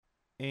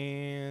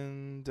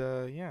And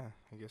yeah,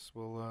 I guess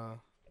we'll I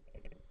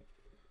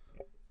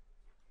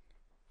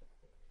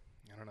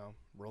don't know,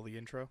 roll the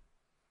intro.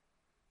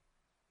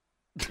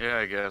 Yeah,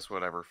 I guess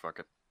whatever. Fuck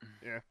it.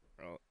 Yeah,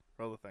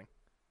 roll the thing,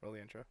 roll the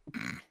intro.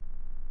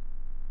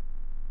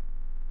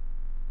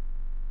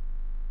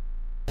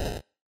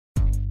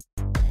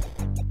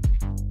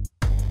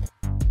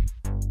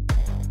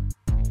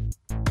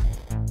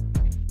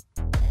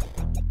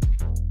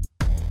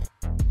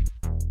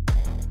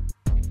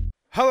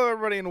 Hello,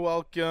 everybody, and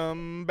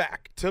welcome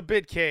back to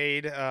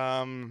Bitcade.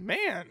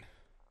 Man,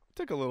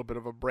 took a little bit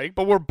of a break,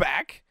 but we're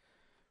back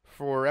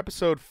for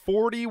episode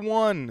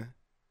 41.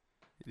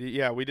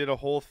 Yeah, we did a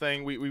whole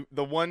thing. We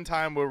the one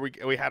time where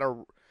we had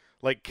a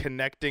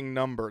connecting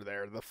number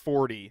there, the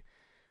 40.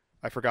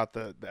 I forgot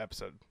the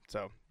episode.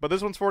 So, but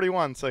this one's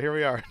 41, so here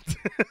we are.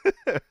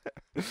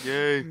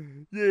 Yay.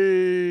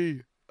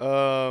 Yay.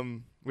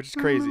 Which is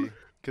crazy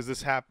because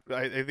this happened.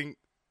 I think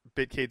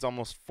Bitcade's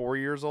almost 4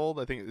 years old.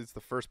 I think it's the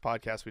first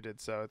podcast we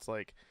did, so it's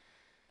like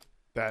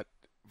that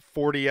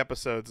 40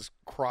 episodes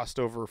crossed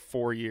over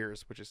 4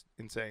 years, which is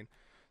insane.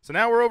 So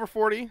now we're over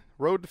 40,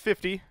 road to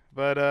 50,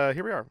 but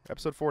here we are,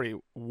 episode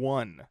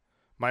 41.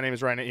 My name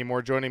is Ryan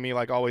Amore. Joining me,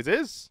 like always,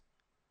 is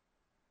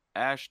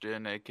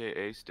Ashton,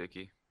 aka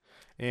Sticky.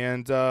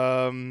 And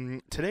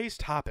today's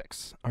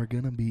topics are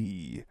going to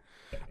be,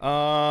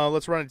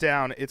 let's run it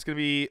down. We're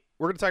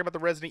going to talk about the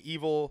Resident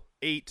Evil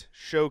 8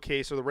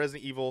 showcase, or the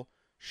Resident Evil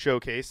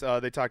showcase.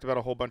 They talked about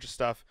a whole bunch of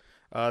stuff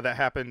that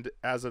happened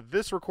as of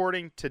this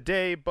recording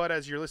today, but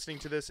as you're listening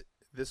to this,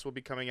 this will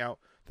be coming out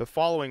the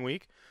following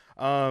week.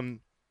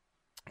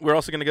 We're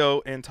also going to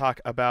go and talk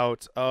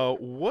about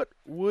what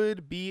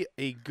would be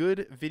a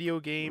good video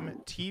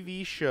game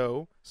TV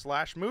show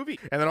 / movie.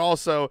 And then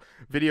also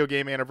video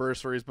game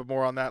anniversaries, but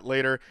more on that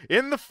later.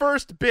 In the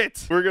first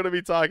bit, we're going to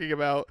be talking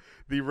about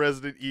the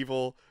Resident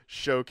Evil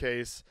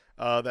showcase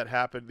that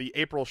happened, the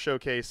April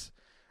showcase.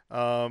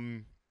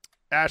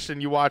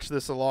 Ashton, you watched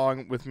this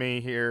along with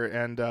me here,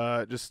 and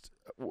I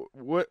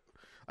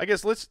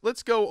guess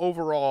let's go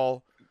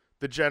overall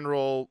the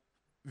general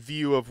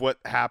view of what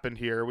happened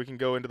here. We can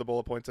go into the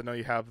bullet points. I know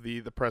you have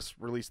the press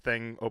release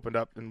thing opened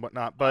up and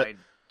whatnot, but I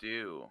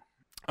do.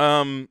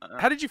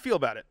 How did you feel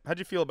about it? How did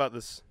you feel about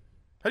this?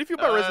 How do you feel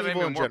about Resident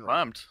Evil in more general?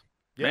 Pumped.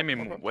 Yeah, made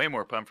me way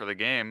more pumped for the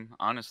game,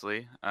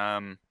 honestly.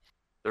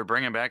 They're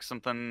bringing back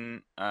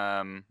something.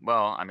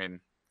 Well, I mean,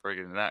 before we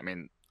get into that, I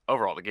mean,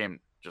 overall the game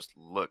just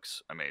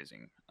looks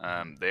amazing.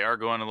 They are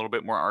going a little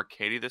bit more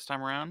arcadey this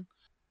time around,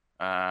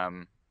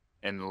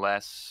 and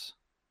less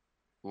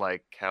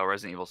like how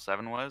Resident Evil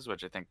 7 was,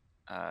 which I think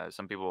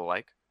some people will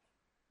like.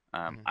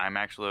 I'm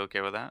actually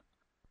okay with that.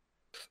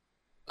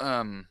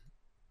 And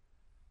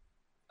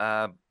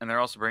they're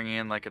also bringing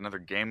in like another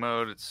game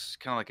mode. It's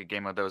kind of like a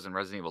game mode that was in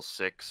Resident Evil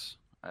 6.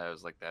 It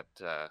was like that.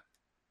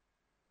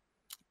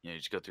 You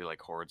just go through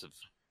like hordes of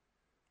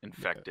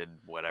infected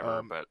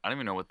whatever, but I don't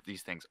even know what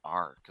these things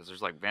are because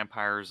there's like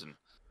vampires and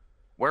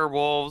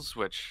werewolves,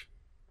 which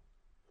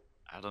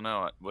I don't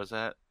know. Was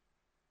that?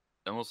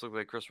 It almost looked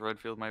like Chris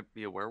Redfield might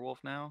be a werewolf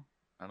now.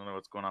 I don't know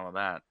what's going on with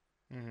that.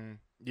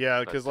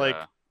 Yeah, because like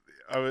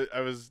I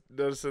was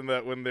noticing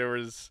that when there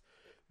was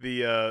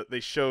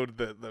they showed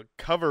the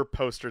cover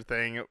poster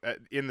thing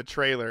in the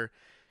trailer,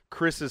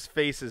 Chris's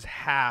face is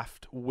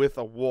halved with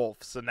a wolf.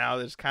 So now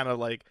there's kind of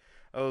like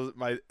I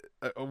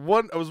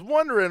was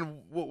wondering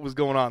what was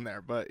going on there,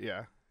 but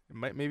yeah,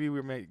 maybe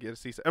we might get to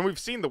see. And we've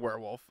seen the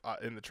werewolf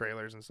in the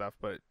trailers and stuff,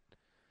 but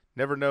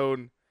never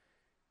known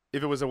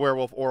if it was a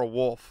werewolf or a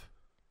wolf.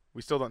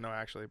 We still don't know,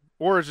 actually.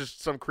 Or it's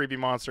just some creepy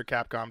monster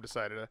Capcom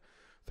decided to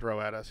throw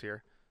at us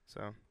here.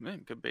 So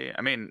it could be.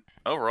 I mean,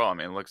 overall, I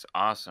mean, it looks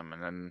awesome.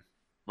 And then,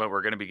 but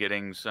we're going to be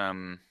getting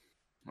some,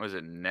 what is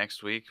it,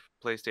 next week?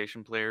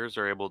 PlayStation players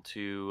are able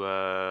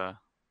to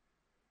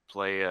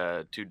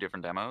play 2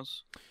 different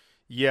demos.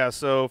 Yeah,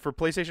 so for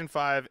PlayStation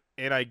 5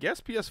 and I guess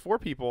PS4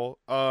 people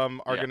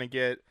are going to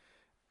get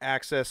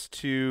access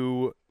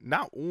to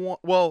not one.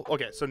 Well,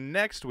 okay, so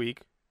next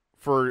week,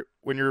 for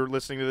when you're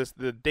listening to this,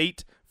 the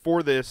date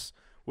for this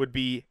would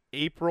be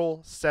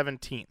April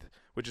 17th,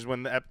 which is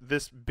when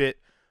this bit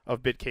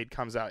of Bitcade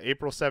comes out.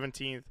 April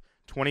 17th,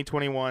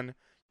 2021,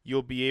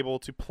 you'll be able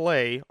to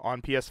play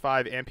on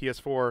PS5 and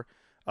PS4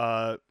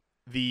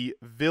 the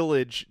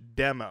Village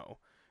demo.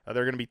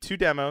 There are going to be 2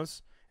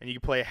 demos, and you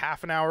can play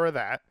half an hour of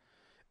that.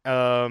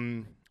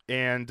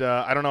 And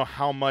I don't know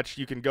how much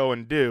you can go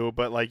and do,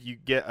 but like you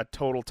get a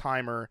total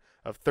timer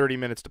of 30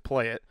 minutes to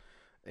play it.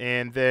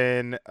 And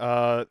then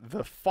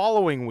the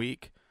following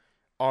week,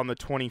 on the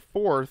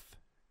 24th,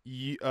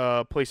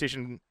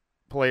 PlayStation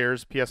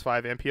players,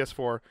 PS5 and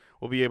PS4,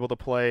 will be able to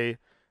play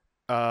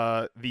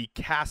the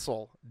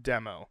Castle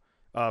demo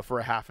for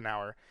a half an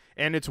hour.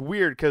 And it's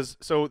weird because,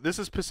 so this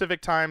is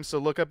Pacific time, so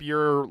look up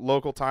your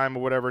local time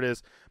or whatever it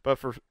is. But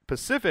for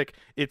Pacific,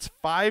 it's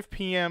 5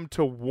 p.m.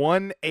 to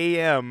 1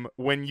 a.m.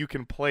 when you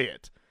can play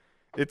it.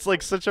 It's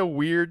like such a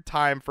weird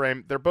time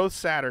frame. They're both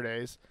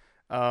Saturdays.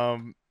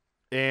 And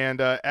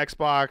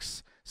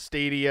Xbox,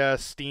 Stadia,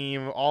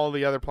 Steam, all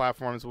the other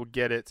platforms will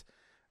get it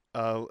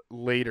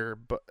later,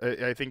 but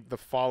I think the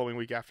following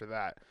week after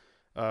that,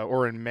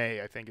 or in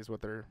May, I think is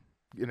what they're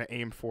gonna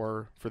aim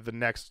for the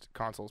next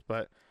consoles.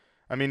 But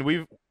I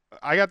mean,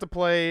 I got to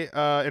play in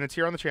a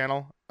tier on the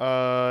channel,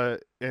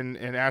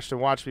 and Ashton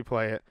watched me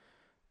play it,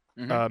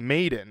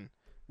 Maiden,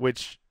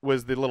 which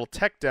was the little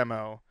tech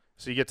demo.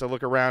 So you get to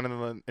look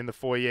around in the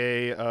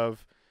foyer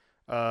of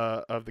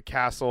the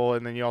castle,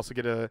 and then you also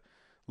get to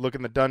look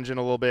in the dungeon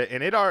a little bit.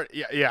 And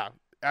yeah,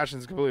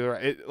 Ashton's completely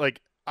right.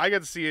 I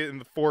got to see it in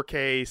the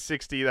 4K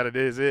 60 that it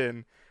is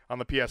in on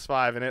the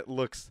PS5, and it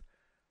looks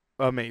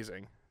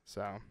amazing.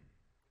 So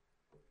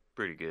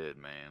pretty good,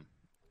 man.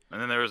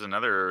 And then there was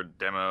another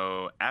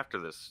demo after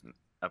this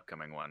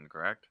upcoming one,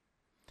 correct?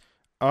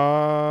 It's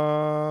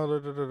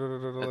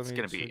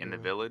gonna be in the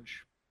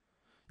village.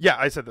 Yeah,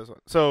 I said this one.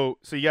 So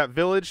you got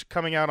Village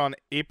coming out on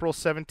April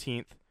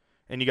 17th,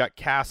 and you got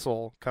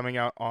Castle coming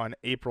out on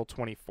April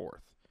 24th.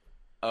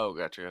 Oh,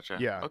 gotcha.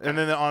 Yeah, okay. And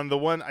then on the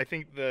one, I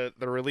think the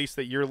release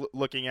that you're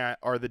looking at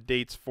are the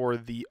dates for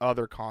the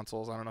other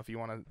consoles. I don't know if you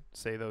want to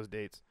say those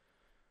dates.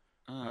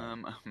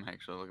 I'm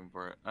actually looking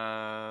for it.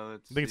 I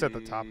think it's at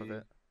the top of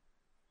it.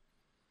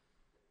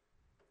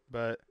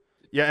 But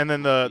yeah, and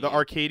then the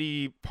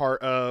arcadey part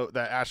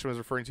that Ashton was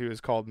referring to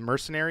is called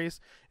Mercenaries.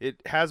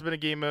 It has been a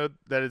game mode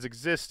that has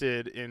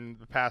existed in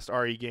the past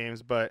RE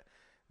games, but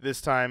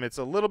this time it's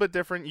a little bit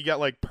different. You got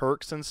like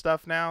perks and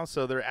stuff now,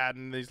 so they're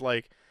adding these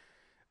like.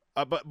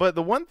 But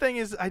the one thing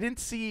is I didn't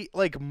see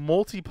like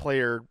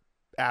multiplayer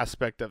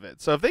aspect of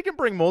it. So if they can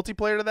bring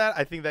multiplayer to that,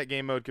 I think that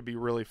game mode could be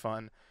really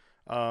fun.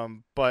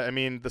 But I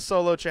mean the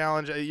solo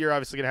challenge, you're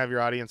obviously gonna have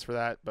your audience for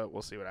that, but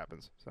we'll see what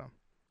happens. So.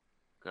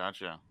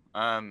 Gotcha.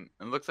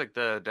 It looks like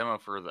the demo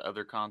for the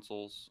other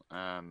consoles,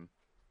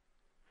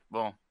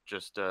 well,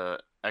 just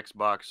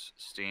Xbox,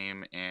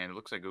 Steam, and it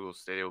looks like Google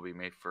Stadia will be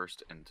May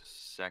 1st and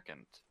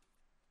 2nd.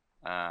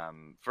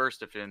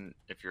 First, if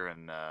you're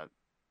in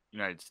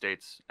United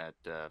States at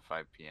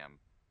 5 p.m.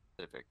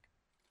 Pacific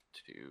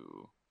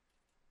to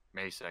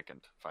May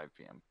 2nd, 5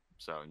 p.m.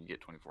 So you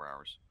get 24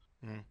 hours.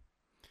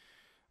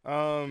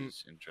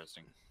 It's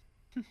interesting.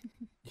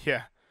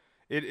 Yeah,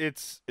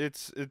 it's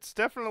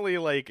definitely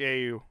like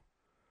a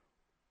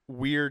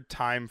weird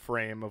time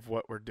frame of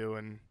what we're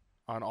doing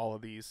on all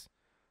of these.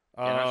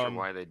 Yeah, I'm not sure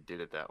why they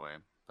did it that way,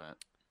 but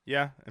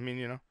yeah, I mean,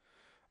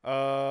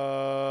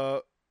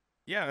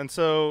 yeah, and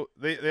so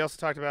they also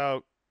talked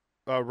about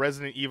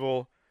Resident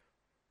Evil.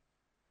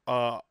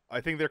 I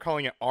think they're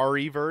calling it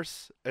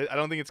RE-verse. I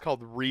don't think it's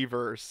called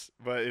Reverse,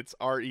 but it's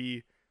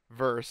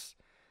RE-verse,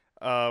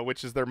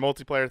 which is their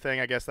multiplayer thing.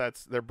 I guess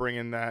they're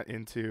bringing that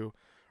into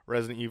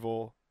Resident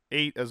Evil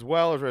 8 as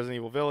well as Resident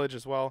Evil Village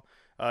as well.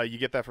 You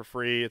get that for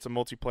free. It's a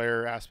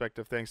multiplayer aspect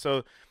of things.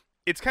 So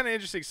it's kind of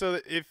interesting. So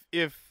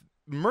if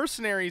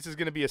Mercenaries is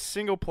going to be a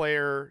single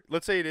player,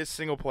 let's say it is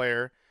single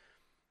player,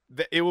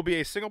 it will be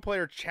a single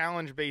player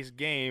challenge based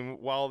game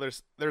while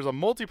there's a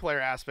multiplayer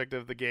aspect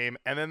of the game,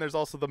 and then there's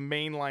also the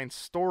mainline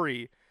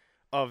story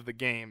of the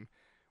game,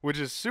 which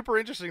is super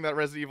interesting that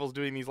Resident Evil is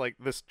doing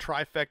this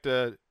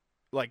trifecta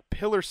like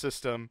pillar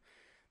system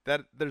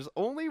that there's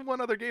only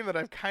one other game that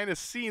I've kind of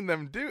seen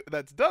them do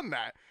that's done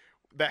that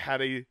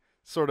had a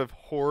sort of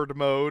horde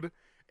mode,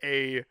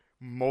 a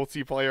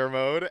multiplayer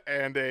mode,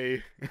 and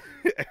a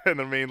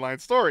and a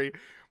mainline story.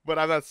 But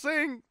I'm not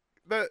saying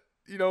that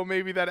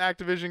maybe that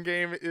Activision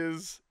game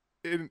is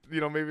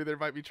maybe they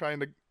might be trying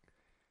to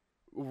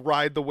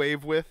ride the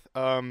wave with.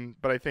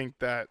 But I think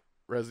that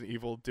Resident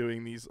Evil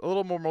doing these a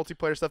little more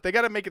multiplayer stuff, they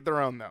got to make it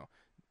their own though.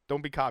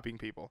 Don't be copying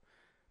people.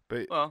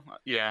 But well,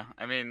 yeah,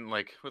 I mean,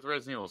 like with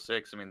Resident Evil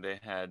 6, I mean they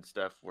had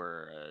stuff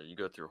where you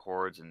go through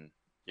hordes and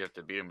you have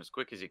to beat them as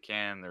quick as you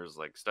can. There's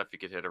like stuff you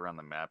could hit around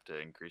the map to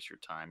increase your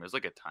time. It was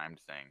like a timed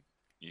thing.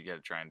 You got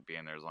to try and be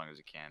in there as long as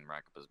you can,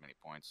 rack up as many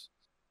points.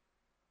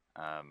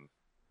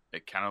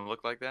 It kind of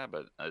looked like that,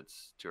 but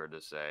it's too hard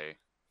to say,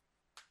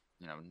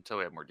 until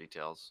we have more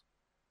details.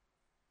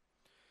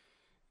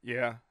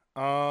 Yeah.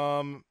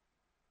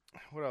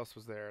 What else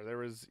was there? There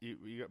was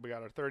we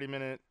got our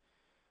 30-minute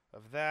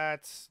of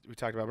that. We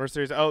talked about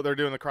Mercenaries. Oh, they're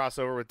doing the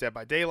crossover with Dead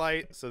by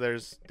Daylight. So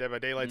there's Dead by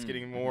Daylight's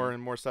getting more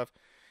and more stuff.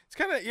 It's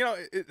kind of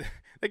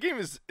the game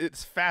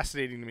it's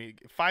fascinating to me.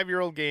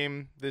 5-year-old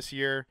game this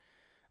year,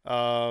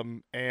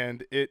 and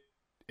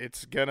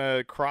it's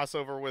gonna cross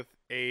over with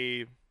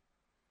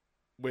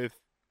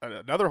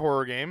another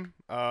horror game.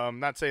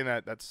 Not saying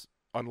that's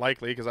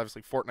unlikely because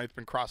obviously Fortnite's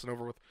been crossing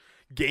over with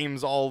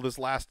games all these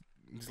last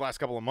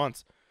couple of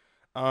months.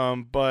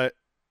 But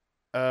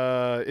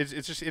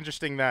it's just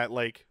interesting that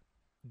like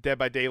Dead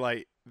by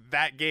Daylight,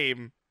 that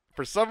game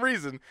for some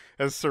reason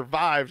has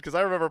survived, because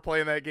I remember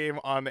playing that game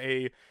on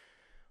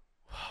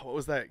what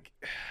was that?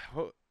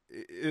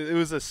 It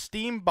was a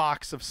Steam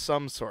box of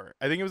some sort.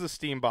 I think it was a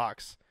Steam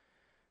box,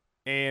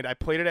 and I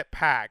played it at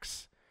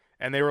PAX.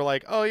 And they were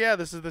like, "Oh yeah,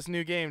 this is this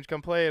new game.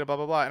 Come play it." Blah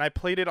blah blah. And I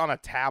played it on a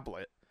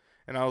tablet,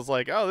 and I was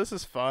like, "Oh, this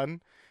is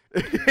fun."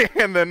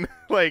 And then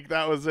like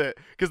that was it,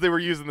 because they were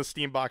using the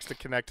Steam box to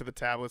connect to the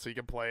tablet so you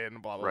can play it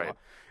and blah blah blah.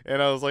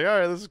 And I was like, "All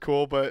right, this is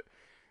cool." But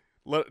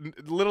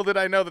Little did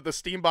I know that the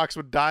Steam box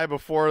would die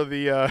before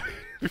the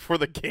before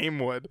the game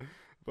would.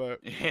 But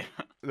Yeah.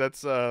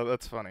 that's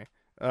funny.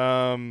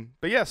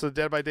 But yeah, so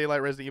Dead by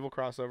Daylight Resident Evil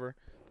crossover.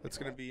 That's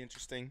gonna be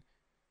interesting.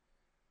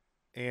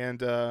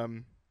 And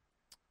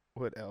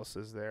what else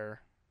is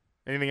there?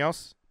 Anything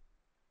else?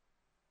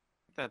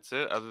 That's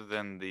it. Other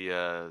than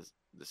the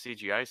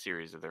CGI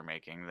series that they're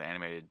making, the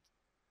animated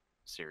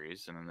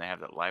series, and then they have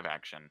that live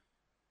action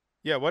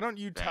Yeah, why don't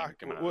you thing talk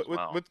coming out as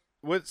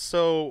well.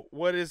 so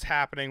what is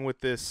happening with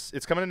this?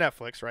 It's coming to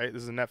Netflix, right?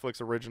 This is a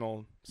Netflix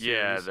original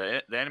Yeah,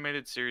 series. the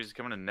animated series is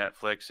coming to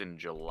Netflix in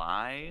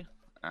July,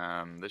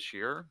 this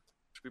year,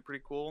 which would be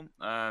pretty cool.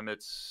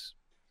 It's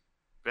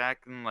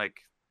back in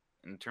like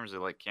in terms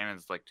of like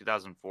canons, like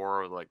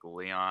 2004 with like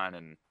Leon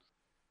and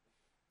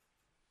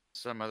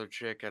some other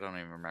chick. I don't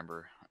even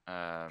remember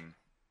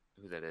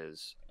who that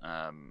is.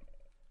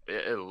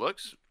 It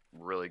looks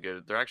really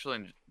good. They're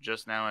actually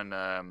just now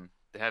in.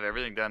 They have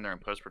everything done. They're in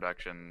post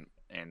production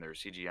and they're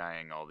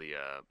CGIing all the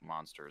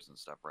monsters and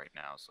stuff right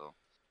now. So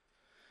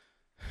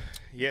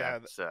Yeah,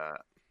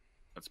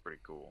 that's pretty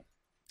cool.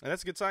 and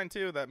that's a good sign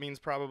too. That means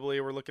probably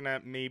we're looking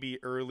at maybe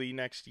early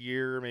next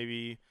year.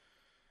 Maybe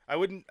I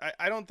wouldn't.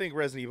 I don't think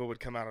Resident Evil would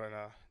come out on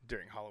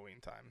during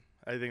Halloween time.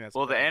 I think that's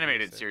Well, the probably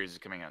animated safe. series is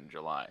coming out in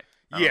July.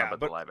 I don't know Yeah, about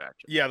but the live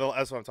action. yeah,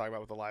 that's what I'm talking about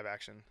with the live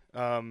action.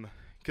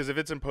 Because if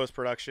it's in post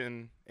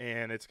production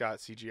and it's got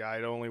CGI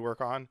to only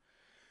work on,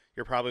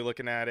 you're probably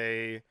looking at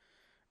a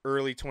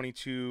early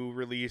 22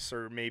 release,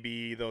 or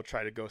maybe they'll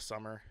try to go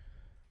summer.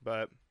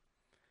 But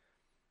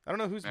I don't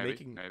know who's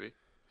making. Maybe.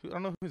 I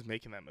don't know who's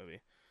making that movie.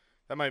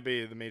 That might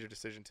be the major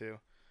decision too.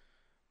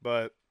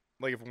 But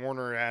like if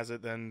Warner has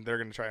it, then they're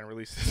gonna try and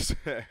release this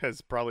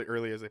as probably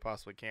early as they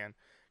possibly can,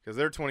 because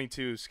their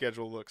 22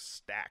 schedule looks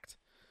stacked.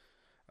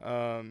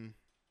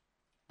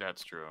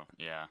 That's true.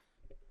 Yeah.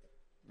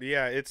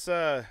 Yeah, it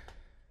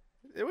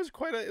was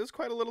quite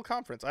a little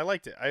conference. I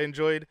liked it. I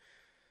enjoyed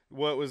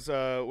what was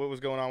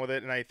going on with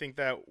it, and I think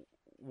that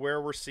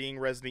where we're seeing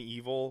Resident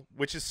Evil,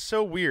 which is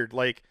so weird,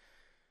 like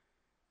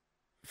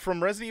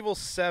from Resident Evil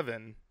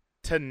 7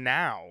 to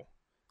now,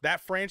 that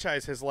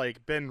franchise has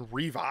like been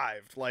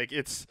revived. Like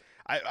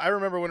I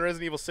remember when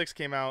Resident Evil 6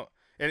 came out,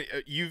 and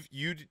you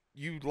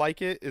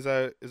like it? Is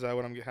that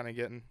what I'm kind of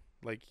getting?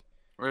 Like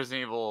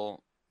Resident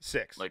Evil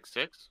 6. like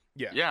 6?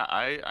 Yeah. Yeah,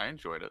 I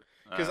enjoyed it.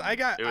 Because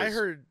It I was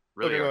heard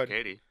really okay, go ahead.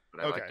 arcadey,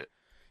 but I Okay. liked it.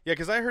 Yeah,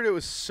 because I heard it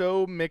was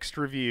so mixed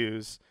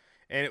reviews,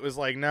 and it was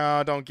like,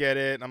 no, don't get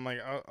it. And I'm like,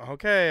 oh,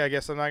 okay, I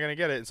guess I'm not gonna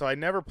get it. And so I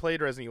never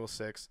played Resident Evil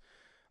 6.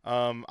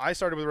 I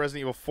started with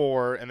Resident Evil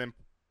 4, and then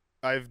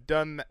I've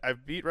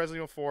beat Resident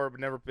Evil 4, but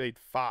never played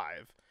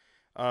 5.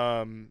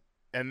 And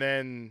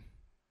then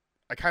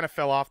I kind of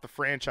fell off the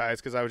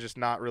franchise because I was just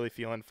not really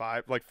feeling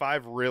 5. Like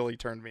 5 really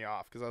turned me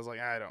off because I was like,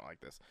 I don't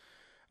like this.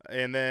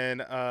 And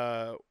then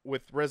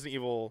with Resident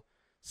Evil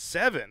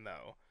 7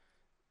 though,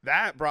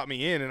 that brought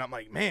me in, and I'm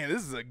like, man,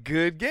 this is a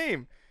good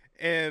game.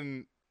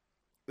 And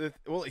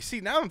well, you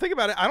see, now I'm thinking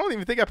about it, I don't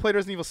even think I played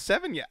Resident Evil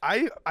 7 yet.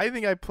 I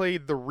think I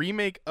played the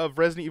remake of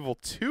Resident Evil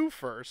 2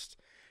 first.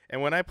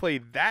 And when I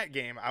played that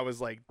game, I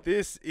was like,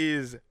 this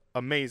is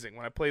amazing.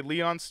 When I played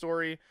Leon's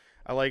story,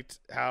 I liked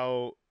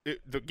how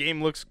the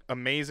game looks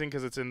amazing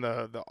because it's in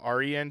the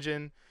RE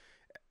engine.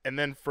 And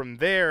then from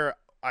there,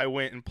 I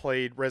went and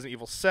played Resident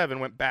Evil 7,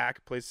 went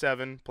back, played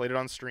 7, played it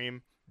on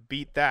stream,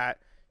 beat that,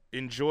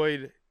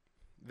 enjoyed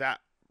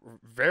that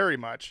very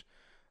much.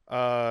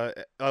 I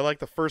like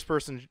the first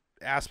person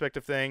aspect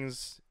of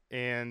things,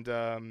 and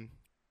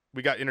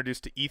we got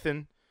introduced to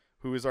Ethan,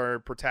 who is our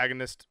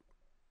protagonist.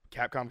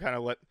 Capcom kind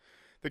of let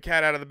the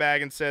cat out of the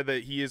bag and said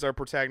that he is our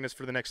protagonist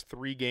for the next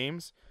 3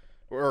 games,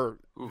 or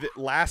the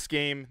last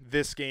game,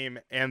 this game,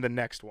 and the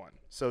next one.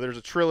 So there's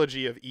a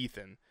trilogy of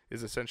Ethan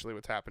is essentially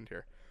what's happened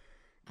here.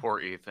 Poor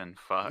Ethan.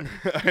 Fuck.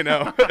 I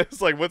know.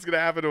 It's like, what's going to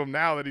happen to him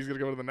now that he's going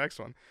to go to the next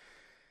one?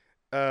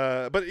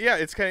 But yeah,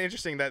 it's kind of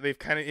interesting that they've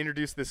kind of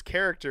introduced this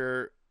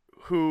character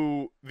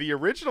who the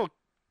original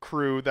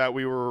crew that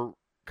we were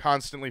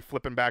constantly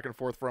flipping back and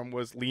forth from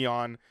was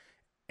Leon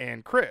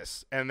and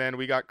Chris. And then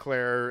we got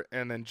Claire,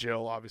 and then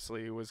Jill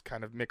obviously was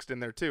kind of mixed in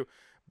there too.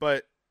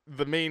 But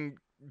the main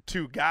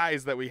 2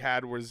 guys that we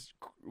had was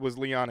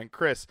Leon and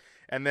Chris.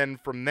 And then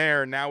from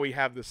there, now we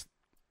have this.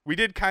 We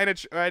did kind of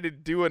try to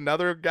do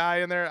another guy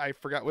in there. I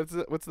forgot what's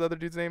the other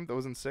dude's name that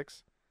was in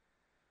 6.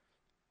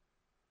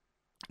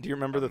 Do you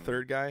remember the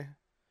third guy?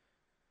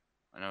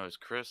 I know it was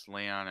Chris,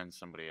 Leon, and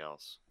somebody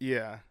else.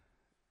 Yeah,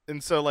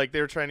 and so like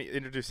they were trying to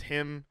introduce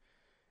him,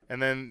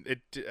 and then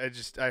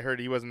I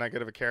heard he wasn't that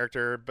good of a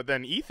character. But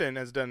then Ethan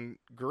has done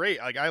great.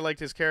 Like I liked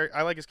his character.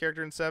 I like his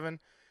character in 7.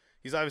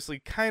 He's obviously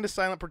kind of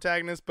silent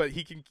protagonist, but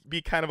he can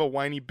be kind of a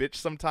whiny bitch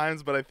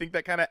sometimes. But I think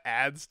that kind of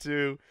adds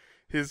to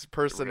his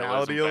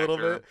personality a little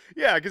bit.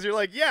 Yeah, because you're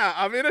like, yeah,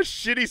 I'm in a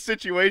shitty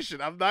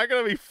situation. I'm not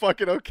gonna be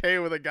fucking okay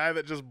with a guy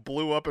that just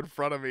blew up in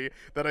front of me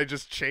that I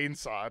just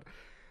chainsawed.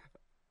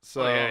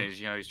 So well,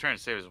 yeah, he's trying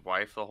to save his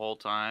wife the whole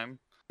time.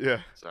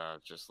 Yeah. So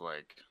just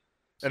like,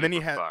 and then he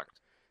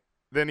fucked.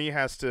 Then he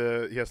has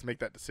to make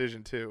that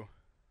decision too.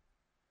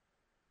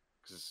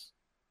 Because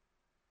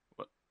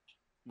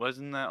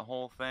wasn't that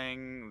whole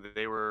thing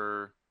they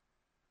were?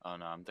 Oh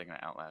no, I'm thinking of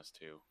Outlast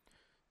 2.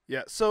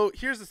 Yeah. So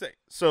here's the thing.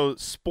 So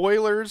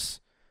spoilers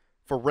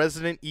for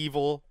Resident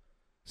Evil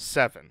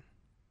 7.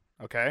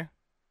 Okay.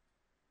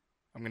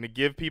 I'm gonna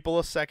give people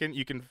a second.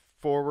 You can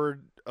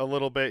forward a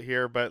little bit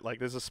here, but like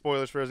this is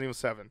spoilers for Resident Evil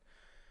 7.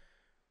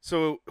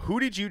 So who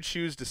did you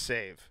choose to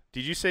save?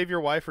 Did you save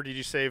your wife or did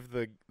you save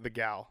the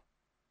gal?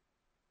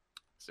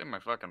 Save my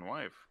fucking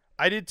wife.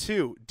 I did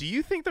too. Do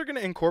you think they're gonna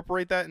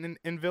incorporate that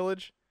in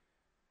Village?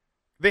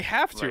 They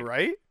have to, Like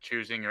right?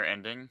 choosing your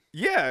ending.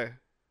 Yeah.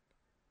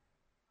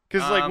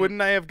 Because like,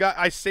 wouldn't I have got?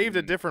 I saved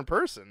a hmm. different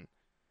person.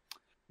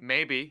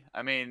 Maybe.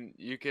 I mean,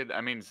 you could.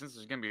 I mean, since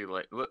there's gonna be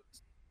like,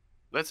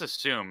 let's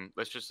assume.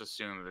 Let's just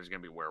assume that there's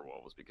gonna be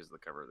werewolves because of the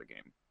cover of the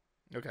game.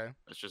 Okay.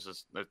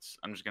 Let's.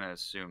 I'm just gonna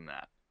assume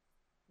that.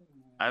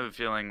 I have a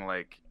feeling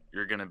like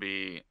you're gonna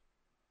be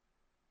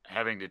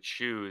having to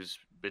choose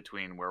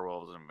between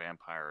werewolves and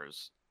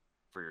vampires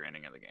for your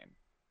ending of the game.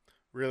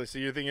 Really? So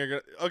you think you're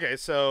gonna? Okay.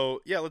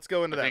 So yeah, let's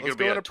go into I that. think Let's it'll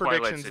be go a into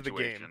Twilight predictions of the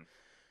game. situation.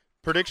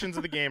 Predictions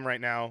of the game right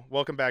now.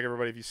 Welcome back,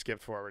 everybody. If you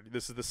skipped forward,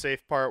 this is the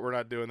safe part. We're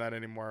not doing that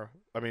anymore.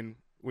 I mean,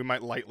 we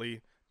might lightly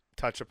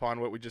touch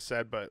upon what we just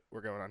said, but we're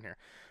going on here.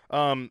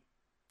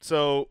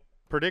 So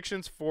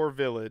predictions for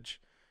Village.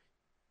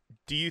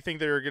 Do you think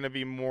there are going to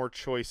be more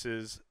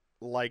choices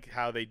like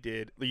how they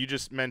did? You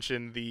just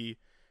mentioned the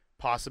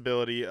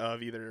possibility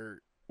of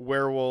either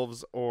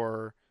werewolves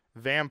or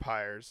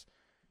vampires.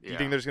 Do you Yeah.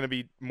 think there's going to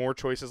be more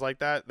choices like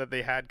that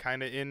they had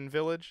kind of in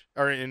Village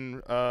or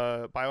in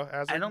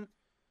Biohazard?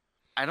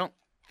 I don't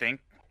think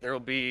there will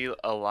be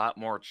a lot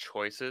more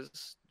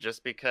choices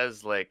just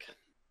because like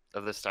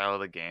of the style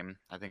of the game.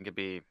 I think it'd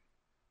be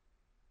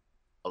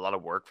a lot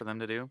of work for them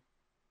to do.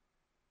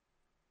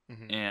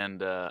 Mm-hmm.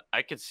 And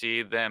I could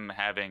see them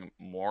having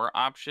more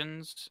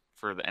options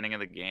for the ending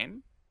of the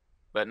game,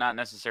 but not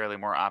necessarily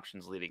more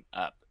options leading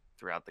up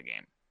throughout the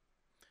game.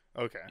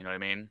 Okay. You know what I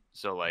mean?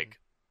 So like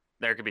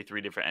there could be 3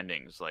 different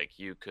endings. Like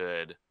you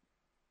could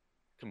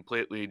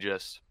completely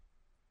just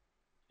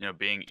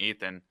being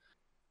Ethan,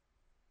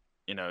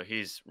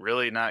 he's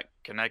really not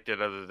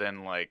connected other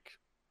than like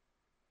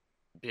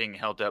being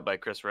held up by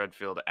Chris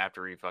Redfield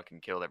after he fucking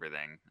killed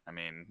everything. I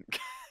mean,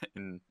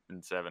 in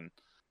 7.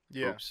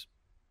 Yeah. Oops.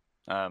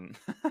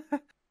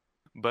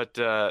 But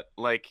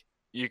like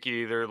you could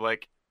either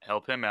like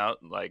help him out,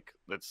 like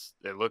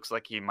it looks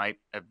like he might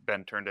have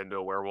been turned into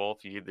a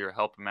werewolf. You either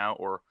help him out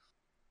or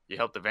you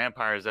help the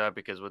vampires out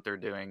because what they're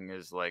doing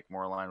is like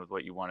more aligned with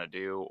what you want to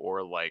do,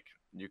 or like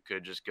you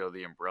could just go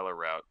the Umbrella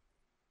route.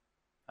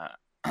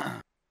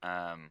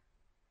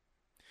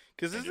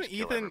 Because and isn't just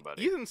kill Ethan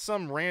everybody. Ethan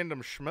some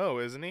random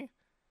schmo, isn't he?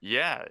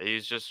 Yeah,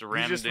 he's just a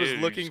random just was dude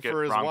who looking just get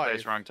for his wrong wife.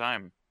 place, wrong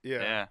time.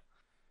 Yeah.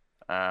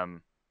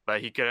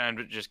 But he could end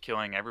up just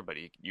killing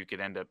everybody. You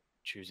could end up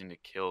choosing to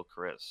kill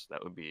Chris.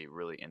 That would be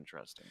really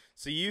interesting.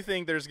 So you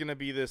think there's gonna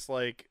be this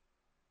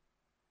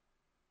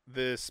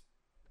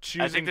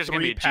choosing I think there's 3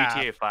 gonna be a path,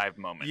 GTA 5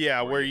 moment.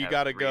 yeah, where you have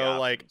gotta 3 go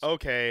like, options.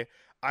 okay,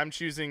 I'm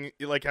choosing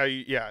like how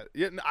you, yeah,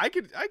 I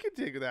could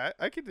dig that.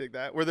 I could dig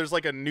that. Where there's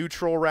like a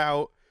neutral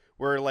route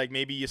where like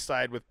maybe you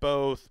side with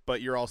both,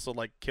 but you're also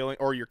like killing,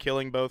 or you're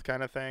killing both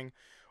kind of thing,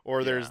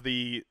 or there's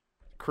the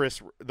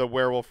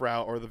werewolf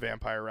route or the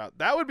vampire route.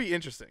 That would be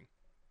interesting.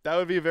 That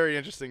would be a very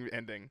interesting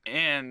ending.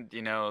 And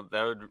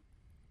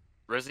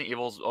Resident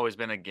Evil's always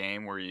been a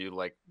game where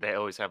they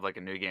always have like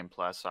a new game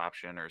plus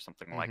option or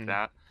something like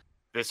that.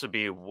 This would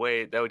be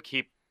that would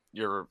keep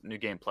your new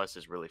game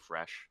pluses really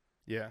fresh.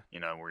 Yeah.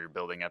 Where you're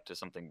building up to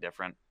something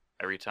different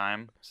every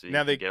time, so you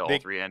Now can get all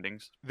 3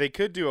 endings. They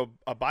could do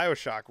a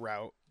BioShock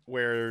route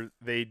where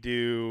they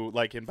do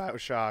like in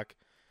BioShock.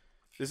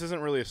 This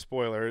isn't really a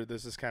spoiler.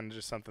 This is kind of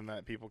just something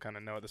that people kind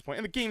of know at this point.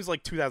 And the game's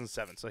like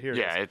 2007, so here it is.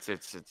 Yeah, it's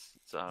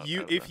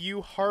if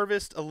you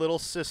harvest a little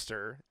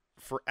sister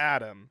for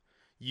Adam,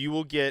 you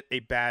will get a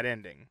bad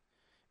ending.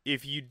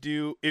 If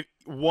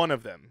one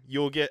of them,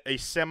 you'll get a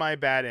semi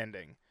bad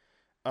ending.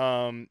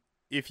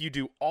 If you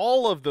do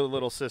all of the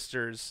little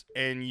sisters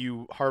and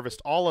you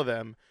harvest all of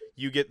them,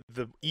 you get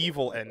the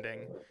evil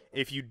ending.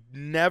 If you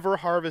never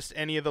harvest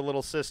any of the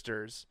little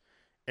sisters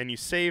and you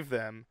save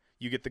them,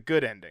 you get the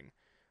good ending.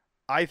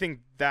 I think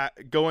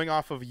that, going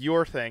off of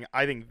your thing,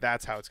 I think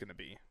that's how it's going to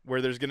be.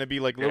 Where there's going to be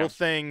like little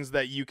things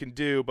that you can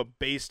do, but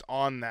based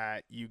on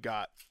that, you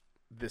got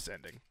this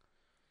ending.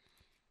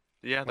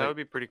 Yeah, that would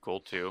be pretty cool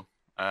too.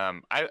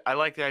 I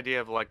like the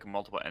idea of like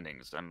multiple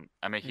endings. I'm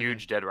a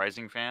huge Dead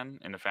Rising fan,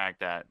 in the fact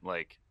that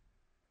like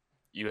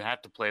you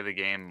have to play the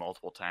game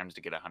multiple times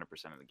to get 100%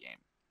 of the game.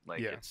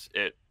 Like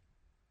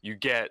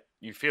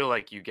you feel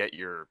like you get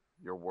your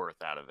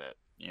worth out of it.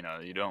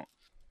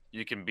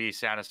 You can be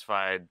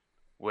satisfied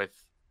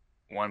with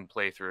one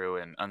playthrough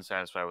and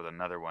unsatisfied with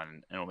another one,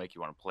 and it'll make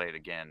you want to play it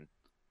again.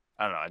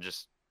 I don't know.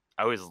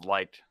 I always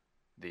liked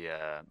the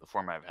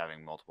format of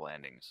having multiple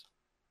endings.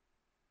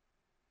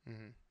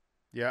 Mm-hmm.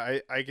 Yeah,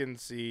 I can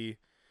see,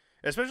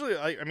 especially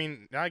I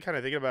mean, now I kind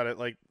of think about it,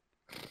 like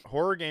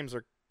horror games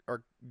are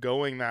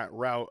going that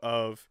route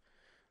of,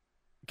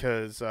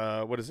 because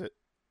what is it?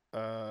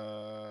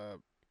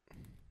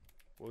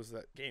 what was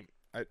that game?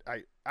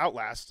 I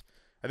Outlast.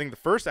 I think the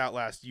first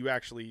Outlast,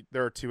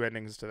 there are 2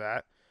 endings to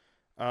that.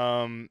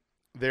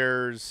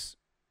 There's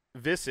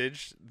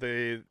Visage,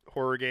 the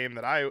horror game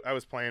that I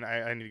was playing.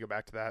 I need to go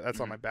back to that. That's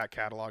on my back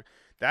catalog.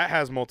 That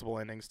has multiple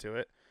endings to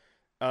it.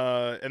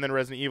 And then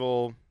Resident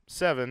Evil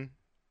 7,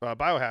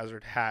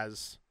 Biohazard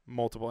has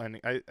multiple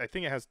endings. I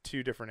think it has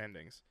 2 different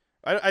endings.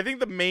 I think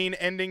the main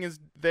ending is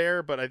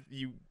there, but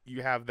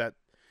you have that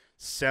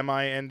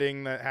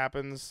semi-ending that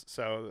happens,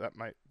 so that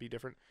might be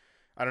different.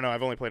 I don't know.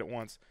 I've only played it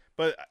once,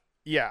 but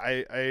yeah,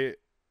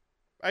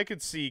 I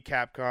could see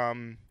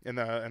Capcom and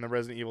the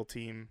Resident Evil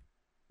team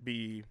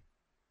be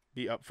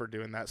up for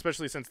doing that,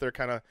 especially since they're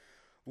kind of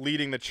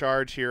leading the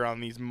charge here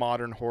on these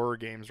modern horror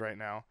games right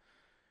now.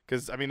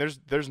 Because I mean,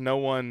 there's no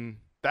one.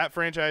 That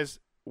franchise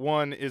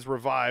one is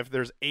revived.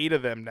 There's 8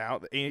 of them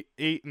now. Eight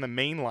in the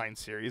mainline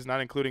series,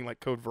 not including like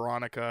Code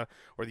Veronica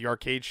or the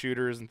arcade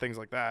shooters and things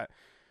like that.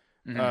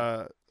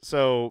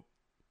 So,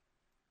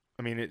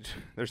 I mean,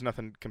 there's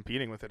nothing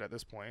competing with it at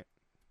this point.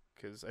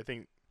 Because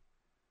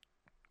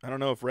I don't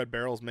know if Red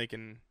Barrel's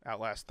making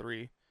Outlast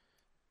 3.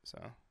 So,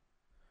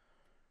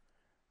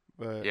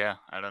 but yeah,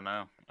 I don't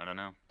know.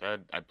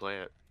 I'd play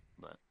it,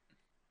 but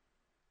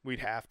we'd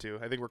have to.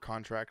 I think we're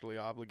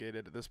contractually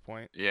obligated at this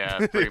point.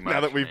 yeah, pretty much.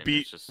 Now that we've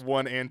beat just...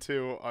 1 and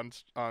 2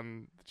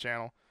 on the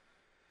channel.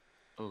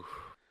 Oof.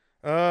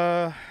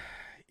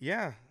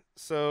 Yeah.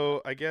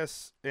 So I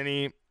guess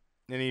any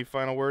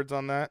final words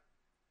on that?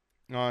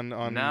 On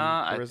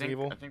Resident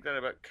Evil? I think that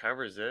about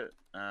covers it.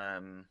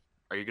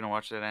 Are you gonna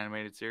watch that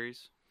animated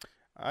series?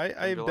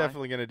 I'm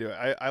definitely gonna do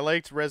it. I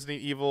liked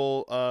Resident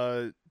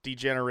Evil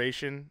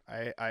Degeneration.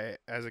 I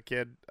as a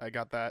kid I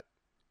got that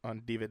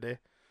on DVD.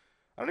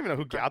 I don't even know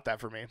who got that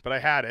for me, but I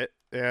had it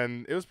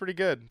and it was pretty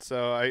good.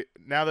 So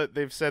now that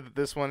they've said that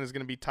this one is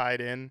gonna be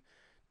tied in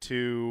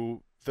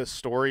to the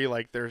story,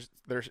 like there's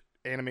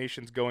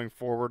animations going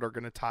forward are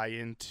gonna tie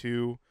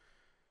into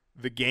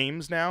the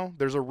games now.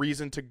 There's a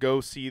reason to go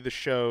see the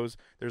shows.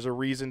 There's a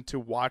reason to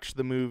watch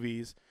the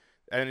movies.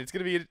 And it's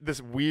going to be this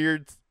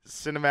weird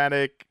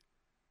cinematic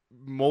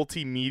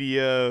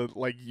multimedia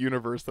like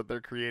universe that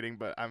they're creating,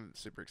 but I'm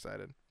super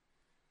excited.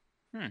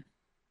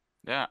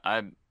 Yeah,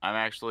 I'm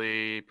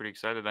actually pretty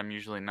excited. I'm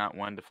usually not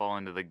one to fall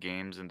into the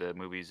games, into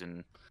movies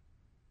and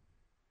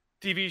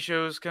TV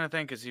shows kind of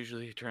thing, because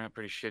usually turn out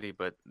pretty shitty,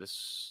 but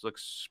this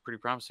looks pretty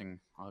promising.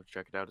 I'll have to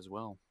check it out as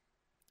well.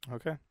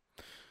 Okay.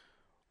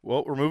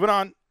 Well, we're moving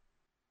on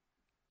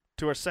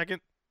to our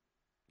second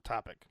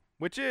topic,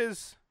 which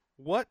is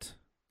what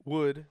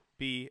would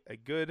be a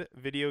good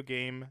video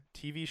game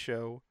TV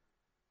show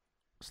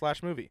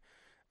 / movie.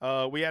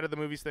 We added the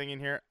movies thing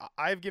in here.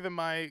 I've given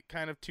my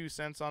kind of 2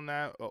 cents on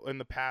that in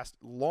the past,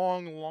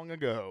 long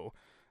ago.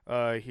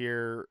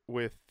 Here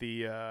with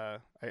the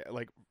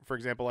for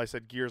example, I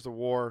said Gears of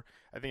War.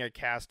 I think I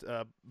cast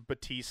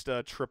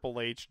Batista,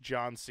 Triple H,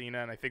 John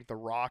Cena, and I think The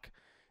Rock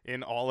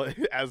in all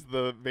as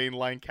the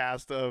mainline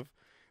cast of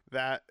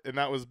that, and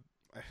that was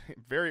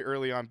very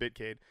early on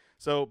Bitcade.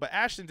 So, but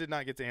Ashton did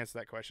not get to answer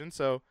that question.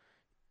 So,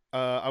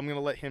 I'm gonna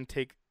let him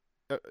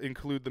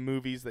include the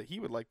movies that he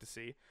would like to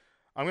see.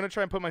 I'm gonna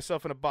try and put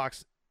myself in a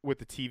box with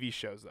the TV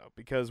shows though,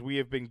 because we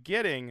have been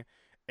getting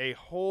a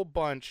whole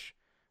bunch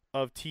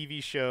of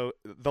TV show.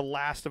 The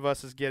Last of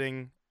Us is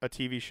getting a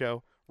TV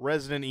show.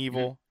 Resident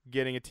Evil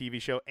getting a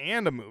TV show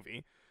and a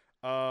movie.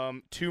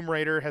 Tomb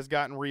Raider has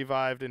gotten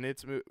revived in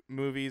its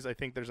movies. I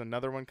think there's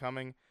another one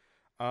coming.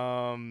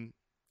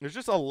 There's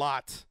just a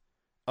lot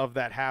of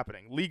that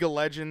happening. League of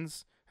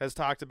Legends has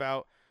talked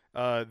about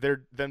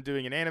them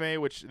doing an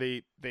anime, which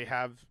they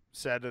have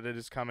said that it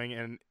is coming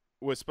and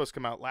was supposed to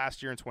come out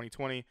last year in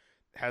 2020,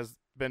 has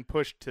been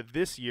pushed to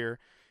this year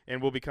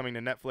and will be coming to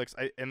Netflix.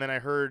 And then I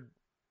heard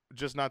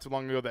just not too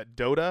long ago that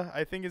Dota,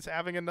 I think, is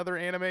having another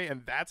anime,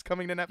 and that's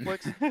coming to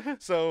Netflix.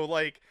 So,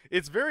 like,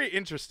 it's very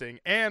interesting.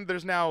 And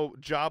there's now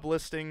job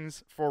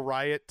listings for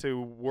Riot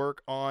to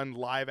work on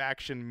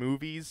live-action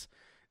movies.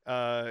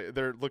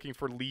 They're looking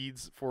for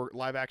leads for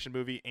live-action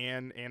movie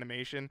and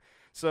animation.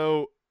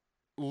 So,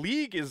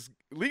 League of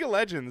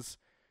Legends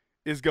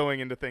is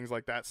going into things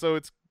like that. So,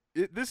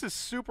 this is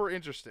super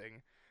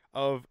interesting.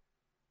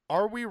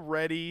 Are we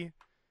ready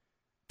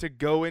to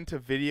go into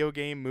video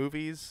game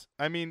movies?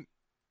 I mean,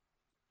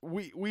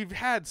 we've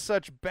had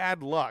such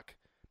bad luck,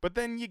 but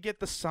then you get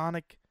the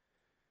Sonic,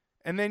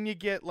 and then you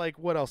get, like,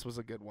 what else was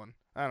a good one?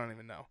 I don't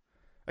even know.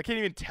 I can't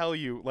even tell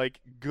you, like,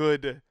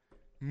 good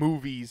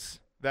movies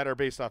that are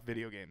based off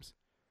video games.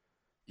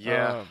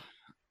 Yeah.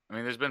 I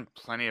mean, there's been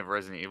plenty of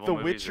Resident Evil movies.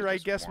 The Witcher, I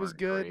guess, was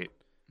good great.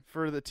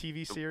 For the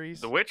TV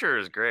series. The Witcher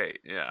is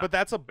great, yeah. But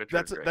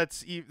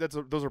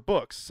those are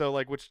books. So,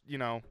 like, which, you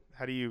know,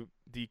 how do you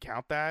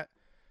count that?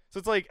 So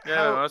it's like,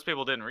 most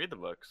people didn't read the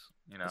books.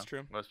 You know, that's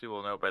true. Most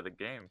people know it by the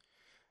game.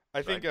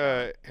 I think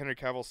Henry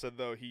Cavill said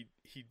though he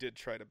did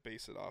try to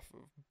base it off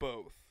of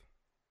both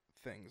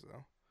things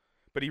though,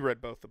 but he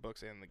read both the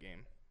books and the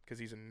game because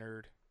he's a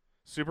nerd.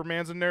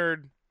 Superman's a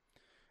nerd.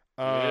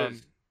 He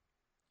is.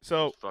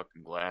 So those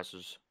fucking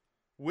glasses.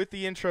 With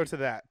the intro to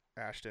that,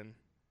 Ashton,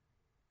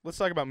 let's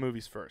talk about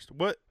movies first.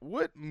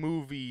 What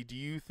movie do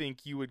you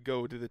think you would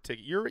go to the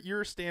ticket?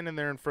 You're standing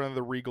there in front of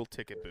the Regal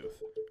ticket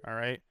booth. All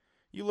right.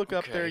 You look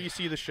up there. Okay. You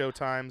see the show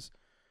times.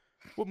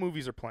 What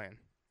movies are playing?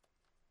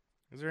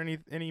 Is there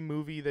any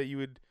movie that you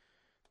would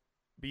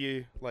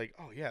be like,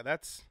 oh yeah,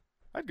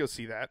 I'd go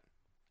see that.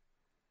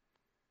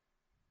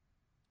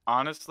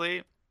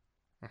 Honestly,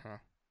 Uh-huh.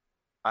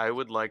 I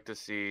would like to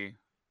see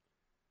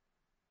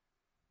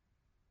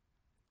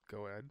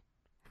Go ahead.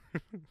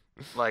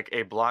 like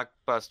a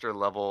blockbuster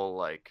level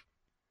like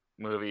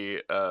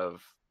movie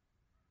of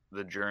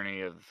the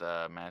journey of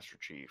Master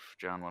Chief,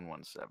 John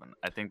 117.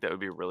 I think that would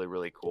be really,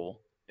 really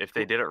cool if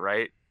they did it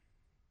right.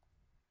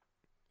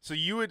 So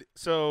you would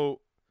so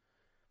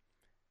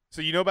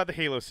you know about the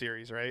Halo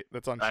series, right?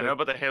 That's on. I know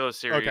about the Halo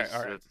series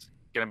all right. that's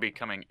gonna be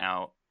coming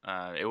out.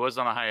 It was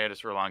on a hiatus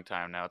for a long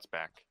time. Now it's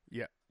back.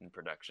 Yeah. In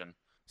production.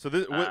 So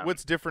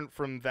what's different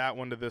from that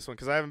one to this one?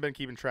 Because I haven't been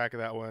keeping track of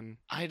that one.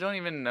 I don't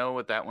even know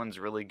what that one's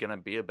really gonna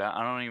be about.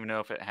 I don't even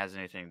know if it has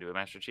anything to do with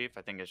Master Chief.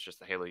 I think it's just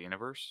the Halo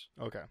universe.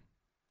 Okay.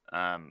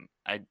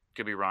 I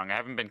could be wrong. I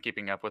haven't been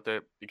keeping up with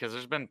it because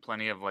there's been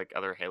plenty of like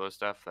other Halo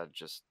stuff that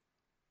just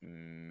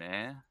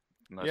meh.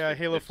 Yeah,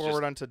 Halo It's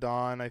Forward just- Unto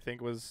Dawn. I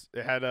think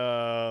it had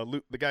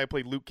the guy who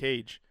played Luke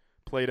Cage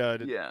played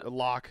Yeah. a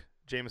Locke,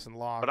 Jameson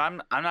Locke. But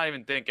I'm not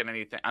even thinking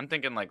anything. I'm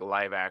thinking like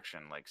live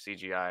action, like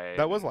CGI.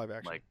 That was and, live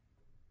action. Like,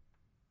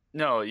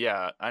 no,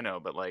 yeah, I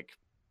know, but like,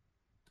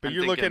 But I'm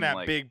you're looking thinking, at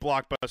like, big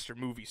blockbuster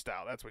movie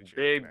style. That's what you're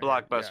big looking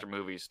at, blockbuster yeah.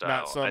 movie style.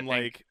 Not some I think,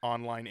 like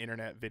online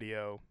internet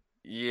video.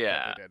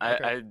 yeah, did.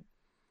 Okay.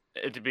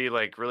 it'd be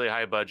like really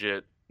high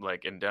budget,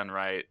 like and done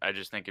right. I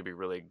just think it'd be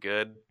really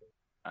good.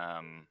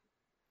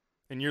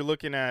 And you're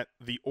looking at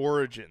the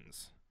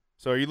origins.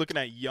 So are you looking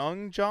at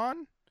young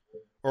John?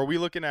 Or are we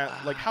looking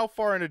at like how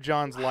far into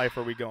John's life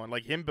are we going?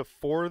 Like him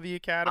before the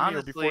academy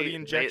or before the Honestly,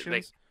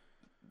 injections?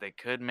 they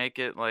could make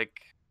it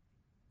like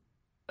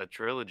a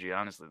trilogy.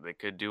 Honestly, they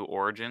could do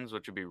Origins,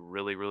 which would be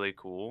really, really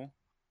cool.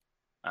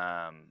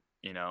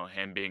 You know,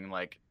 him being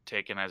like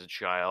taken as a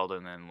child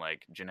and then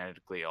like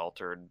genetically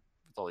altered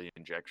with all the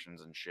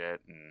injections and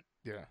shit and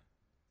Yeah.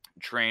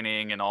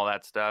 training and all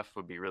that stuff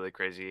would be really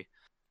crazy.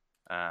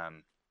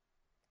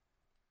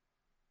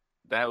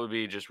 That would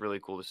be just really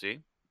cool to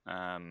see.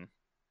 I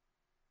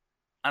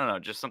don't know,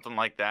 just something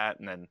like that,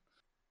 and then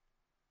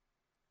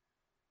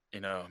you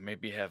know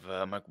maybe have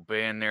Michael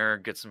Bay in there,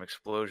 get some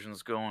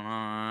explosions going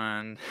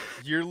on.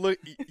 You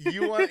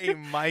want a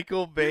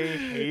Michael Bay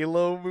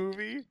Halo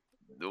movie?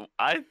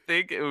 I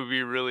think it would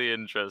be really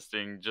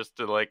interesting just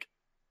to like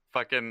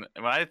fucking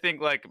when I think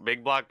like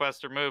big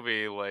blockbuster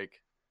movie like.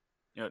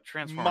 You know,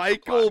 Transformers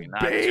Michael for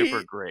plot, Bay? not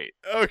super great.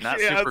 Okay, Not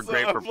yeah, super so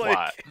great for I'm like,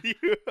 plot.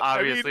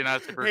 Obviously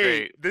not super hey,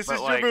 great, This but,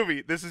 is like- your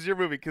movie. This is your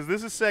movie because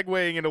this is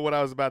segueing into what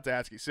I was about to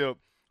ask you. So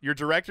your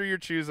director you're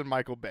choosing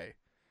Michael Bay,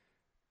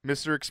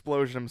 Mr.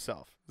 Explosion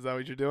himself. Is that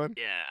what you're doing?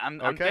 Yeah, I'm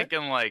Okay.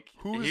 thinking like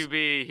Who's-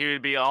 he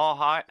would be all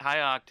high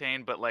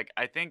octane, but like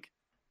I think,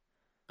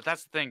 but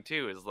that's the thing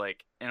too is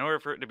like in order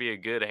for it to be a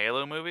good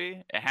Halo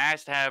movie, it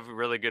has to have a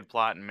really good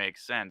plot and make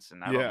sense.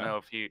 And I Yeah. don't know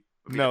if he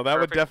would be No, the that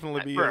would perfect-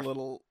 definitely be for, a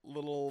little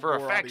for more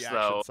effects on the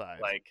action though. side.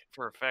 Like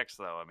for effects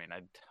though, I mean,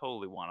 I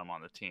totally want him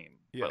on the team.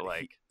 Yeah, but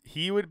like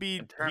he would be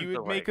in terms he would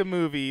of, make like- a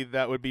movie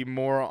that would be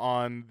more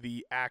on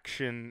the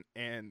action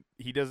and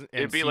he doesn't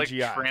and it'd be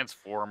CGI. like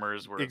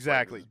Transformers, where it's, like,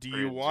 Exactly. this Do you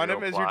pretty want him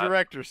zero as your plot.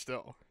 director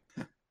still?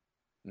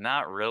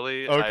 Not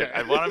really. Okay.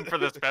 I want him for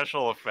the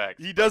special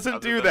effects. He but doesn't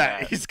other do than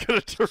that. He's gonna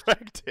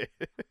direct it.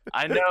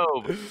 I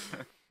know.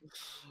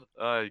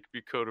 You could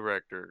be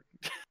co-director.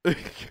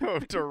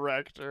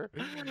 Co-director.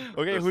 Okay,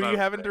 That's who do not you a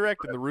have in thing,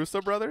 directing? The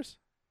Russo brothers?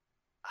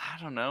 I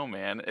don't know,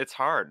 man. It's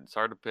hard. It's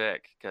hard to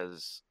pick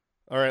because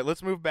All right,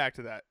 let's move back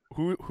to that.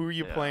 Who are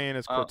you Yeah. playing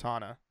as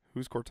Cortana?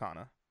 Who's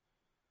Cortana?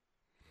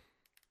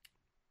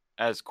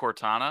 as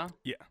Cortana,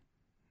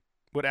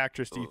 What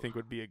actress do you Ugh. think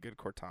would be a good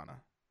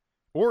Cortana?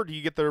 Or do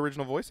you get the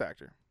original voice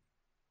actor?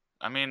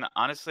 I mean,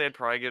 honestly, I'd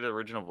probably get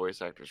original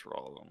voice actors for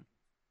all of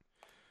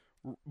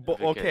them. But If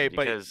it okay, could,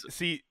 but because-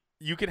 see,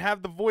 you can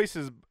have the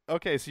voices.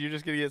 Okay, so you're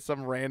just gonna get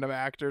some random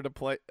actor to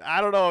play.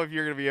 I don't know if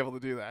you're gonna be able to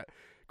do that.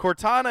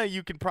 Cortana,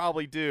 you can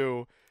probably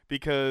do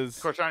because,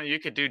 Cortana, you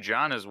could do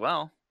John as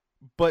well.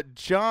 but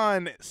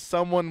John,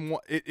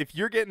 if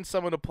you're getting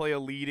someone to play a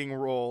leading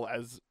role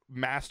as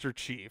Master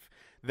Chief,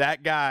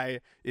 that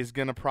guy is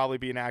gonna probably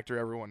be an actor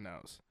everyone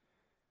knows,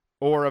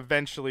 or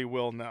eventually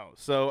will know.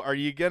 So, are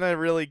you gonna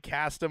really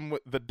cast him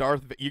with the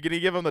Darth? You gonna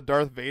give him the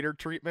Darth Vader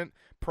treatment?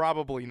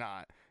 Probably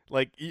not.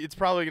 Like it's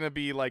probably gonna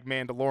be like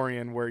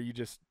Mandalorian, where you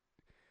just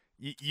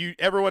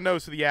everyone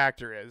knows who the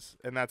actor is,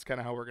 and that's kind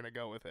of how we're gonna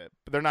go with it.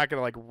 But they're not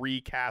gonna like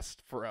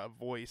recast for a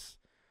voice.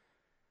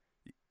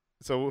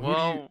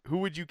 So who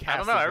would you cast? I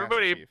don't know. as Master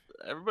Everybody, Chief?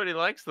 everybody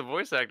likes the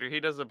voice actor. He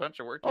does a bunch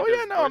of work. He Oh does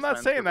yeah, no, I'm voice not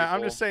lines saying for that. I'm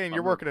people just saying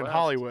you're on working in request.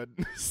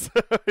 Hollywood. So,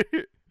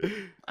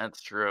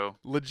 That's true.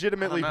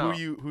 legitimately, I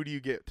don't who do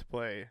you get to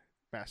play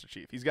Master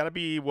Chief? He's got to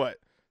be what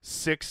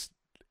 6'8".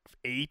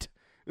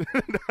 I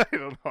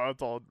don't know how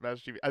tall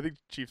Master Chief. I think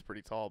Chief's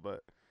pretty tall,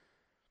 but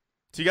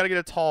so you got to get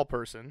a tall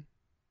person.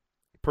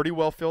 pretty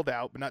well filled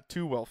out, but not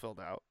too well filled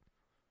out.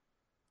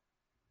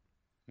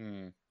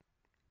 I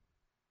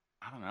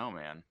don't know,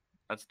 man.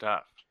 That's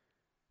tough.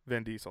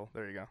 Vin Diesel.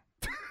 There you go.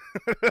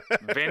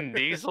 Vin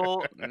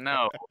Diesel?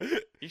 No.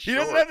 He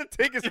doesn't have to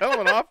take his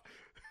helmet off.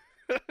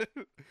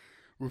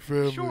 We're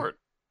family. Short.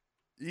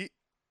 Is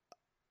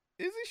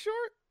he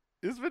short?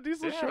 Is Vin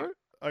Diesel short?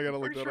 I gotta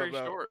look that up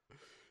now. Short.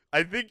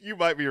 I think you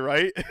might be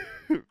right.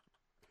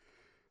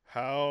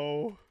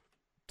 How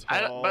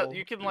tall? But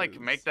you can like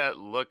make that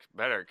look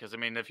better because I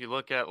mean, if you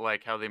look at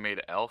like how they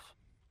made Elf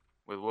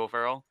with Will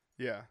Ferrell.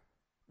 Yeah.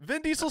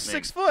 Vin Diesel's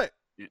 6 foot.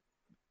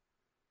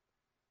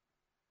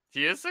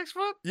 He is 6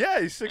 foot?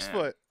 Yeah, he's 6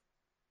 foot.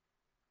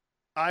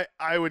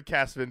 I would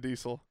cast Vin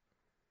Diesel.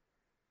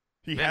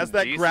 He has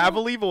that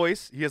gravelly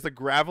voice. He has the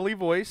gravelly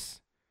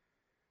voice.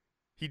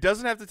 He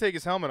doesn't have to take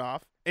his helmet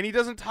off, and he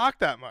doesn't talk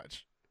that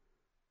much.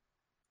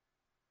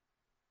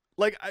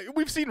 Like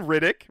we've seen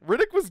Riddick.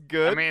 Riddick was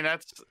good. I mean,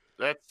 that's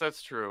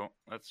true.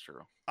 That's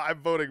true. I'm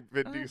voting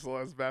Vin Diesel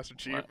as Master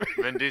Chief.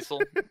 Vin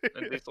Diesel.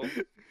 Vin Diesel.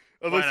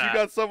 Unless you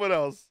got someone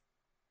else.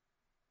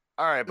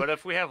 All right, but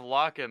if we have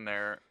Locke in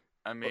there,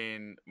 I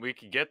mean, we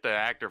could get the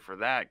actor for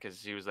that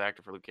because he was the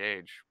actor for Luke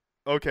Cage.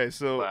 Okay,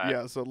 so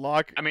yeah, so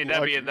Locke. I mean,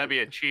 that'd be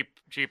a cheap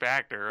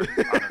actor,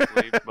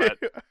 honestly. But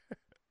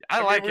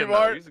I like him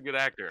though. He's a good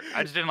actor.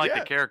 I just didn't like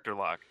the character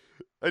Locke.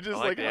 I just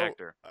like the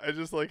actor. I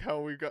just like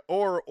how we got,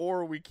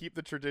 or we keep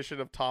the tradition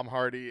of Tom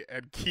Hardy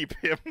and keep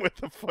him with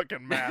the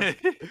fucking mask.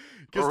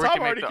 Because Tom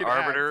Hardy can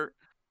Arbiter.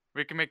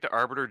 We can make the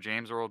Arbiter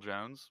James Earl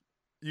Jones.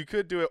 You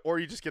could do it, or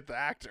you just get the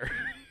actor.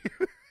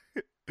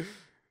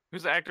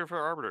 Who's the actor for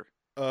Arbiter?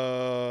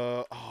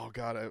 Hold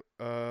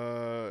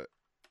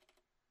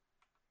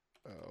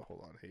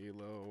on,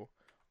 Halo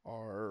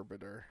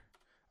Arbiter.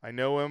 I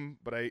know him,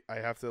 but I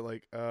have to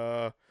like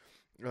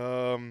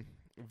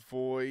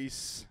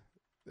voice.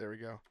 There we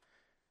go.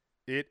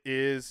 It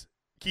is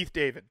Keith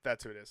David.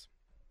 That's who it is.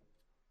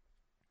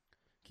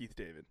 Keith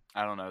David.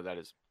 I don't know who that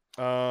is.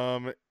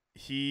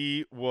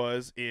 He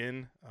was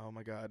in. Oh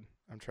my God,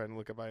 I'm trying to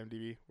look up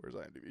IMDb. Where's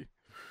IMDb?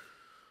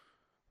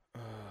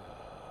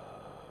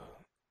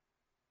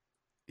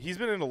 He's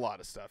been in a lot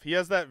of stuff. He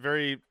has that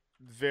very,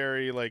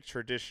 very like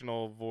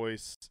traditional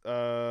voice.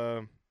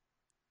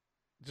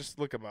 Just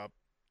look him up.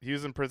 He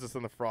was in Princess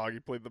and the Frog. He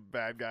played the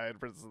bad guy in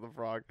Princess and the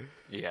Frog.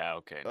 Yeah,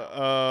 okay.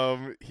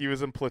 No. He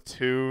was in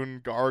Platoon,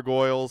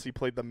 Gargoyles. He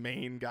played the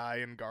main guy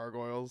in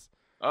Gargoyles.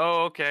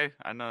 Oh, okay.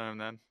 I know him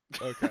then.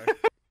 Okay.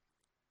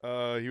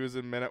 He was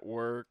in Men at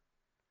Work,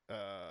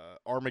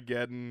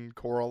 Armageddon,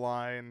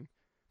 Coraline,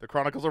 The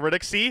Chronicles of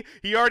Riddick. See,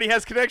 he already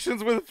has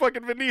connections with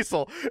fucking Vin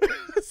Diesel.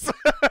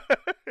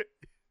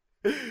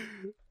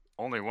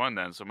 Only one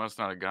then, so it must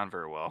not have gone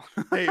very well.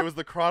 Hey, it was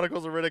The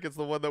Chronicles of Riddick. It's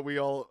the one that we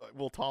all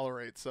will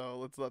tolerate. So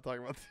let's not talk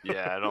about that.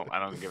 Yeah, I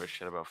don't give a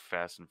shit about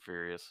Fast and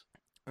Furious.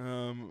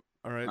 All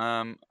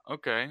right.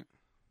 Okay.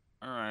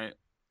 All right.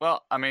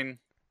 Well, I mean,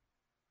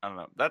 I don't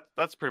know.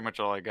 That's pretty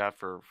much all I got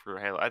for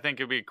Halo. I think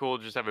it'd be cool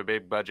to just have a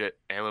big budget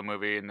Halo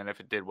movie, and then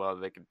if it did well,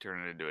 they could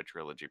turn it into a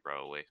trilogy,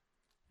 probably.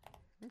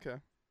 Okay.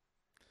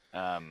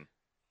 I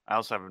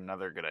also have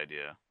another good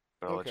idea,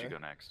 but I'll let you go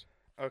next.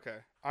 Okay,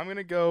 I'm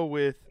gonna go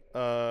with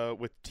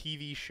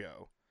TV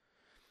show,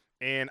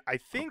 and I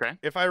think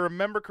if I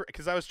remember,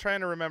 because I was trying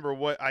to remember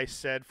what I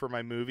said for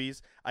my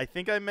movies. I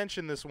think I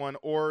mentioned this one,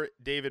 or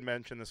David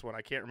mentioned this one.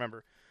 I can't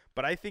remember,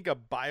 but I think a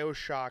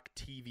BioShock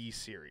TV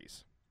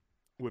series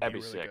would be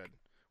really good.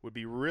 Would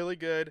be really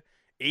good.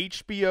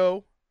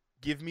 HBO,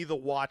 give me the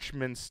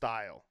Watchmen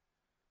style.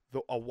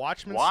 A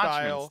Watchmen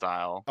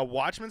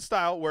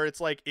style where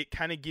it's like it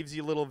kind of gives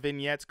you little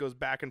vignettes, goes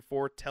back and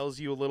forth, tells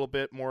you a little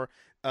bit more.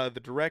 The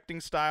directing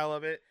style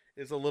of it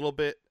is a little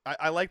bit.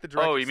 I like the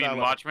directing. Oh, you mean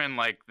Watchmen,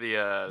 like the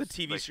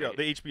TV show,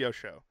 the HBO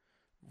show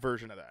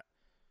version of that.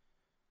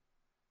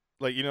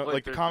 Like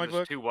like the comic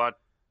book.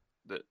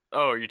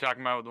 Oh, you're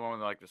talking about the one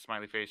with like the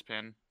smiley face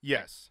pin?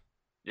 Yes.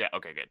 Yeah.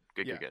 Okay. Good.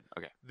 Good.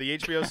 Okay. The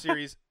HBO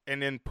series,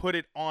 and then put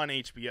it on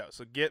HBO.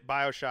 So get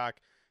BioShock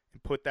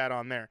and put that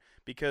on there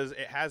because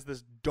it has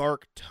this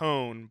dark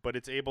tone, but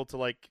it's able to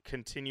like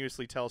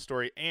continuously tell a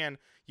story, and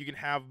you can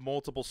have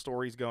multiple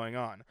stories going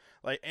on.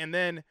 Like, and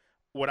then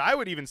what I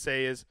would even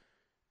say is,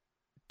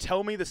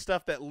 tell me the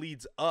stuff that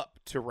leads up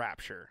to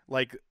Rapture,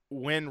 like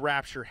when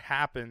Rapture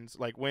happens,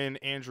 like when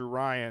Andrew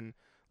Ryan,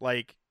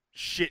 like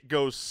shit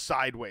goes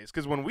sideways.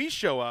 Because when we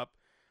show up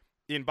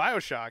in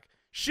BioShock,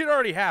 shit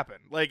already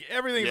happened. Like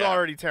everything's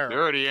already terrible.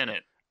 You're already in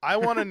it. I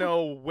want to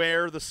know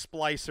where the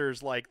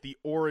splicers, like the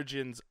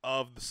origins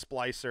of the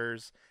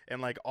splicers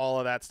and like all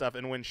of that stuff.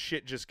 And when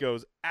shit just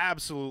goes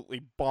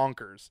absolutely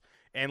bonkers.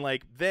 And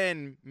like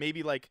then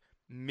maybe like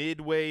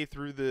midway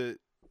through the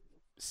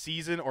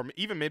season or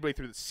even midway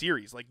through the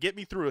series, like get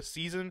me through a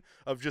season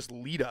of just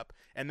lead up.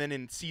 And then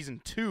in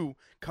season 2,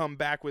 come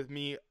back with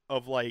me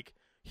of like,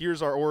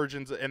 here's our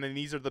origins. And then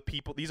these are the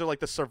people, these are like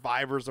the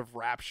survivors of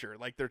Rapture.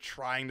 Like they're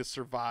trying to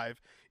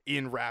survive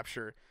in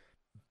Rapture.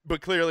 But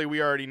clearly,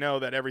 we already know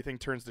that everything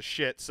turns to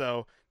shit,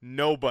 so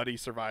nobody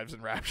survives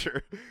in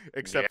Rapture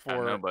except Yeah,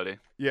 for nobody.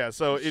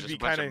 So It's it'd just be a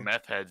bunch kind of of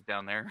meth heads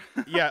down there.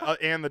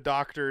 and the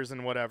doctors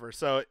and whatever.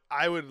 So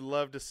I would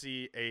love to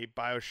see a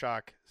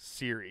BioShock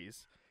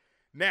series.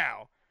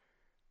 Now,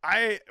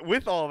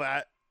 with all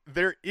that,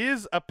 there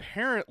is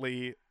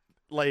apparently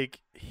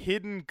like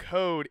hidden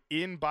code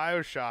in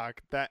BioShock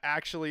that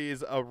actually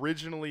is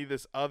originally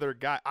this other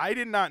guy. I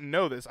did not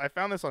know this. I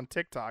found this on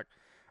TikTok.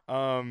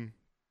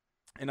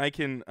 And I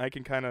can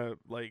kind of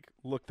like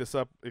look this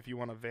up if you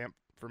want to vamp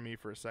for me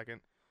for a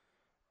second.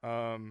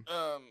 Um,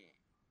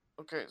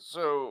 Okay,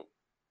 so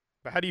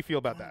but how do you feel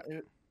about that?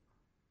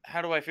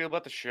 how do I feel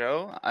about the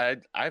show?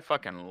 I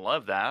fucking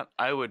love that.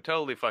 I would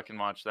totally fucking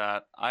watch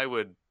that. I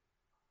would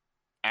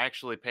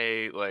actually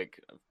pay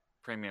like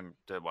premium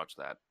to watch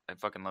that. I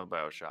fucking love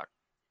BioShock.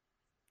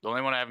 The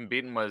only one I haven't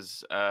beaten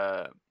was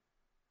the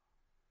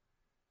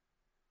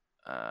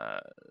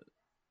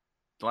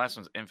last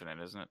one's Infinite,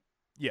 isn't it?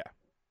 Yeah.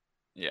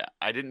 Yeah,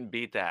 I didn't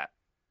beat that.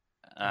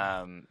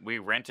 We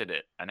rented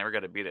it. I never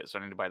got to beat it, so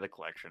I need to buy the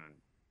collection and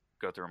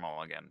go through them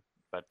all again.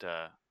 But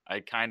I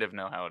kind of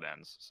know how it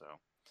ends, so.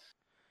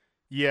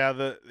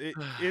 Yeah,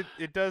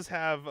 it does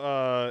have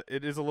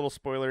it is a little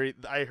spoilery.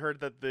 I heard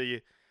that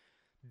the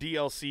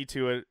DLC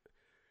to it.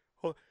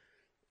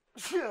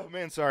 Oh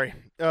man, sorry.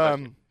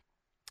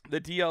 The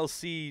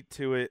DLC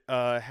to it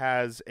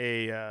has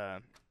a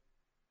to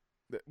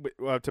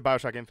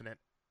BioShock Infinite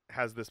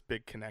has this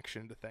big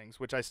connection to things,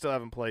 which I still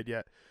haven't played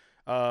yet.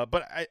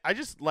 But I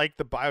just like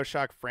the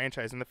BioShock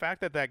franchise and the fact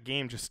that that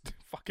game just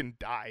fucking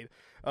died.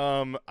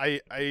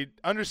 I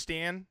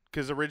understand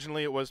because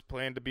originally it was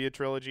planned to be a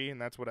trilogy,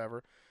 and that's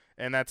whatever,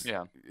 and that's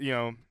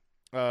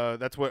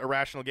that's what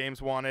Irrational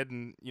Games wanted,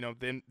 and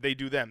then they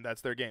do them.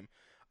 That's their game.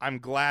 I'm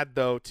glad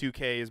though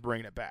 2K is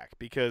bringing it back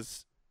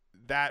because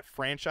that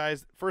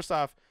franchise. First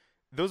off,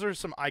 those are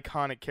some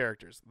iconic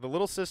characters. The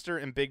Little Sister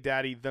and Big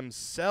Daddy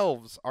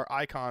themselves are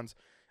icons,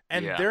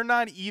 and they're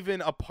not even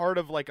a part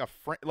of like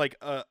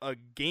a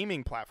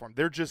gaming platform.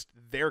 They're just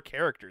their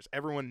characters.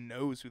 Everyone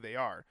knows who they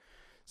are.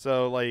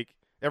 So like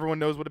everyone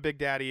knows what a Big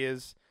Daddy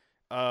is,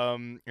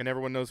 and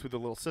everyone knows who the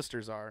Little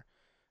Sisters are.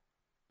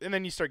 And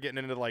then you start getting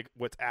into like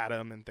what's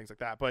Adam and things like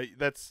that. But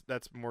that's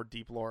more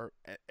deep lore.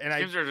 And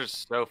games are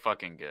just so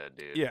fucking good,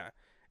 dude. Yeah,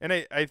 and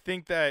I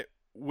think that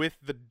with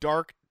the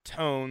dark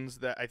tones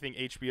that I think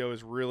HBO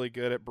is really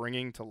good at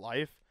bringing to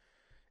life,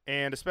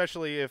 and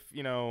especially if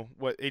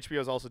what HBO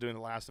is also doing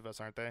The Last of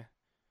Us, aren't they?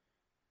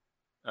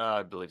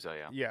 I believe so,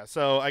 yeah. Yeah,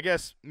 so I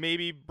guess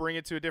maybe bring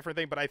it to a different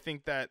thing, but I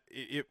think that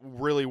it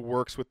really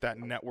works with that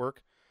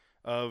network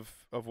of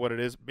what it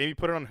is. Maybe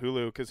put it on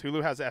Hulu because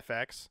Hulu has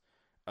FX.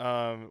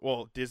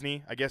 Well,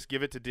 Disney, I guess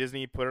give it to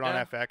Disney, put it on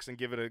FX, and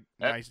give it a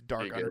nice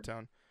dark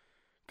undertone.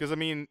 Because I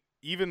mean,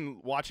 even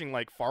watching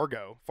like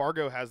Fargo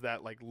has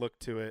that like look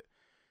to it,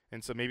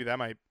 and so maybe that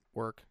might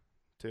work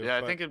too. Yeah,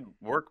 I think it'd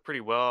work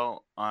pretty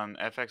well on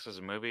FX as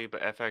a movie,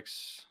 but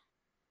FX.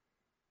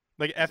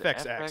 Like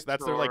FXX,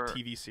 that's their like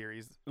TV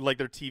series, like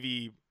their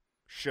TV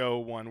show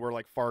one where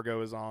like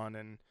Fargo is on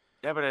and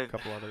but a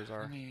couple others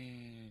are. Let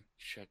me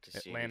check to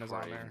see. Atlanta's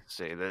on there.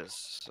 Say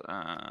this.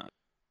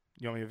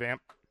 You want me to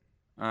vamp?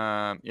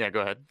 Yeah,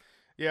 go ahead.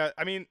 Yeah,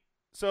 I mean,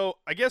 so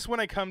I guess when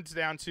it comes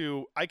down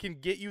to, I can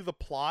get you the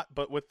plot,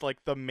 but with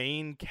like the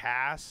main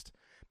cast,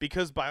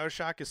 because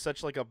BioShock is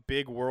such like a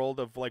big world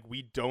of like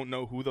we don't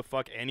know who the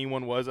fuck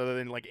anyone was other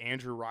than like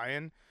Andrew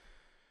Ryan.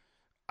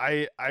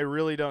 I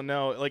really don't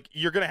know. Like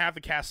you're gonna have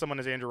to cast someone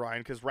as Andrew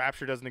Ryan because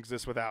Rapture doesn't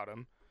exist without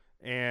him,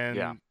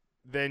 and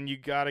then you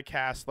gotta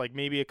cast like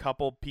maybe a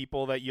couple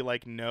people that you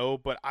like know.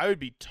 But I would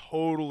be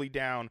totally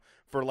down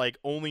for like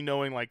only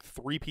knowing like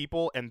 3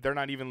 people and they're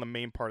not even the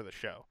main part of the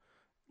show.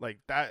 Like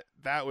that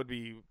would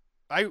be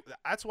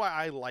that's why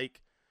I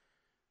like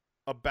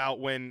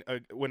about when a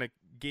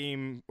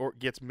game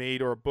gets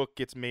made or a book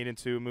gets made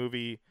into a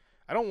movie.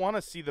 I don't want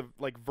to see the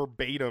like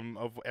verbatim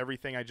of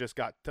everything I just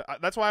got.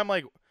 That's why I'm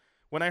like,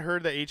 when I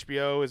heard that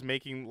HBO is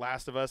making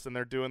Last of Us and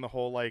they're doing the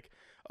whole like,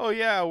 oh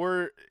yeah,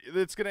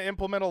 it's gonna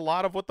implement a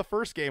lot of what the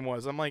first game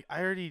was. I'm like,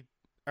 I already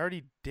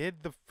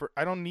did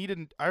I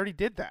already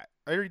did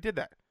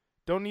that.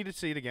 Don't need to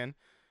see it again.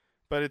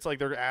 But it's like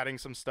they're adding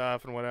some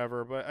stuff and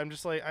whatever. But I'm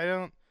just like, I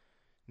don't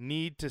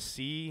need to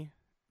see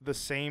the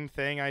same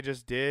thing I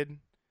just did.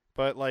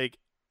 But like,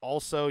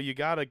 also you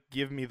gotta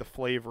give me the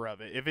flavor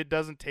of it. If it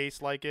doesn't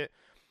taste like it,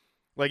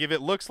 like if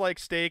it looks like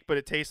steak but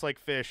it tastes like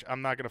fish,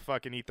 I'm not gonna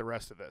fucking eat the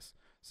rest of this.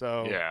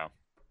 So yeah.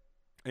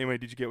 Anyway,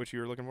 did you get what you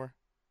were looking for?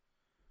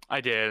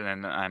 I did,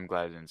 and I'm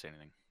glad I didn't say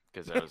anything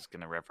because I was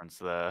gonna reference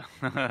the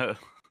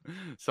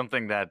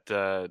something that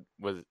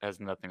has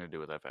nothing to do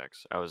with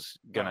FX. I was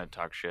gonna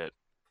talk shit,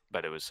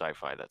 but it was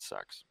sci-fi that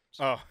sucks.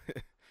 So. Oh,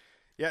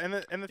 yeah, and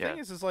the thing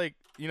is like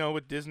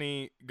with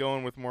Disney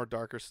going with more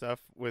darker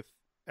stuff with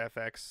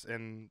FX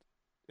and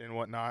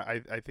whatnot,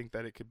 I think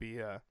that it could be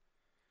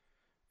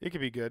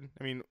good.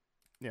 I mean,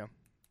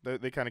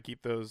 they kind of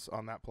keep those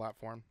on that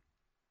platform,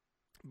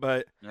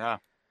 but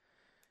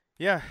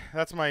Yeah,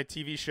 that's my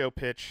TV show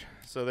pitch.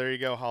 So there you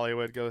go,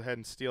 Hollywood. Go ahead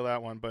and steal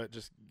that one, but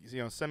just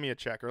send me a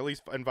check or at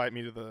least invite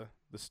me to the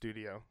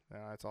studio.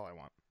 That's all I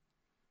want.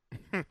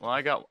 Well,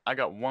 I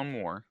got one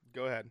more.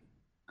 Go ahead.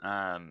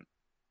 And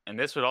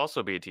this would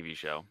also be a TV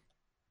show.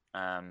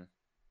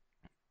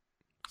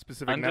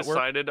 Specific network.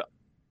 Undecided.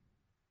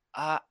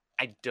 I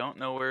don't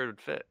know where it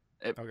would fit.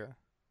 Okay.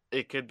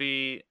 It could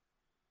be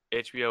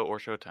HBO or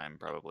Showtime,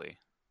 probably.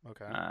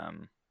 Okay.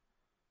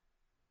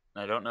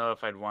 I don't know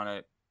if I'd want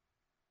it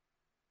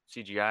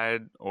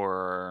CGI'd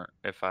or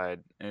if I'd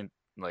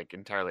like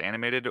entirely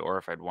animated or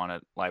if I'd want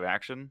it live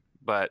action,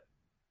 but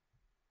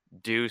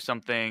do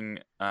something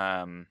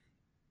not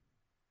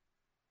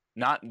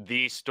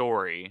the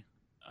story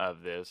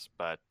of this,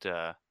 but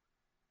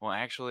well,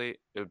 actually,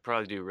 it would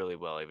probably do really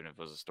well even if it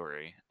was a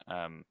story.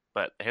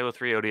 But Halo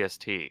 3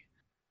 ODST,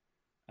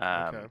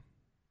 Okay.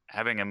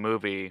 having a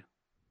movie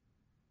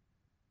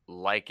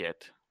like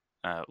it,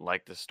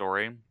 like the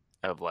story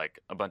of like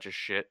a bunch of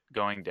shit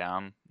going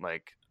down,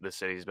 like the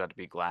city's about to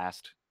be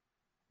glassed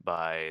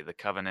by the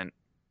Covenant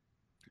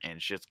and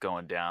shit's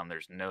going down.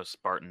 There's no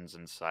Spartans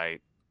in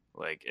sight.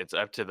 Like it's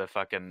up to the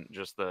fucking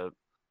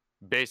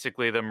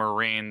basically the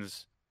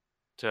Marines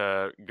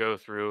to go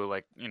through,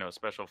 like,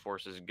 special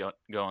forces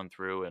going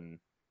through and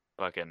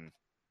fucking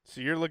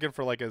So you're looking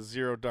for like a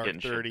Zero Dark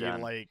getting shit 30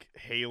 done. like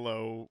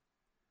Halo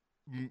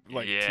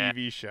like Yeah,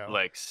 TV show.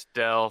 like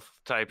stealth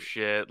type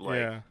shit, like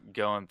Yeah.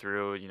 going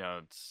through,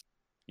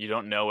 you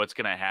don't know what's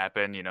gonna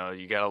happen. You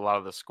got a lot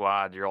of the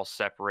squad, you're all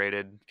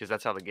separated because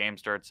that's how the game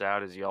starts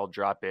out. Is you all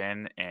drop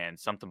in and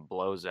something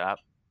blows up.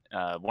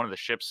 One of the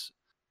ships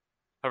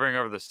hovering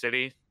over the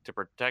city to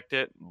protect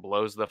it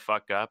blows the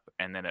fuck up,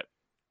 and then it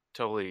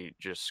totally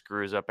just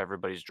screws up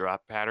everybody's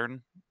drop path,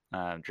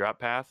 and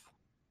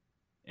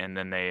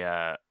then they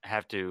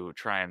have to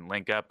try and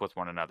link up with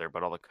one another,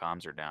 but all the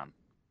comms are down.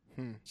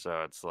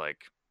 So it's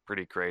like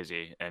pretty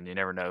crazy, and you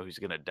never know who's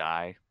gonna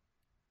die.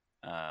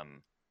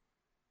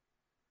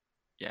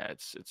 Yeah,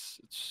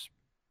 it's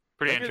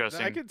pretty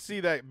interesting. I could see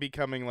that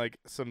becoming like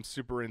some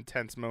super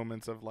intense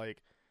moments of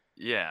like.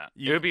 Yeah,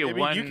 it would be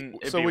would you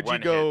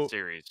go hit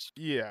series?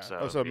 Yeah.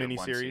 So So a it'd be mini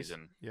one series.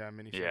 season. Yeah, a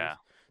mini series. Yeah.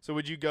 So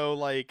would you go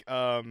like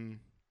a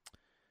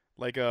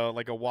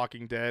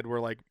Walking Dead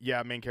where like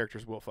main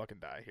characters will fucking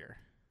die here?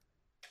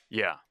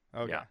 Yeah.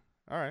 Okay. Yeah.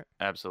 All right.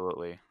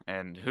 Absolutely.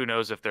 And who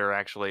knows if they're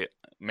actually,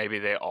 maybe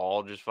they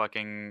all just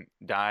fucking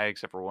die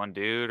except for one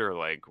dude, or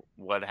like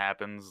what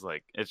happens.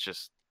 Like it's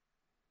just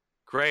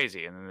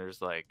crazy. And then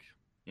there's like,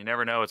 you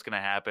never know what's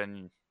gonna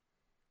happen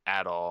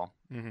at all.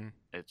 Mm-hmm.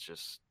 It's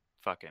just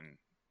fucking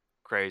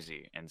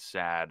crazy and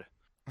sad.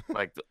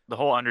 Like the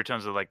whole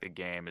undertones of like the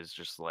game is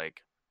just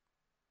like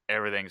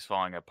everything's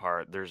falling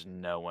apart. There's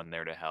no one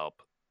there to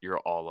help. You're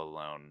all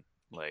alone.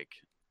 Like,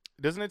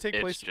 doesn't it take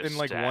place in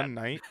like sad. one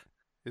night?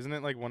 Isn't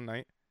it like one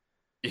night?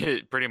 Yeah,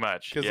 pretty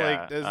much. Because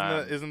yeah.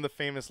 like isn't the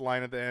famous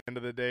line at the end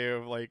of the day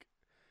of like,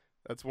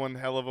 that's one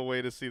hell of a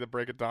way to see the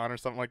break of dawn or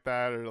something like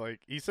that, or like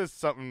he says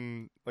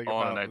something like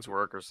all about in a night's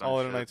work or something.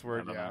 all in a night's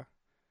work. Yeah.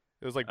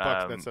 It was like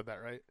Buck that said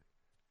that, right?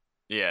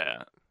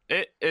 Yeah.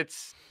 It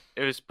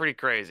was pretty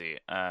crazy.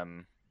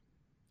 And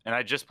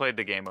I just played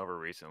the game over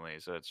recently,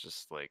 so it's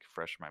just like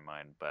fresh in my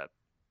mind. But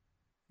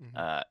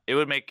it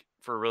would make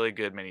for a really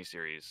good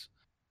miniseries,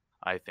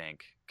 I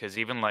think, because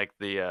even like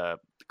the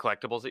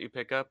collectibles that you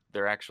pick up,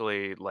 they're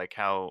actually like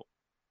how,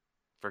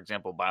 for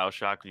example,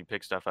 BioShock, when you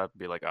pick stuff up, it'd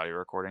be like audio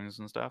recordings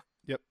and stuff.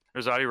 Yep.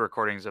 There's audio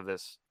recordings of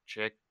this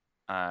chick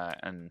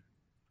and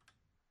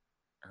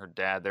her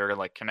dad. They're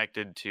like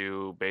connected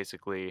to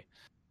basically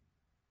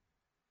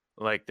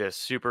like this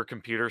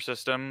supercomputer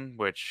system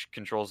which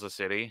controls the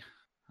city,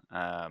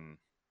 and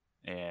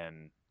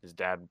his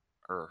dad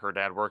or her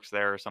dad works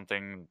there or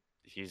something.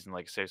 He's in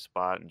like a safe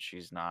spot and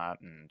she's not,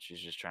 and she's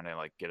just trying to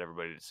like get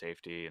everybody to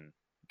safety and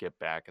get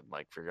back and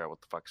like figure out what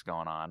the fuck's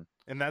going on.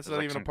 And that's There's, not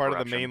like, even a some part of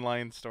the corruption.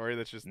 mainline story.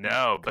 That's just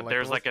No, but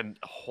there's collectibles? like a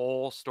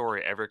whole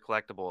story. Every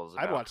collectible is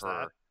about I'd watch her.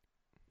 that.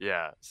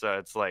 Yeah, so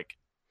it's like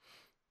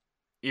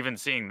even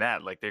seeing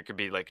that, like there could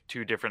be like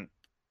two different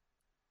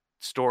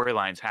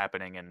storylines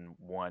happening in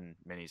one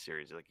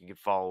miniseries. Like you could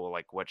follow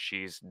like what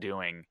she's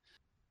doing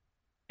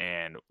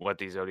and what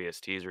these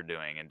ODSTs are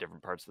doing in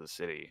different parts of the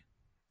city.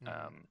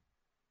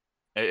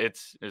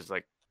 It's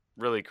like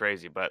really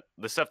crazy. But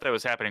the stuff that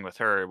was happening with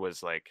her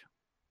was like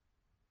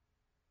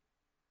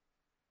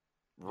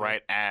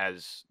right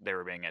as they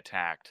were being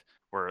attacked,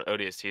 where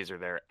ODSTs are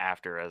there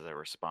after as a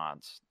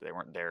response. They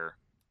weren't there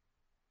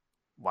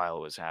while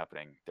it was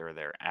happening. They were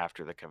there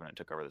after the Covenant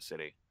took over the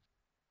city.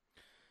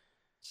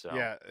 So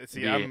yeah,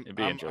 see, it'd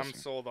be I'm interesting.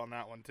 sold on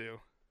that one too.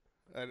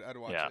 I'd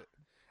watch Yeah. it.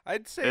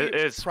 I'd say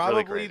It's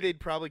probably really crazy. they'd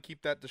probably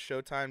keep that to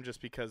Showtime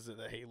just because of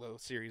the Halo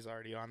series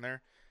already on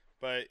there.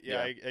 But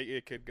yeah, Yeah.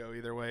 it could go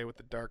either way with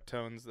the dark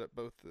tones that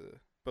both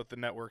the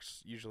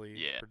networks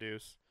usually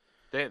produce.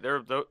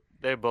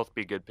 They'd both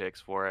be good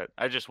picks for it.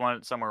 I just want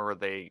it somewhere where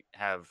they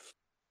have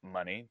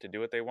money to do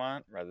what they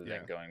want rather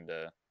than going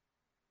to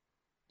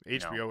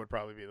HBO would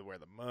probably be where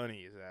the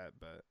money is at,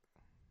 but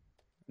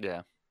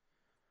yeah.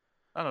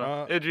 I don't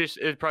know. Uh,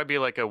 It'd probably be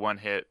like a one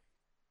hit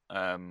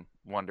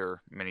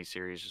wonder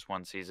miniseries, just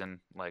one season,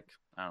 like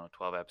I don't know,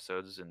 12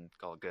 episodes, and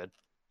call it good.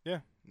 yeah,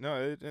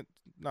 no, it's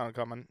not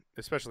uncommon,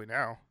 especially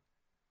now.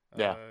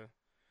 Yeah. Uh,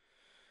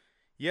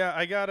 yeah,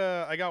 I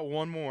got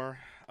one more.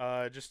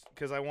 Just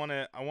because I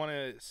wanna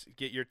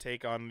get your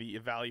take on the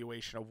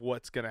evaluation of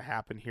what's gonna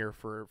happen here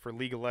for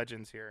League of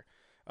Legends here.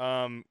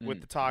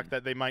 With the talk Mm-hmm.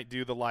 that they might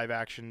do the live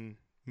action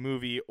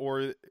movie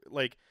or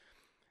like,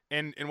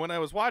 and when I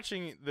was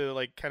watching the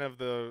like kind of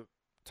the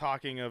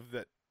talking of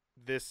that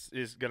this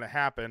is gonna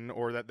happen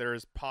or that there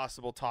is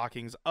possible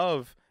talkings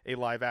of a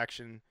live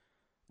action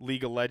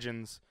League of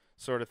Legends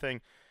sort of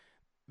thing,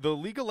 the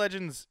League of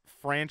Legends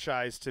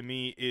franchise to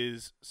me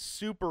is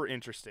super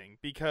interesting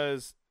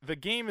because the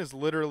game is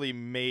literally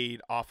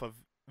made off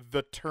of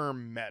the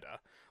term meta.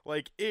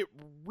 Like it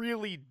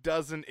really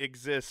doesn't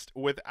exist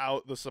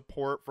without the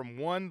support from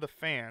one, the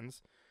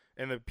fans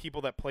and the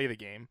people that play the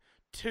game,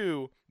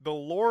 two, the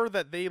lore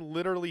that they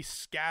literally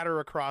scatter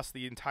across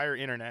the entire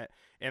internet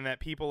and that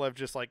people have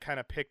just like kind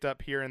of picked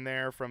up here and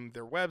there from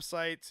their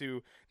website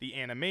to the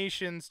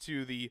animations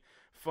to the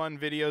fun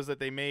videos that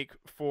they make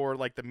for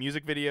like the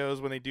music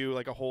videos when they do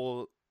like a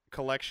whole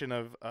collection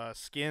of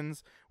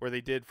skins where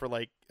they did for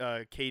like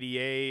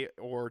KDA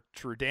or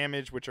True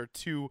Damage, which are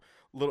two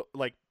little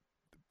like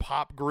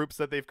pop groups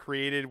that they've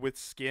created with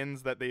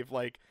skins that they've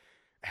like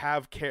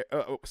have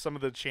some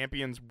of the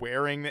champions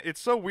wearing.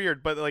 It's so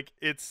weird, but like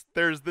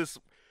there's this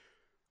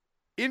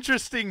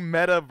interesting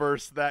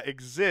metaverse that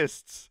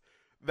exists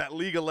that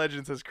League of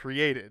Legends has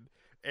created,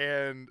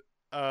 and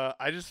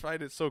I just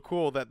find it so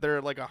cool that there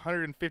are like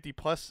 150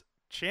 plus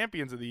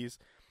champions of these,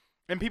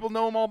 and people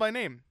know them all by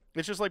name.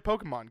 It's just like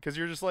Pokemon because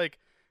you're just like,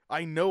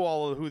 I know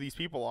all of who these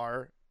people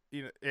are,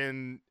 you know,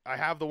 and I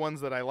have the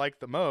ones that I like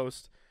the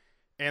most,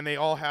 and they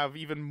all have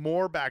even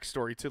more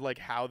backstory to like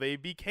how they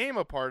became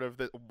a part of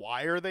the.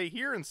 Why are they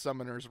here in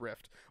Summoner's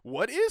Rift?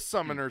 What is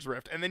Summoner's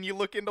Rift? And then you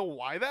look into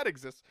why that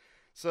exists.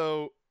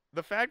 So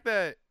the fact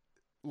that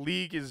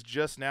League is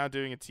just now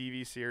doing a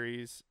TV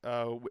series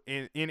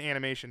in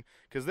animation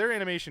because their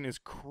animation is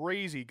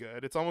crazy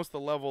good. It's almost the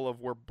level of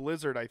where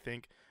Blizzard, I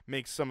think,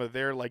 makes some of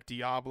their like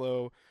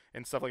Diablo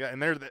and stuff like that.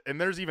 And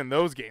there's even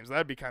those games.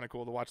 That'd be kind of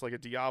cool to watch like a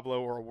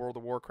Diablo or a World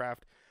of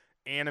Warcraft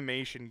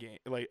animation game,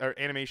 like or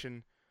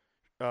animation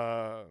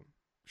uh,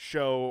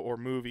 show or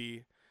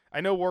movie. I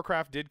know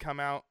Warcraft did come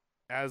out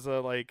as a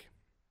like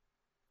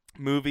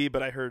movie,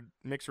 but I heard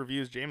mixed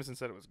reviews. Jameson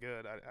said it was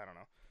good. I don't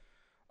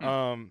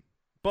know. Hmm.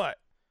 But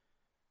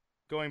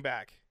going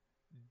back,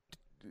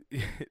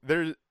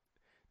 there's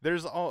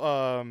there's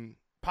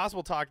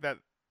possible talk that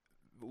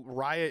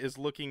Riot is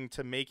looking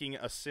to making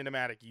a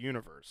cinematic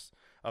universe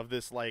of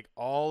this, like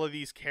all of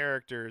these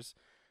characters,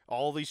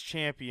 all these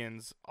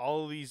champions,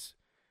 all of these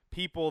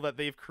people that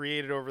they've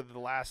created over the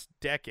last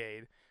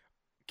decade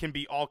can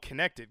be all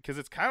connected because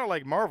it's kind of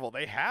like Marvel.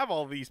 They have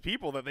all these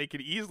people that they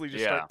could easily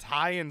just Yeah. start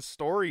tying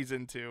stories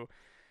into,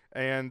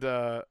 and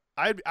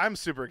I'm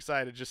super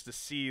excited just to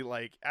see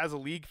like as a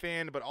League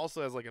fan, but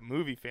also as like a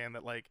movie fan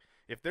that like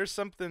if there's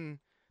something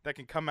that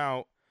can come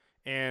out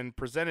and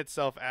present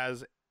itself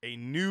as a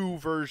new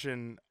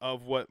version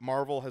of what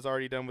Marvel has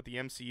already done with the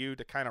MCU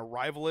to kind of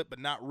rival it, but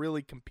not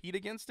really compete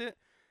against it,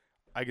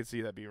 I could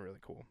see that being really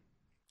cool.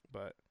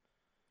 But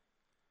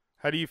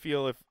how do you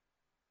feel if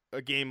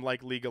a game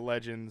like League of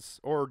Legends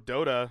or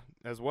Dota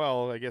as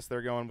well? I guess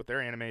they're going with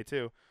their anime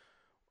too.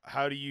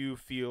 How do you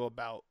feel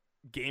about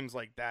games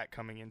like that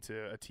coming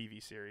into a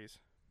TV series?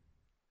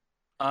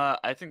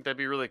 I think that'd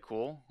be really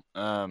cool.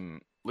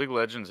 League of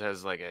Legends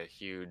has like a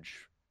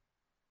huge,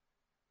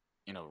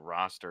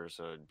 roster,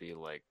 so it'd be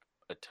like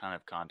a ton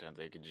of content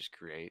they could just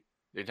create.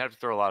 They'd have to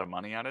throw a lot of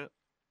money at it,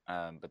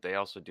 but they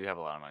also do have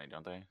a lot of money,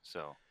 don't they?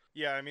 So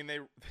Yeah, I mean they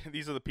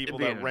these are the people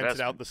it'd be that an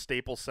rented out investment. the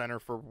Staples Center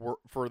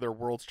for their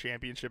World's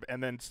Championship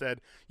and then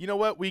said, "You know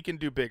what? We can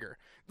do bigger."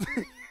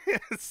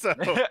 So,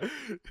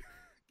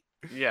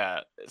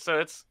 Yeah, so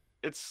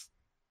it's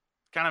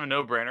kind of a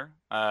no-brainer.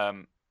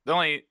 The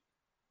only,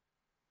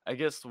 I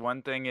guess,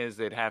 one thing is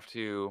they'd have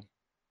to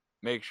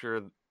make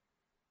sure.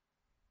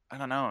 I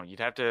don't know. You'd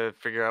have to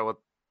figure out what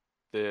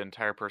the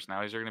entire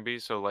personalities are going to be.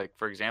 So, like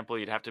for example,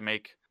 you'd have to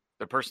make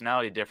the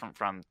personality different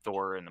from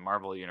Thor in the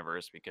Marvel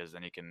universe because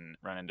then you can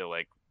run into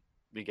like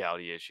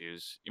legality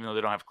issues, even though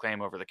they don't have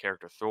claim over the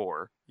character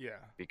Thor yeah.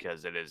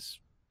 because it is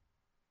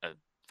a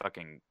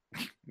fucking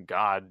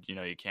god. You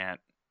can't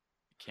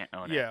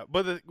own it, Yeah,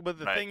 but the but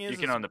thing you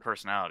can is own the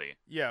personality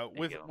yeah,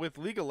 that you give them. with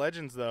League of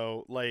Legends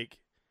though, like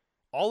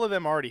all of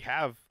them already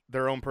have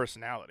their own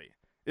personality.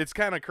 It's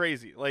kind of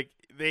crazy. Like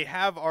they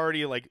have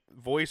already like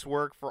voice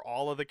work for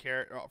all of the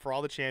for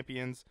all the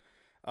champions,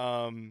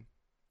 um,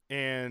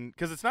 and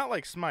because it's not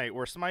like Smite,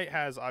 where Smite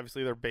has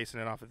obviously they're basing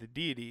it off of the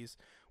deities,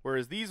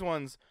 whereas these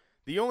ones,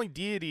 the only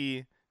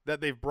deity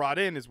that they've brought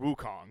in is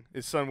Wukong,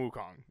 is Sun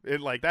Wukong.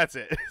 It like that's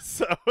it.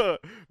 So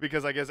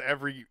because I guess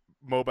every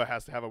MOBA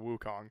has to have a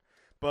Wukong,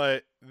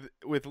 but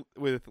with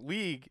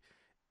League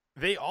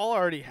they all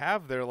already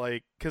have their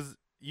like because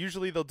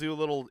usually they'll do a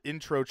little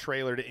intro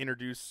trailer to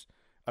introduce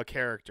a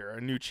character,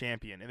 a new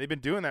champion, and they've been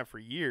doing that for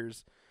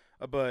years.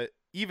 But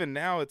even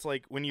now, it's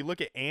like when you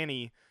look at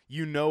Annie,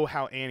 you know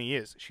how Annie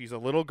is. She's a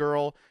little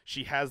girl.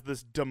 She has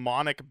this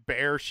demonic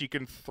bear she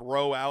can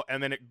throw out,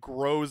 and then it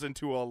grows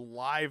into a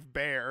live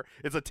bear.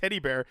 It's a teddy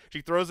bear.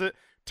 She throws it,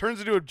 turns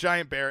into a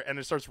giant bear, and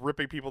it starts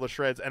ripping people to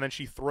shreds, and then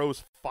she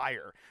throws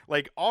fire.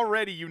 Like,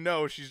 already you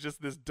know she's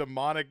just this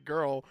demonic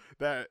girl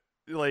that,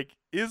 like,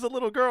 is a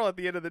little girl at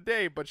the end of the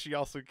day, but she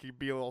also can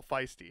be a little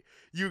feisty.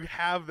 You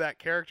have that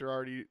character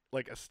already,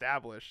 like,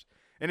 established.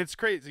 And it's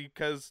crazy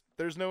because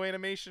there's no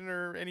animation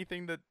or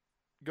anything that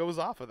goes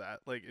off of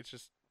that. Like, it's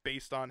just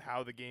based on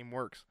how the game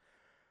works.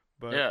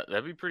 But Yeah,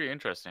 that'd be pretty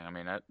interesting. I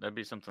mean, that'd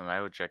be something that I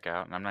would check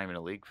out, and I'm not even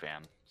a League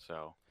fan,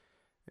 so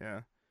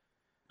yeah,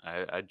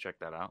 I'd check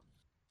that out.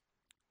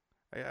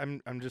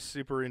 I'm just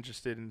super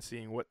interested in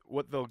seeing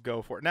what they'll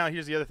go for. Now,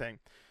 here's the other thing.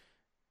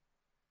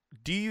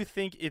 Do you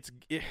think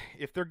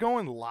if they're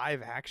going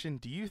live action,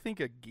 do you think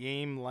a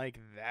game like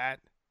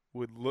that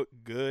would look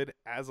good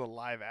as a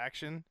live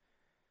action?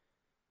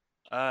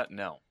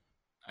 No,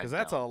 I Because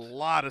that's a don't.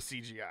 lot of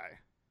CGI.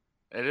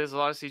 It is a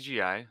lot of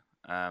CGI,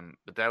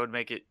 but that would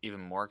make it even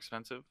more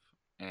expensive.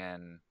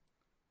 And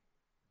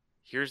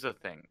here's the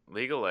thing: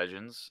 League of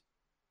Legends,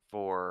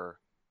 for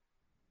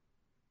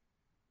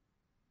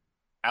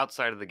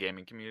outside of the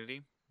gaming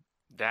community,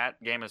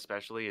 that game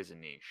especially is a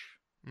niche.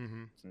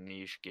 Mm-hmm. It's a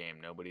niche game.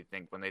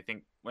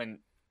 When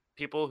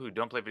people who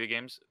don't play video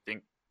games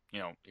think,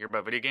 hear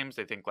about video games,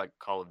 they think like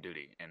Call of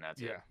Duty, and that's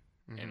it. Yeah.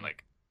 Mm-hmm. And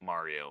like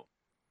Mario,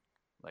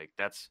 like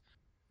that's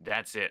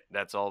it.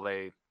 That's all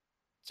they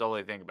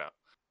think about.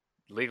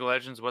 League of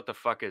Legends, what the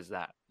fuck is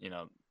that?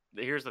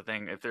 Here's the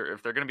thing: if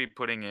they're gonna be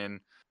putting in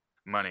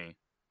money,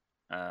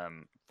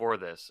 for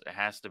this, it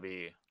has to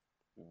be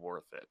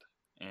worth it,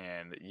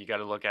 and you got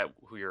to look at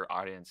who your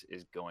audience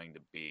is going to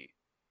be.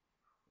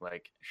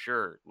 Like,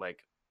 sure,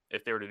 like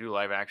if they were to do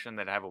live action,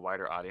 they'd have a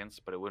wider audience,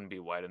 but it wouldn't be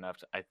wide enough,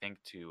 I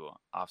think, to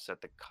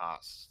offset the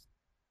costs,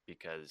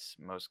 because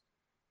most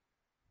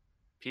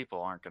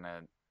people aren't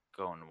gonna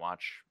go and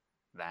watch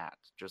that.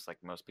 Just like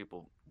most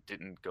people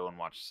didn't go and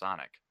watch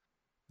Sonic.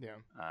 Yeah.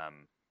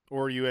 Um,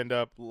 Or you end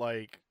up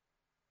like,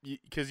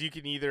 because you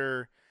can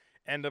either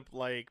end up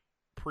like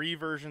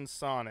pre-version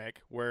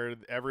Sonic, where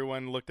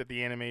everyone looked at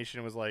the animation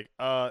and was like,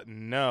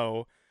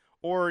 no,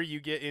 or you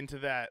get into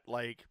that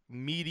like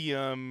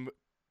medium,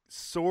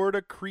 sort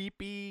of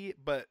creepy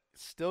but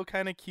still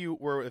kind of cute,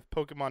 where with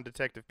Pokemon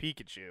Detective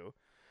Pikachu.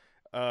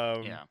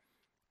 yeah,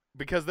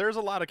 Because there's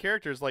a lot of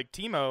characters like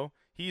Teemo.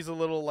 He's a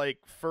little like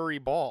furry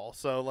ball,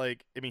 so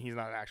like, I mean, he's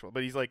not actual,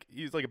 but he's like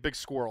a big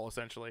squirrel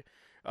essentially.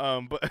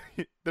 But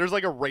there's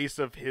like a race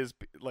of his,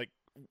 like,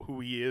 who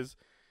he is,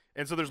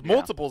 and so there's yeah,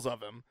 multiples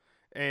of him,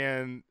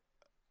 and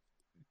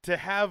to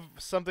have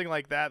something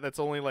like that that's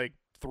only like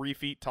 3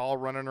 feet tall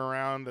running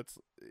around,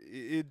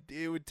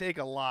 it would take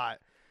a lot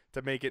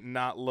to make it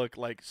not look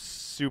like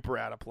super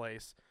out of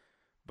place.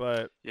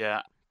 But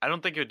yeah. I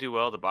don't think it would do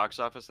well at the box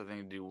office. I think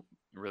it'd do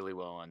really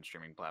well on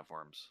streaming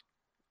platforms.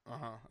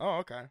 oh,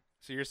 okay.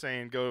 So you're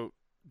saying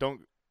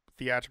don't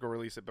theatrical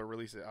release it, but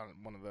release it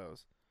on one of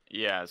those.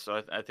 Yeah,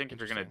 so I think if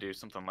you're gonna Interesting. do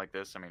something like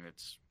this, I mean,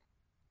 it's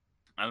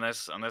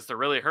unless they're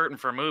really hurting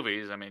for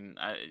movies, I mean,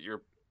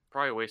 you're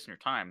probably wasting your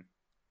time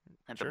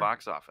at the Sure.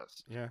 box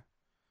office. Yeah.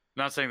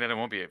 Not saying that it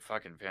won't be a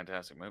fucking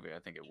fantastic movie. I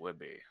think it would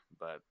be,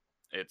 but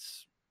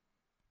it's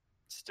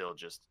still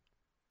just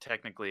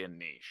technically a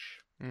niche.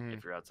 Mm-hmm.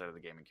 If you're outside of the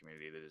gaming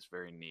community, that is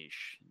very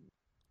niche.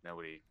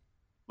 Nobody,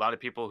 a lot of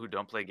people who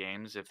don't play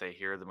games, if they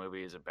hear the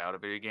movie is about a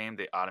video game,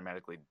 they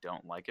automatically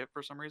don't like it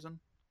for some reason.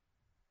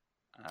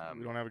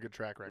 We don't have a good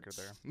track record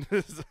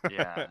It's there.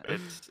 yeah,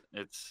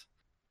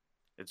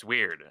 it's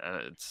weird.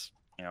 It's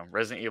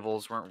Resident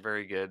Evils weren't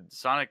very good.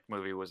 Sonic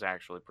movie was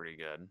actually pretty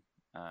good.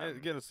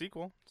 Get a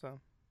sequel. So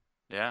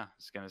Yeah,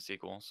 it's gonna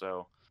sequel.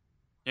 So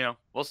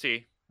we'll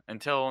see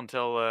until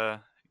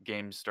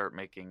games start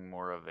making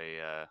more of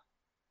a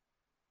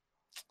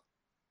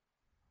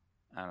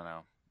I don't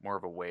know, more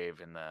of a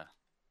wave in the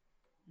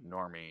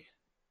normie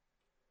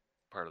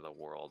part of the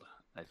world.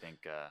 I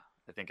think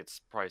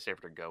it's probably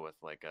safer to go with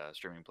like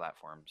streaming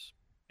platforms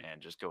and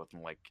just go with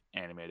them like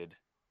animated.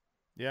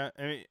 yeah,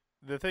 I mean,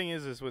 the thing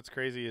is what's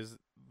crazy is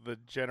the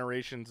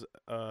generations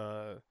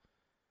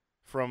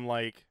from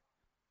like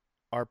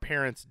our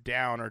parents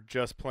down are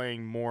just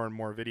playing more and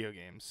more video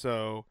games.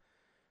 So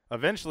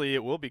eventually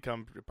it will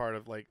become part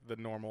of like the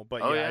normal.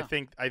 But Oh yeah, yeah,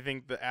 I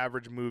think the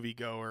average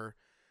moviegoer,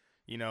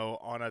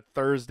 on a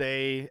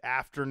Thursday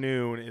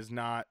afternoon is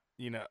not,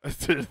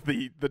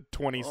 the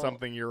 20 well,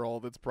 something year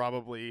old. It's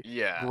probably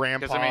yeah, because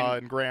grandpa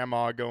and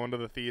grandma going to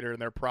the theater,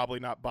 and they're probably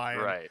not buying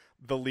right.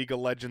 the League of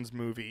Legends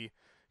movie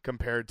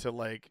compared to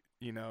like,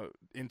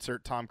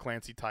 insert Tom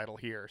Clancy title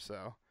here.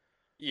 So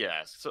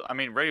Yeah, so I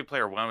mean, Ready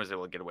Player One was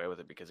able to get away with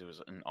it because it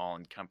was an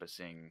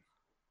all-encompassing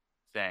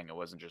thing. It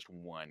wasn't just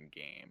one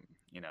game.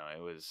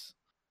 It was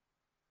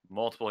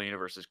multiple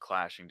universes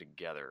clashing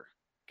together,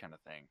 kind of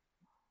thing,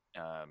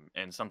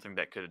 and something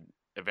that could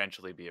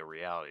eventually be a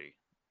reality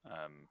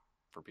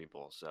for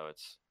people. So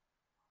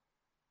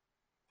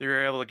They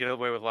were able to get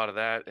away with a lot of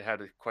that. It had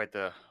quite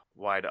the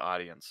wide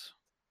audience.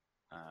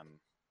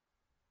 Um,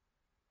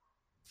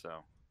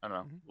 so I don't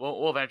know. Mhm.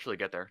 We'll eventually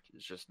get there.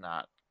 It's just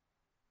not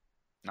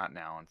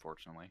now,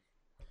 unfortunately.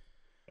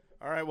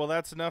 All right, well,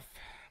 that's enough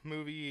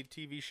movie,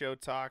 TV show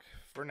talk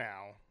for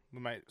now. We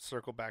might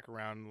circle back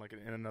around like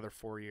in another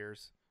 4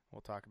 years. We'll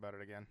talk about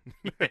it again.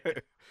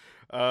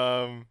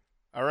 All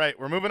right,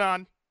 we're moving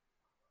on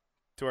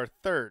to our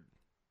third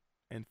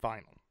and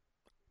final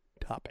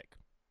topic,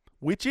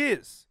 which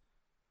is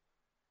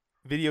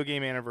video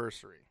game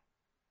anniversary.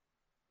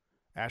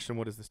 Ashton,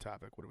 what is this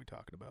topic? What are we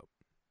talking about?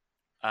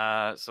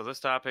 So this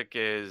topic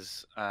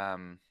is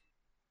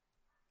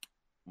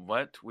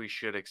what we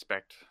should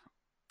expect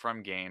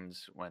from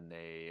games when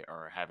they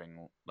are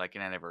having like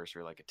an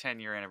anniversary, like a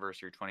 10-year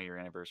anniversary, 20-year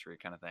anniversary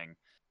kind of thing.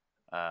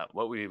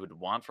 What we would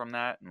want from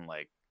that, and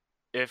like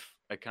if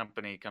a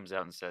company comes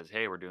out and says,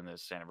 "Hey, we're doing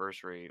this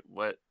anniversary,"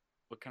 what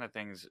kind of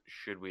things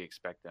should we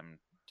expect them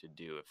to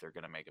do if they're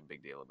going to make a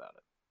big deal about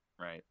it,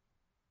 right?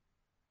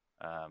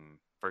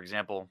 For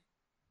example,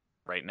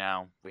 right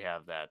now we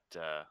have that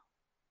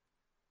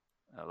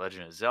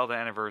Legend of Zelda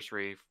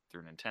anniversary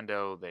through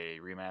Nintendo. They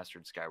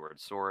remastered Skyward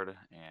Sword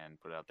and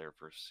put it out there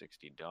for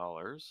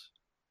 $60.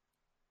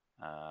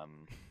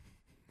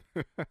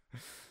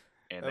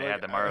 And they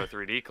had the Mario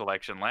 3D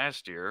collection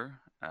last year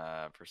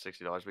for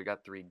 $60. We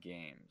got 3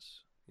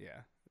 games.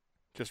 Yeah,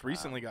 just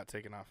recently got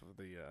taken off of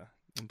the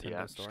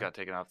Nintendo store. Just got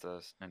taken off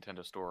the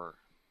Nintendo store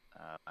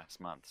last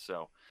month.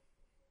 So,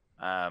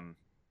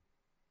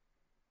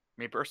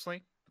 me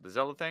personally, the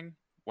Zelda thing,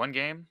 one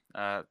game.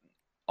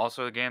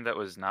 Also, a game that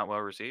was not well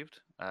received.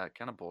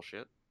 Kind of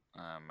bullshit.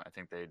 I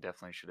think they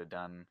definitely should have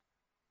gone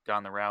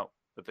the route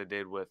that they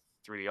did with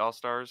 3D All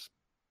Stars,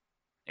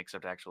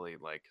 except actually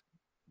like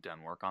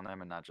done work on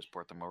them and not just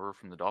port them over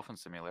from the Dolphin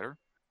Simulator.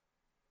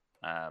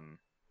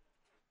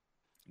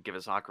 Give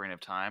us Ocarina of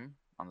Time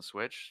on the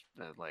Switch.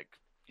 Like,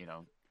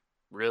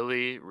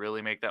 really,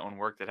 really make that one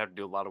work. They'd have to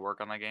do a lot of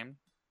work on that game.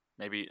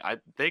 Maybe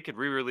they could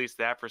re-release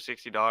that for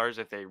 $60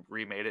 if they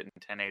remade it in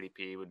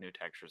 1080p with new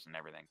textures and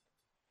everything.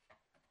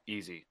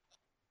 Easy.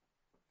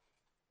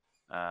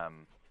 But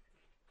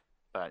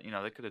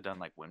they could have done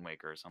like Wind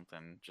Waker or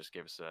something. Just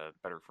give us a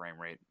better frame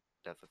rate,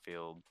 depth of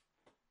field.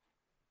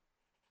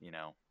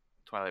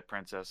 Twilight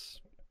Princess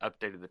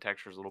updated the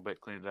textures a little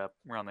bit, cleaned it up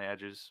around the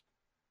edges.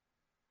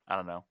 I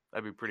don't know.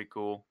 That'd be pretty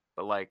cool.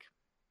 But like,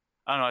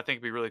 I don't know. I think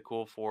it'd be really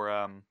cool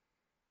for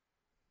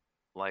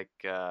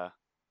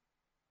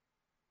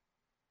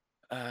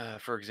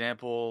for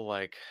example,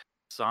 like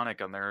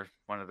Sonic on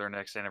one of their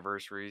next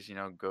anniversaries.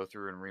 Go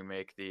through and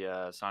remake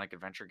the Sonic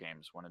Adventure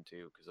games 1 and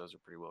 2 because those are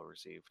pretty well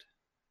received.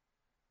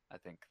 I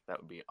think that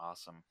would be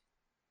awesome.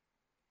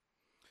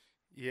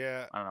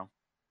 Yeah. I don't know.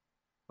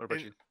 What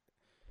about you?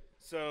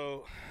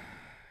 So,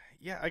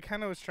 yeah, I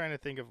kind of was trying to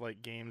think of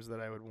like games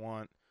that I would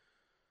want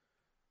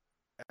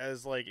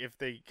as like if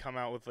they come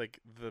out with like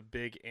the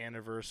big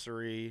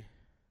anniversary.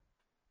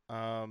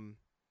 I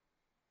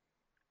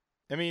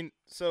mean,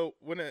 so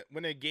when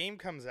a game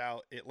comes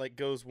out, it like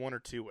goes one or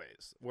two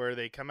ways. Where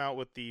they come out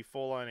with the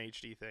full on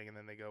HD thing, and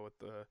then they go with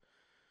the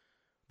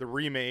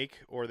remake,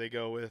 or they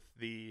go with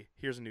the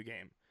here's a new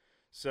game.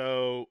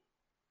 So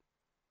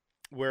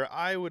where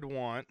I would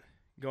want,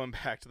 going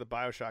back to the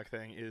BioShock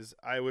thing, is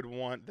I would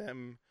want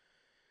them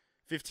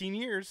 15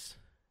 years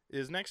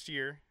is next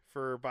year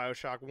for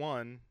BioShock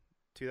 1,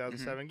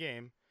 2007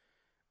 game,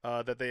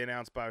 that they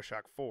announced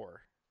BioShock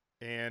 4.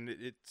 And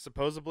it's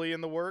supposedly in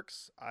the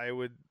works. I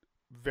would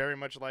very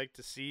much like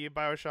to see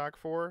BioShock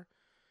 4.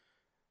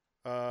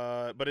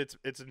 But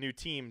it's a new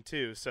team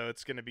too, so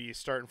it's going to be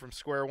starting from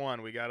square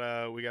one. We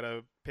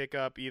gotta pick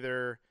up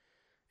either,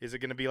 is it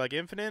going to be like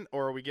Infinite,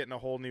 or are we getting a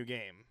whole new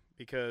game?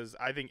 Because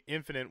I think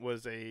Infinite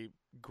was a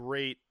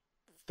great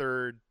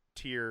third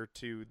tier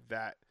to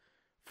that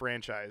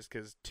franchise,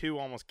 because 2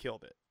 almost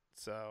killed it.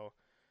 So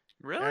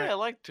really, I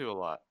like 2 a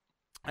lot.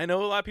 I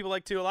know a lot of people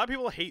like 2. A lot of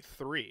people hate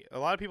 3. A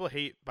lot of people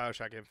hate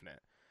BioShock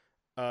Infinite,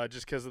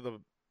 just because of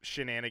the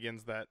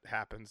shenanigans that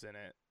happens in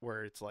it,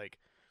 where it's like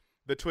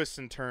the twists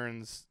and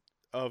turns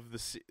of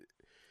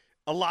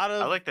I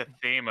like the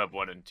theme of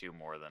 1 and 2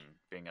 more than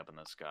being up in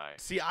the sky.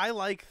 See, I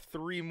like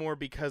 3 more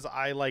because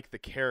I like the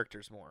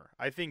characters more.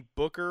 I think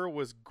Booker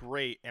was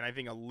great, and I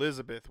think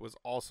Elizabeth was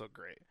also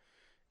great.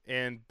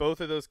 And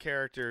both of those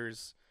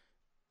characters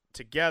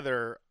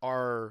together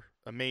are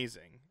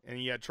amazing.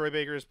 And you had Troy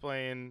Baker is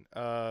playing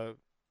Booker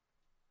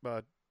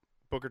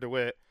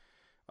DeWitt,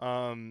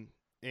 and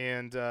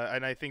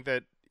I think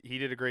that he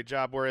did a great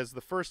job. Whereas the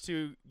first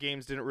 2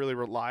 games didn't really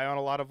rely on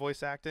a lot of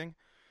voice acting.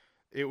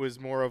 It was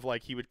more of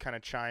like he would kind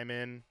of chime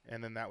in,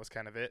 and then that was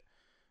kind of it.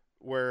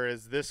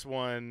 Whereas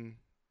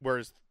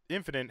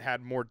Infinite had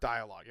more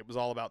dialogue. It was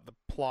all about the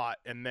plot,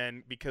 and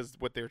then because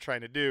what they were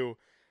trying to do,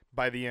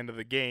 by the end of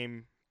the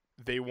game,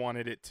 they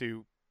wanted it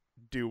to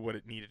do what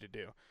it needed to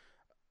do.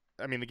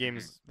 I mean, the game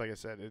is, like I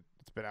said,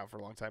 it's been out for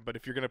a long time, but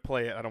if you're going to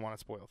play it, I don't want to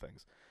spoil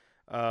things.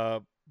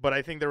 But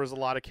I think there was a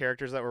lot of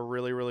characters that were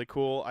really, really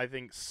cool. I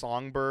think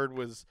Songbird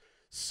was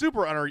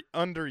super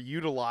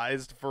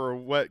underutilized for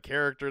what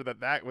character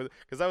that was,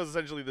 because that was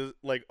essentially the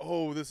like,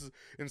 oh, this is,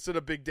 instead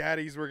of Big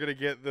Daddies, we're gonna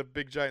get the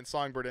big giant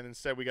songbird, and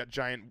instead we got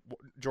giant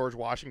George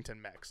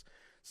Washington mechs.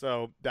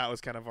 So that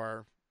was kind of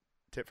our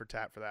tit for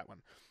tat for that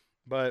one.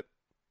 But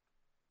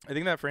I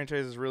think that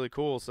franchise is really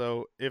cool.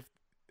 So if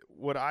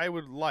what I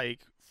would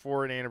like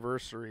for an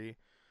anniversary,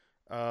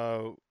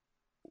 uh,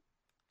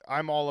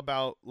 I'm all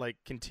about like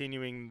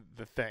continuing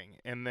the thing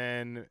and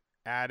then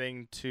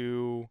adding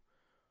to.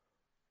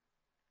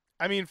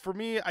 I mean, for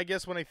me, I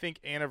guess when I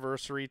think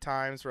anniversary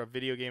times for a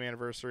video game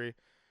anniversary,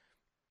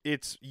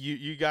 it's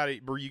you gotta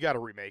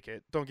remake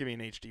it. Don't give me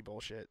an HD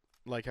bullshit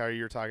like how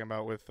you're talking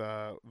about with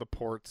the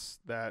ports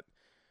that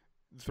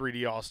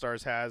 3D All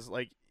Stars has.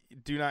 Like,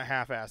 do not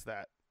half-ass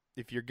that.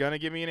 If you're gonna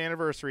give me an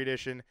anniversary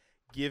edition,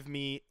 give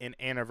me an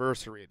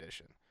anniversary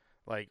edition,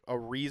 like a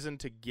reason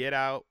to get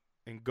out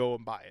and go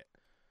and buy it.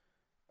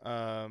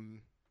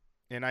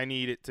 And I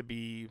need it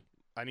to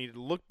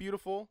look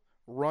beautiful,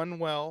 run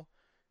well,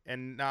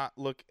 and not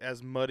look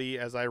as muddy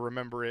as I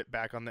remember it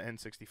back on the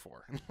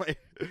N64.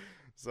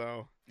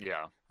 So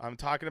Yeah, I'm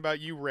talking about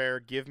you, Rare.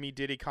 Give me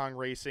Diddy Kong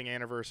Racing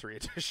Anniversary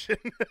Edition.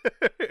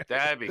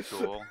 that'd be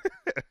cool.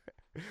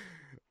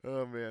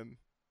 Oh man,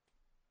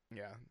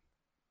 yeah.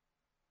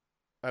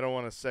 I don't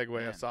want to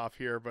segue us off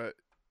here, but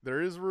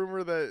there is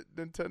rumor that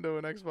Nintendo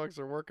and Xbox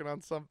are working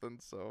on something.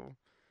 So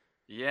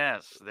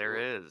Yes, there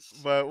is.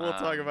 but we'll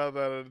talk about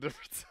that at a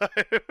different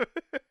time.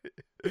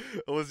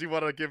 Unless you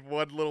want to give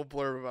one little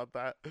blurb about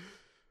that.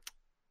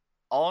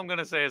 All I'm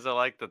gonna say is I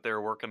like that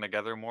they're working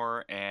together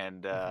more,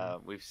 and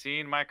we've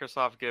seen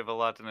Microsoft give a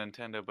lot to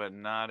Nintendo, but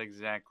not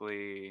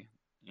exactly,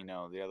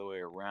 the other way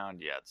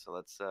around yet. So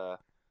let's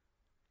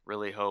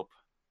really hope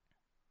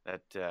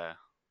that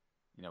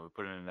we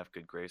put in enough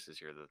good graces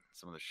here that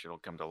some of this shit will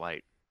come to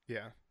light.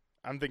 Yeah.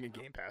 I'm thinking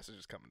Game Pass is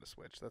just coming to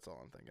Switch. That's all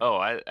I'm thinking.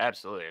 Oh,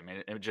 absolutely. I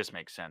mean, it just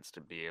makes sense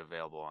to be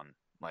available on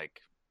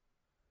like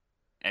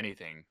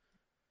anything,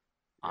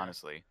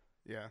 honestly.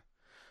 Yeah.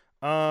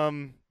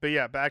 But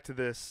yeah, back to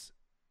this.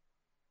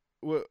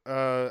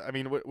 I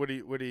mean, what do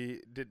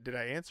you did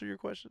I answer your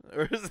question,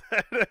 or is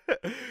that,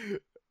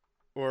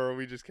 or are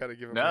we just kind of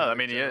giving? No, I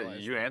mean, yeah,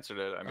 you thing? answered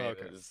it. I mean,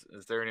 okay.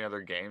 is there any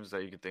other games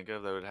that you could think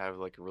of that would have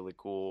like a really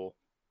cool,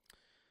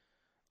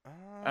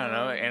 I don't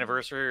know,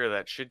 anniversary, or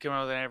that should come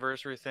out with an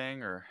anniversary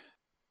thing, or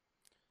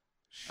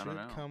should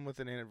come with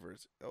an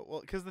anniversary? Oh,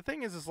 well, because the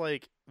thing is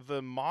like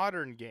the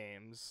modern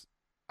games.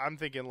 I'm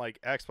thinking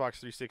like Xbox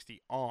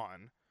 360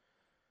 on.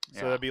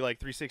 So that'd be like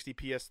 360,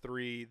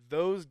 PS3.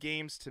 Those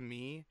games to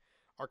me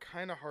are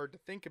kind of hard to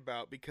think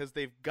about because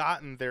they've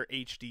gotten their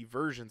HD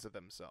versions of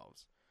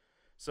themselves.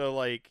 So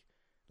like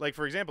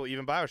for example,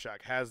 even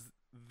BioShock has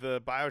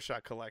the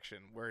BioShock collection,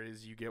 where it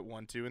is you get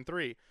 1, 2, and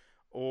 3,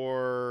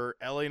 or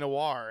LA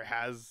Noire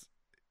has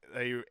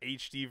a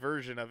HD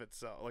version of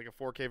itself, like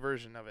a 4K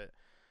version of it.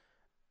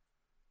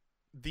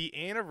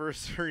 The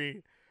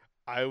anniversary,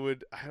 I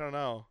don't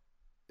know,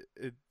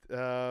 it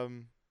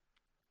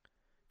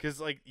because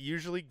like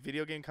usually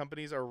video game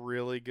companies are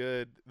really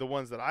good, the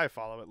ones that I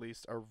follow at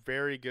least are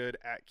very good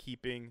at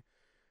keeping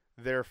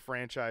their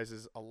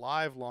franchises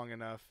alive long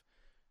enough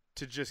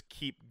to just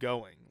keep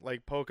going.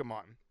 Like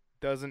Pokemon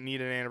doesn't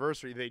need an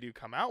anniversary. They do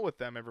come out with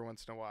them every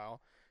once in a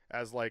while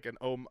as like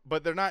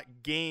but they're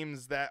not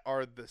games that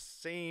are the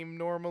same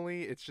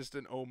normally. It's just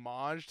an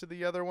homage to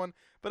the other one.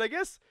 But I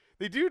guess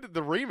they do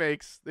the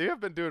remakes. They have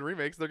been doing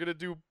remakes. They're gonna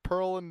do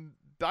Pearl and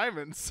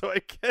Diamond. So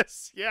I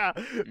guess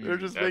they're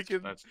just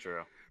making. That's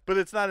true. But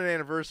it's not an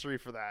anniversary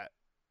for that.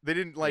 They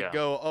didn't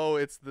go, oh,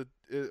 it's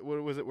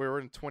what was it? We're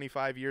in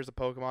 25 years of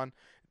Pokemon.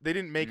 They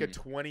didn't make a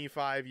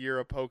 25-year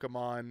of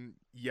Pokemon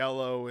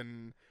Yellow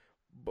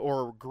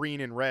or Green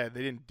and Red.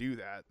 They didn't do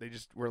that. They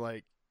just were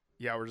like,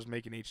 yeah, we're just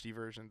making HD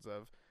versions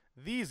of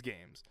these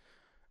games.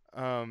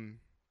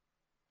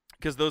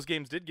 Because those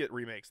games did get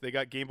remakes. They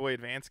got Game Boy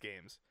Advance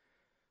games.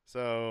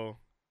 So,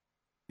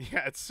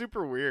 yeah, it's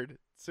super weird.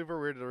 It's super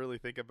weird to really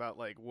think about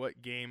like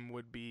what game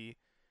would be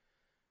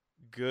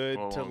good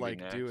to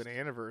like do an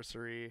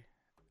anniversary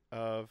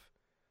of.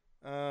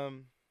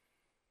 I'm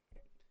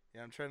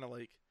trying to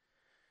like,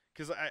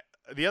 because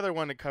the other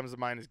one that comes to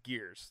mind is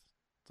Gears.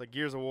 It's like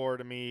Gears of War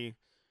to me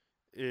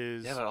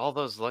is, but all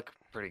those look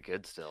pretty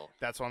good still.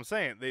 That's what I'm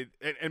saying.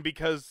 And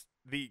because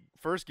the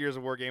first Gears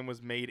of War game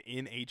was made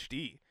in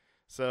HD,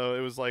 so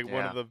it was like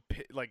one of the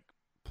like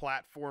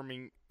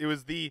platforming. It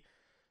was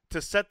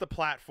to set the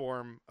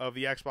platform of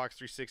the Xbox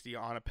 360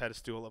 on a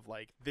pedestal of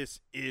like, this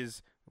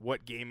is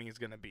what gaming is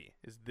going to be,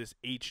 is this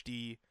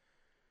HD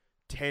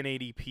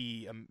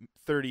 1080p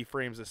 30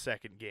 frames a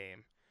second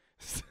game.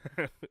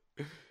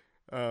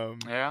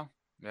 Yeah.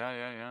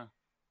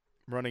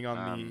 Running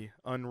on the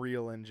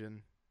Unreal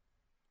Engine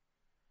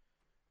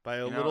by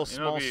a little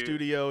small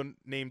studio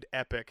named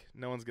Epic.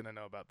 No one's going to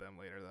know about them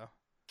later though.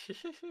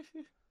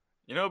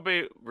 What'd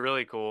be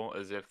really cool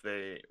is if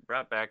they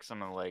brought back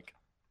some of like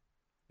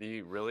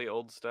the really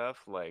old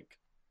stuff, like,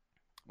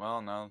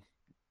 well, no.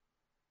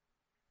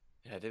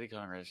 Yeah, Diddy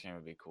Kong Racing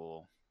would be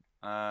cool.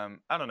 I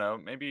don't know,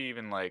 maybe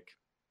even like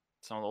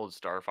some of the old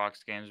Star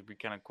Fox games would be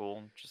kind of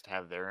cool. Just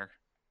have their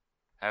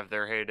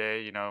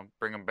heyday.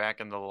 Bring them back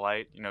into the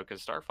light.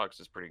 Because Star Fox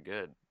is pretty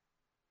good.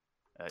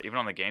 Even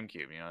on the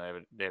GameCube,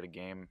 they had a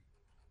game,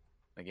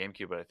 the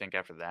GameCube, but I think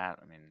after that,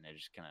 I mean, they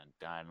just kind of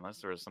died.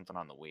 Unless there was something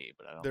on the Wii,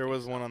 but I don't There think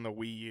was so. one on the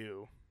Wii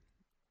U.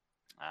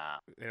 Ah,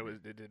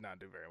 It did not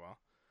do very well.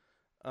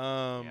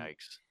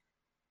 yikes.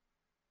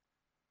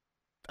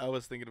 I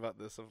was thinking about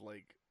this of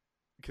like,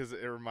 because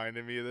it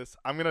reminded me of this.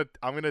 I'm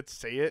gonna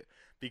say it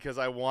because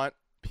I want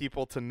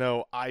people to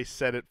know I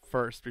said it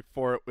first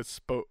before it was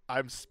spoke.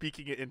 I'm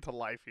speaking it into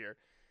life here.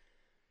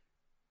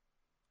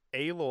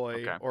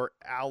 Aloy Okay. or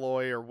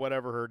Alloy or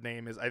whatever her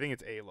name is. I think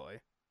it's Aloy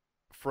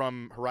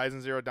from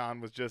Horizon Zero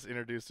Dawn was just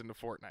introduced into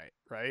Fortnite,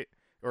 right?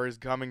 Or is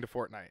coming to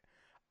Fortnite.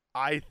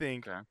 I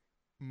think Okay.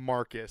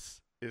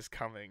 Marcus is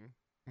coming.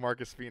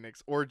 Marcus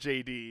Phoenix or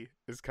JD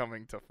is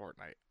coming to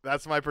Fortnite.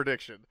 That's my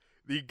prediction.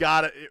 You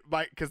got it,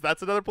 because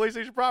that's another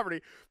PlayStation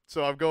property.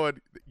 So I'm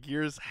going.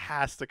 Gears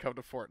has to come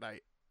to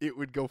Fortnite. It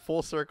would go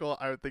full circle.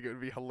 I would think it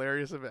would be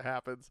hilarious if it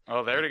happens.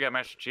 Oh, they already got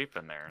Master Chief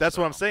in there. That's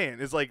what I'm so- saying.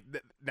 It's like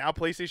now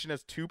PlayStation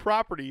has two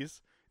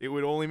properties. It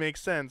would only make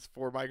sense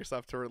for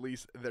Microsoft to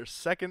release their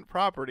second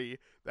property,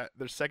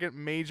 their second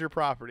major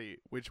property,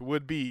 which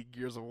would be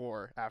Gears of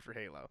War after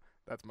Halo.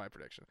 That's my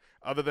prediction.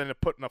 Other than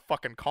putting a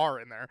fucking car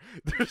in there,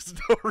 there's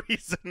no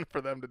reason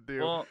for them to do.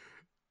 Well,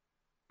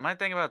 my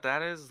thing about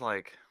that is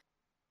like,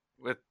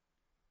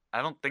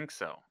 I don't think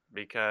so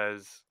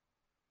because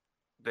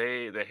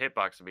the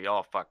hitbox would be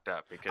all fucked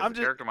up because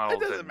the character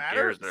models it doesn't in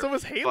matter. Gears So are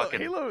was Halo.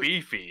 fucking Halo,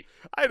 beefy.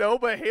 I know,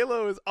 but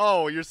Halo is.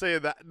 Oh, you're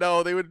saying that?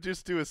 No, they would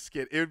just do a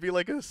skit. It would be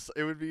like a.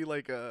 It would be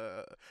like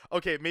a.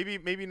 Okay,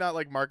 maybe not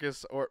like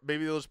Marcus, or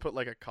maybe they'll just put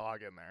like a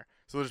cog in there.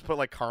 So they'll just put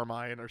like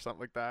Carmine or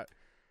something like that.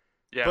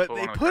 Yeah, But put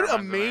they one of the put a Carmines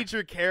in there.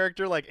 major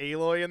character like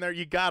Aloy in there.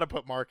 You gotta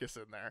put Marcus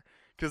in there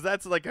because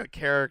that's like a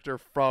character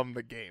from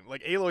the game.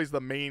 Like Aloy's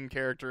the main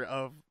character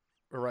of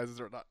Horizon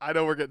Zero Dawn. I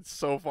know we're getting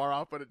so far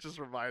off, but it just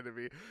reminded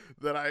me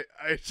that I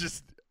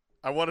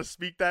want to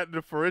speak that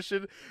into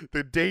fruition.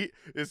 The date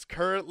is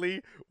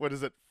currently, what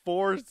is it,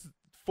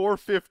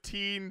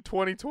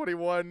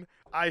 4/15/2021.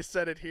 I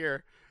said it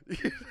here.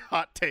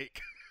 Hot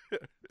take.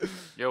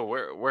 Yo,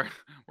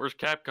 where's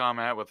Capcom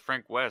at with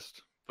Frank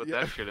West? Put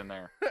Yeah. that shit in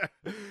there.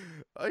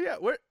 Oh yeah,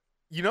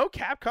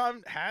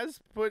 Capcom has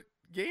put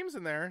games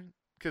in there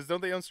because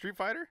don't they own Street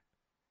Fighter?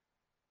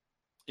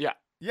 Yeah.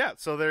 Yeah,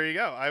 so there you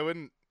go. I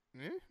wouldn't.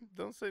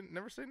 Never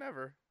say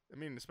never. I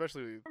mean,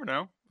 especially Never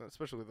know.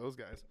 with those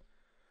guys.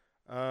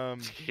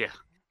 Yeah.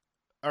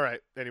 All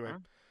right. Anyway,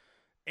 Alright.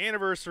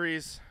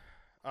 anniversaries.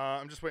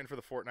 I'm just waiting for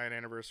the Fortnite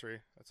anniversary.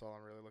 That's all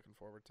I'm really looking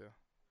forward to.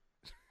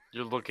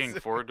 You're looking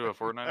forward to a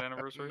Fortnite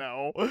anniversary?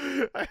 No,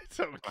 I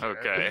don't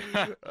care.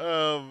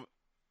 Okay.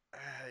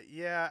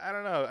 Yeah, I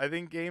don't know. I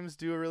think games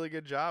do a really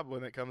good job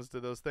when it comes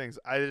to those things.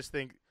 I just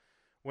think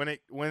when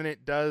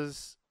it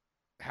does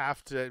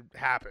have to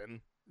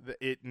happen,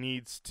 it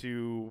needs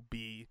to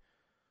be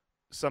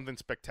something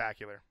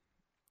spectacular.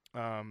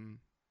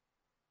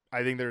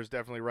 I think there's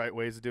definitely right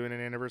ways of doing an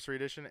anniversary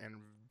edition and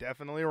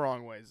definitely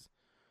wrong ways.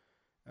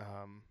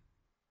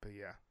 But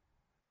yeah,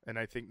 and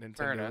I think Fair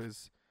Nintendo enough.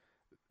 is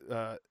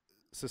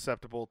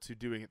susceptible to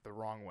doing it the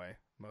wrong way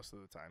most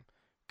of the time,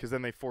 because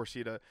then they force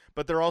you to.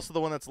 But they're also the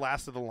one that's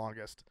lasted the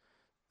longest,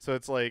 so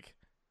it's like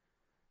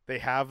they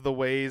have the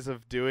ways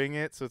of doing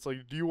it. So it's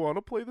like, do you want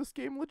to play this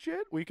game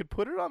legit? We could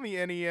put it on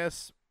the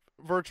NES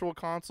Virtual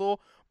Console,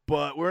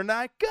 but we're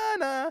not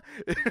gonna.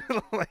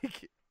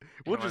 Like,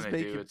 we'll And when just they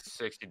make do, it. it's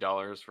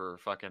 $60 for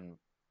fucking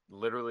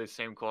literally the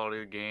same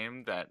quality of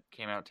game that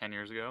came out 10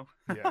 years ago.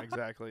 Yeah,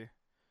 exactly.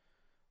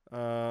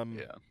 Yeah.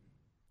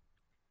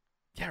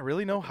 Yeah,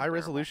 really no Fucking high terrible.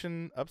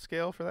 resolution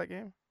upscale for that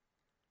game?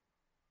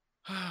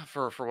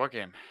 For what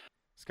game?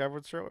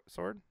 Skyward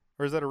Sword?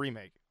 Or is that a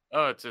remake?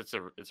 Oh, it's well,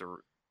 it's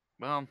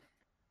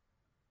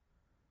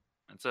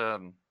a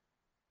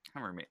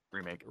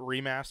remake.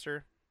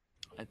 Remaster?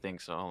 I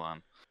think so. Hold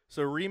on.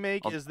 So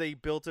remake I'll- is they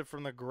built it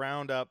from the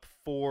ground up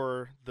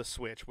for the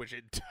Switch, which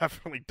it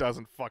definitely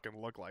doesn't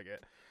fucking look like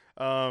it.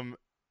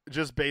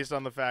 Just based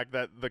on the fact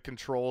that the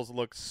controls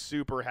look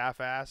super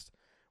half-assed,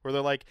 where they're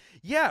like,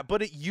 yeah,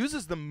 but it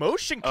uses the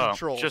motion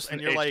controls, just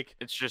and an you're like,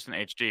 it's just an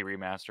HD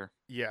remaster,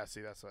 yeah, see,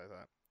 that's what I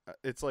thought.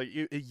 It's like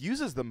it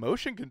uses the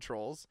motion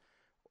controls,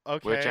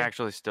 okay, which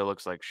actually still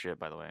looks like shit,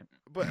 by the way.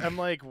 but I'm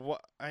like,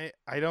 what? I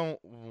don't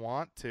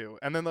want to.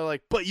 And then they're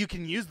like, but you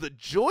can use the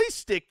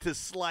joystick to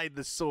slide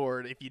the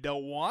sword if you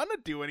don't want to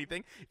do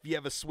anything. If you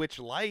have a Switch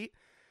Lite,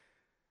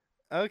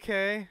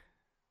 okay.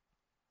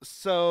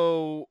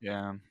 So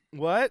Yeah.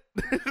 what?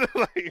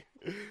 Like,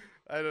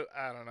 I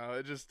don't know.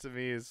 It just to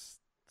me is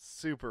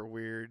super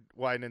weird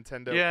why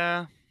Nintendo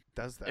Yeah.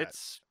 does that.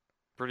 It's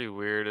pretty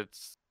weird.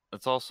 It's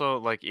also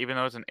like, even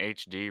though it's an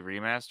HD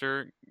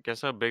remaster,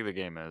 guess how big the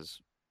game is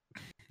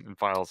in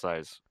file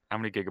size? How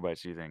many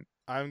gigabytes do you think?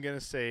 I'm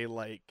gonna say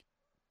like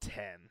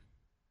 10.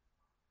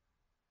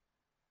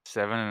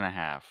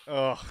 7.5.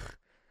 Ugh.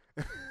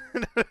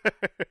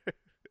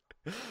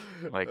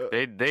 Like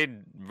they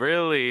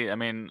really. I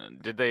mean,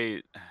 did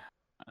they?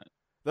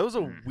 That was a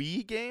Mhm.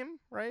 Wii game,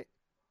 right?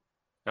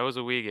 That was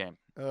a Wii game.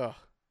 Ugh.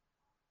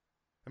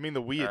 I mean,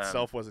 the Wii Um,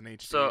 itself wasn't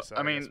HD, so so I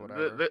I guess mean,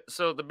 whatever.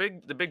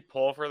 the big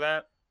pull for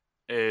that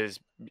is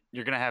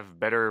you're gonna have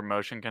better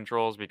motion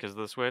controls because of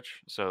the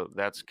Switch. So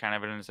that's kind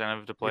of an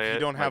incentive to If play you it.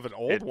 don't have an Like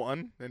old it,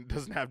 one and it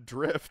doesn't have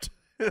drift,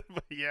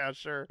 but yeah,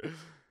 sure.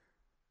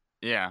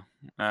 yeah.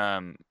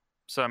 Um,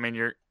 so I mean,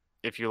 you're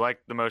if you like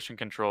the motion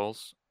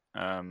controls,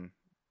 um,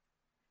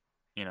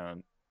 you know,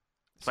 So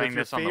if playing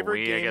your this on the favorite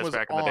Wii, I game guess was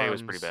back in the day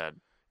was pretty Arms,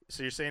 bad.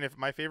 so you're saying if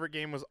my favorite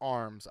game was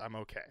Arms, I'm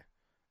okay.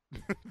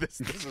 This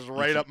is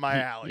right up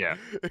my alley. Yeah,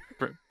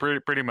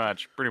 pretty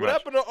much, pretty What much.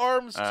 happened to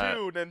Arms 2,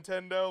 Uh,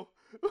 Nintendo?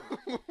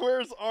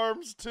 Where's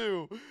Arms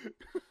 2?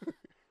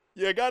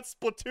 You got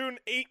Splatoon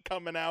 8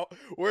 coming out.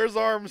 Where's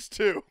Arms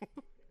 2?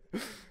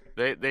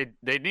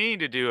 they need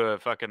to do a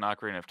fucking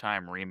Ocarina of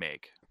Time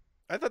remake.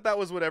 I thought that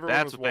was what everyone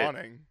That's was what they.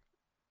 wanting.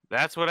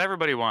 That's what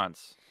everybody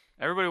wants.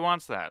 Everybody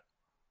wants that.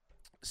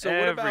 So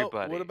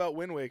Everybody. what about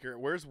Wind Waker?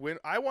 Where's Wind?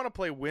 I want to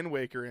play Wind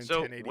Waker in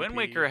So 1080p. Wind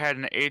Waker had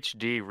an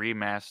HD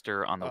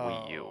remaster on the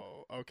Wii U.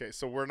 Oh, okay.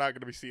 So we're not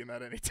going to be seeing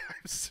that anytime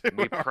soon.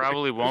 We are we?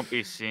 probably won't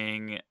be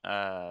seeing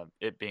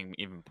it being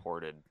even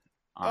ported,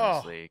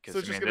 honestly. So it's I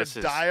just mean, gonna this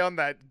is die on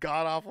that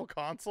god awful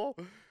console.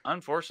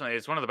 unfortunately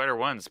it's one of the better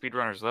ones.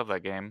 Speedrunners love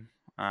that game.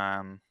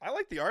 I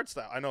like the art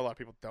style. I know a lot of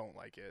people don't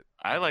like it.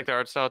 I like but the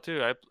art style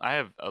too. I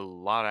have a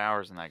lot of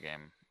hours in that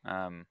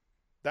game.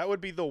 that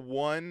would be the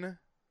one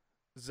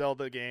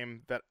Zelda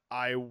game that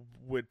I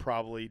would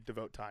probably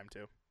devote time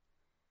to.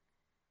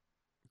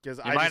 Because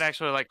You I might just,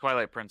 actually like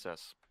Twilight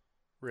Princess.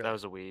 really, That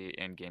was a Wii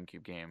and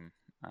GameCube game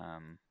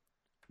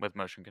with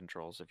motion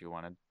controls if you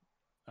wanted.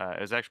 It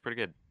was actually pretty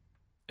good.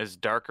 It's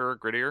darker,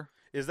 grittier.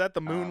 is that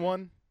the Moon Um,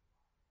 one?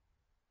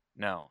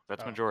 No,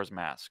 that's Oh. Majora's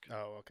Mask.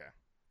 Oh, okay.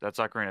 That's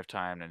Ocarina of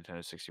Time,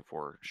 Nintendo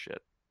 64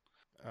 shit.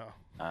 Oh,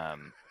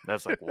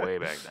 That's like way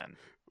back then.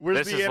 where's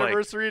This the is like-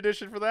 anniversary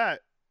edition for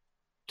that?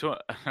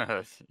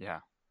 Yeah,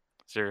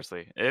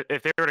 seriously.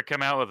 If they were to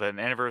come out with an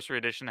anniversary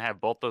edition,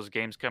 have both those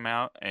games come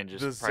out and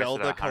just The price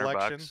Zelda it at $100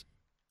 collection?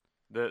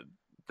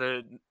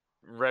 the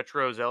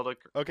retro Zelda.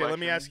 Okay, let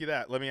me ask collection. you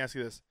that. Let me ask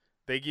you this.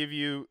 They give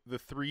you the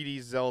 3D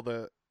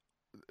Zelda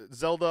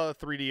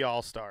 3D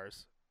All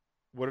Stars.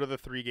 What are the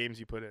 3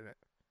 games you put in it?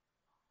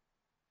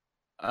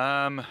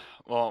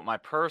 Well, my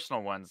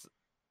personal ones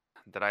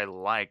that I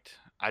liked,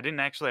 I didn't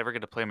actually ever get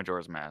to play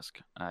Majora's Mask.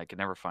 I could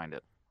never find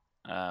it.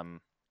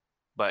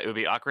 But it would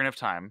be Ocarina of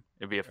Time.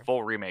 It would be a Okay.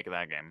 full remake of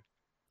that game.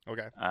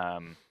 Okay.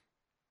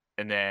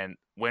 And then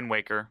Wind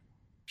Waker,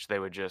 which they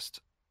would just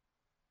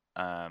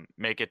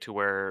make it to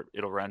where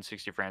it'll run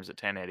 60 frames at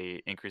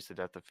 1080, increase the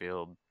depth of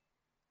field,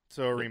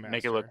 So a remaster.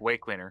 make it look way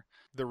cleaner.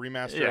 the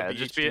remaster Yeah, of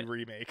the just HD be-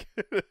 remake.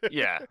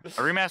 Yeah, a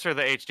remaster of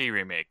the HD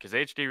remake, because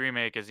HD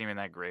remake isn't even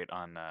that great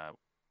on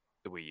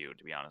the Wii U,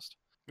 to be honest.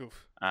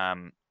 Oof.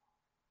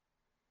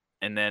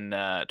 And then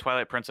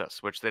Twilight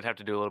Princess, which they'd have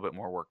to do a little bit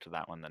more work to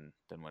that one than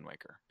Wind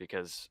Waker,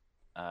 because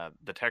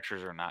the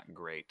textures are not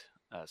great,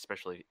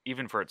 especially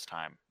even for its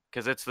time,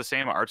 because it's the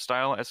same art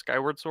style as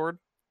Skyward Sword,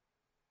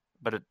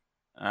 but it's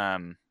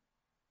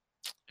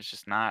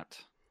just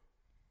not.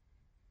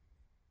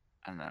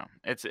 I don't know.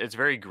 It's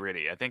very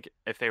gritty. I think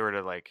if they were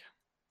to like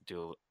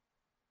do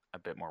a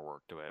bit more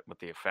work to it with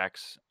the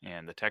effects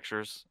and the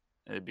textures,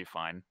 it'd be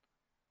fine.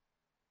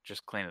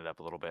 Just clean it up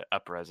a little bit,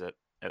 up-res it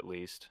at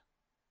least.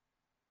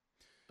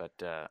 But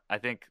I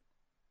think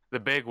the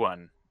big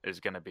one is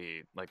gonna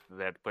be like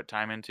they had to put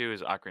time into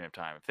is Ocarina of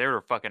Time. If they were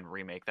to fucking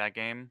remake that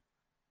game,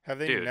 Have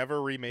they Dude.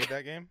 never remade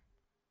that game?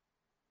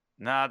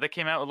 nah, they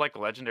came out with like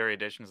legendary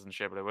editions and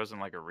shit, but it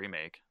wasn't like a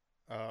remake.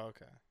 Oh,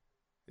 okay.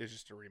 It's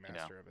just a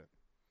remaster of it.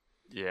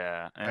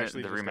 Yeah, and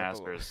Actually the just got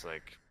the remaster is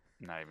like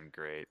not even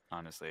great.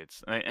 Honestly,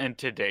 it's and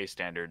today's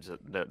standards,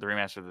 the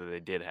remaster that they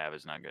did have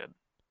is not good.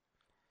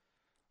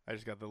 I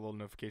just got the little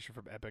notification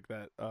from Epic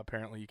that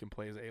apparently you can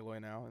play as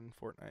Aloy now in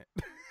Fortnite.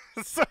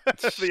 So,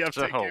 the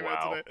update Oh, came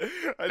wow. out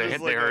today.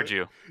 They heard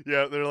you.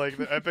 Yeah, they're like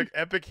the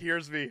Epic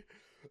hears me.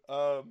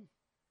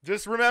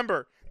 Just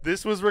remember,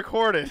 this was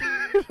recorded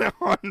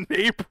on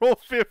April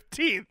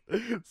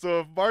 15th.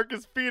 So if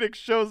Marcus Phoenix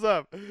shows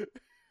up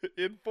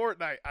in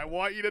Fortnite, I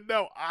want you to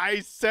know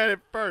I said it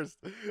first.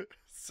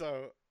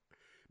 So,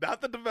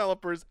 not the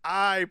developers,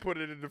 I put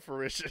it into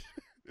fruition.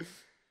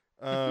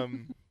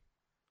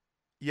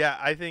 Yeah,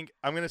 I think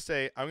I'm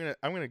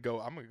gonna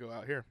go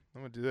out here.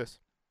 I'm gonna do this.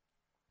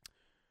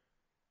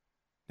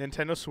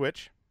 Nintendo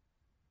Switch,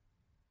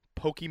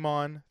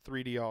 Pokemon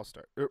 3D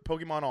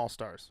Pokemon All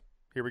Stars.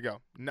 Here we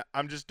go. No,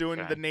 I'm just doing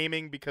Okay. the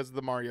naming because of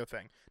the Mario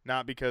thing,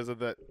 not because of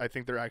the. I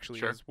think there actually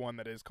Sure. is one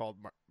that is called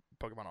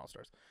Pokemon All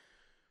Stars.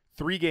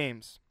 3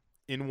 games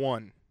in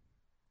one.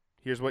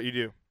 Here's what you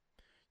do: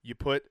 you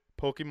put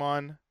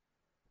Pokemon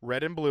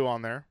Red and Blue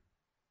on there.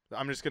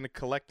 I'm just going to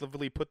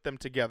collectively put them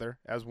together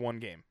as one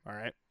game. All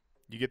right.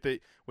 You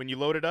get when you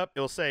load it up,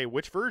 it'll say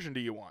which version do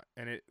you want,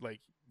 and it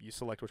you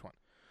select which one.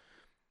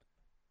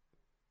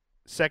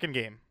 Second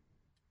game,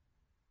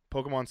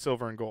 Pokemon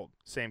Silver and Gold,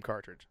 same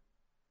cartridge.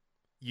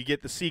 You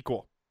get the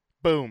sequel,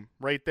 Boom,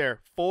 right there.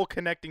 Full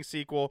connecting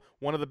sequel,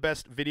 one of the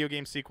best video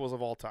game sequels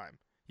of all time.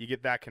 You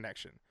get that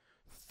connection.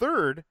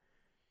 Third,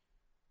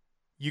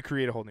 you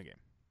create a whole new game.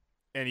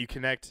 And you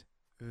connect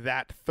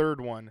that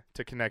third one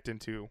to connect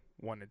into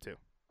 1 and 2.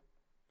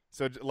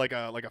 So like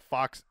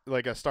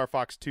a Star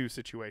Fox 2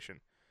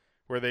 situation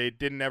where they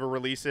didn't ever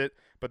release it,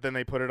 but then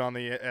they put it on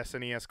the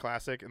SNES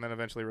Classic and then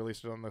eventually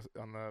released it on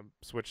the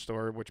Switch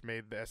store, which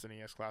made the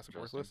SNES Classic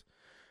worthless.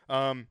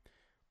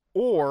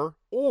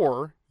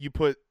 Or you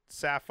put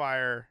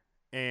Sapphire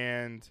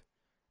and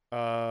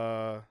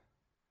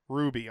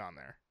Ruby on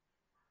there.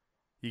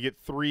 You get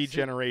 3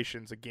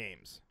 generations of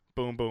games.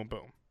 Boom, boom,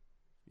 boom.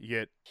 You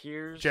get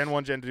Gen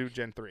 1, Gen 2,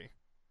 Gen 3.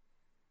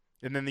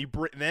 And then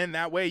then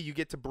that way you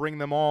get to bring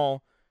them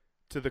all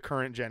to the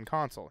current gen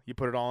console. You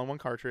put it all in one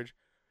cartridge.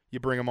 You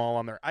bring them all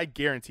on there. I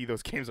guarantee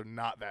those games are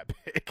not that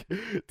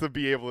big to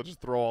be able to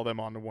just throw all them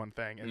onto one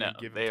thing and then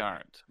give it. No, they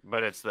aren't.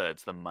 But it's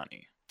the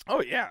money.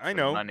 Oh yeah, I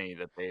know. Money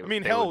that they would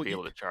be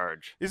able to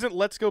charge. Isn't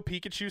Let's Go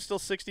Pikachu still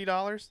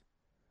 $60?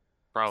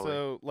 Probably.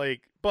 So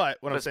but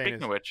I'm saying is,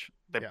 speaking of which,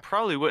 they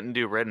probably wouldn't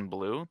do red and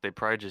blue. They'd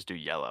probably just do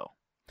yellow.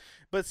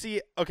 But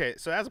see, okay,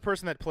 so as a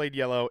person that played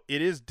yellow,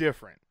 it is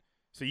different.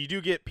 So you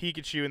do get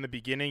Pikachu in the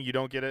beginning. You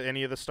don't get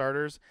any of the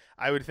starters.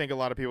 I would think a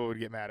lot of people would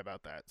get mad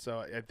about that. So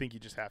I think you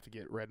just have to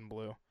get red and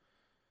blue.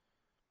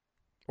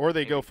 Or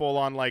they go full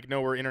on like,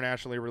 no, we're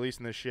internationally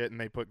releasing this shit, and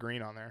they put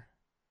green on there.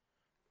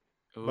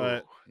 Ooh,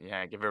 but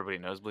yeah, give everybody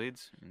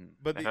nosebleeds.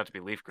 But they have to be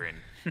leaf green.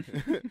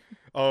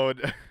 Oh,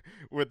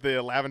 with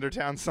the Lavender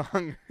Town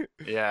song.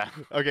 Yeah.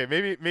 Okay,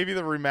 maybe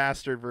the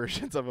remastered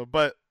versions of them,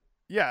 but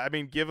yeah, I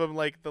mean, give them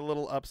like the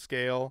little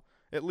upscale,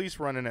 at least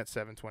running at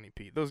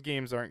 720p. Those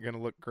games aren't going to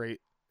look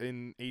great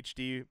in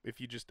HD if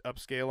you just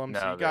upscale them,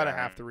 so you gotta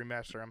have to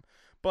remaster them.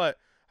 But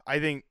I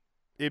think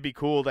it'd be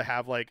cool to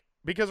have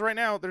because right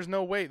now there's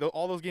no way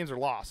all those games are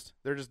lost.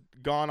 They're just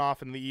gone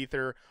off in the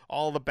ether.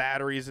 All the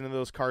batteries into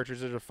those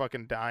cartridges are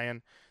fucking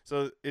dying.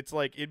 So it's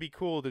like it'd be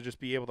cool to just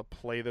be able to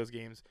play those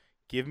games.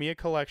 Give me a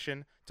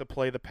collection to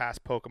play the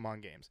past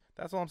Pokemon games.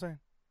 That's all I'm saying.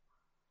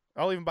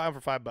 I'll even buy them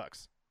for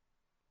 $5.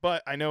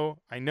 But I know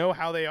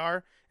how they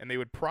are, and they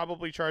would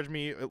probably charge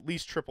me at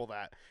least triple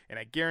that. And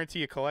I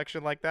guarantee a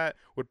collection like that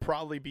would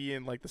probably be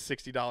in like the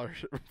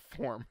 $60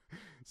 form.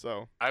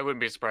 So I wouldn't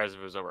be surprised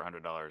if it was over $100.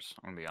 I'm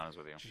gonna be honest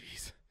with you.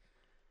 Jeez.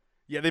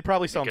 Yeah, they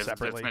probably sell them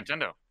separately. It's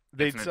Nintendo.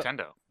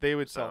 Nintendo. They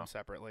would sell them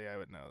separately. I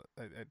would know.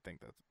 I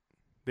think that's.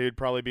 They would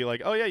probably be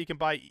like, oh yeah, you can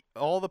buy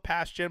all the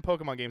past gen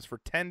Pokemon games for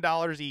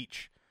 $10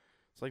 each.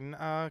 It's like,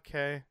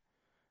 okay,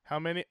 how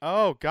many?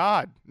 Oh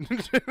God.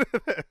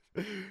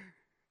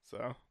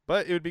 So,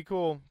 but it would be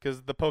cool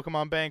because the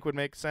Pokemon Bank would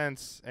make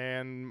sense,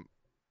 and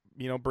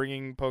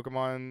bringing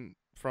Pokemon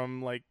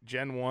from like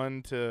Gen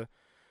 1 to.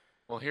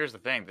 Well, here's the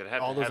thing: that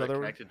have it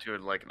connected to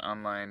it like an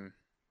online.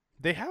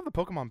 They have the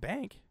Pokemon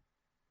Bank.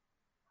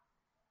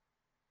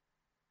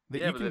 But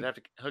they'd have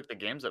to hook the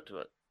games up to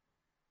it.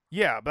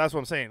 Yeah, but that's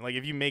what I'm saying. Like,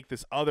 if you make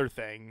this other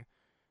thing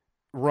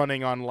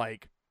running on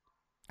like,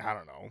 I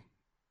don't know,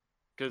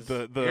 because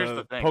the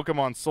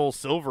Pokemon Soul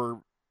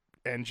Silver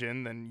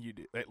engine, then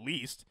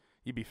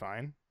you'd be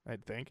fine,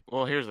 I'd think.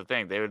 Well, here's the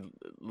thing. They would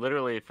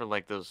literally, for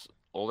like those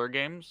older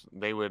games,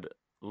 they would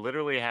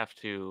literally have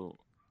to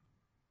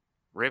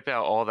rip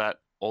out all that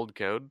old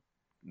code.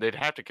 They'd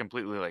have to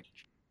completely like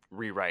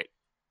rewrite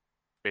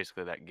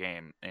basically that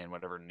game in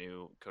whatever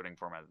new coding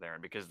format they're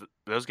in, because a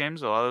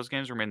lot of those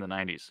games were made in the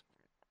 90s.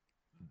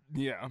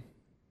 Yeah.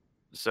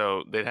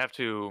 So they'd have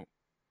to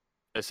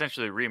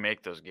essentially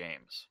remake those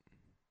games.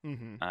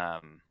 Mm-hmm.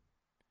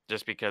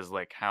 Just because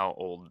like how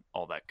old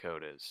all that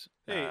code is.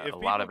 Hey, a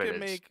lot of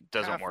it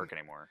doesn't work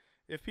anymore.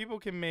 If people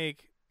can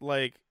make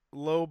like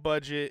low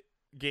budget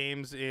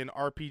games in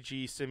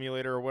RPG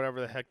Simulator or whatever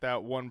the heck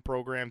that one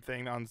program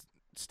thing on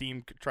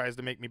Steam tries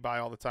to make me buy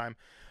all the time,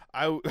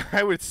 I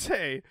would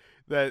say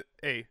that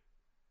hey,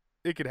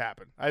 it could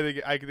happen. I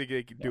think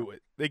they could do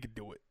it. They could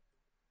do it.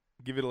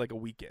 Give it like a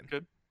weekend.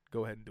 Good.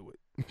 Go ahead and do it.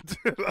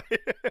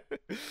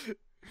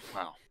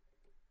 Wow.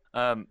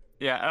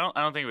 Yeah,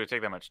 I don't think it would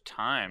take that much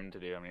time to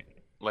do. I mean,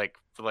 like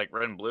for like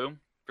Red and Blue,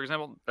 for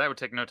example, that would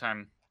take no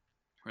time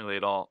really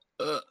at all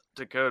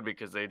to code,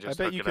 because they just.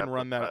 I bet you can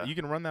run that. You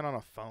can run that on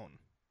a phone.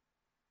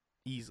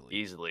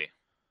 Easily.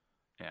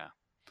 Yeah.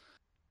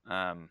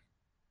 I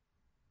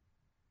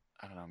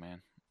don't know,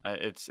 man.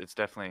 It's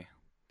definitely,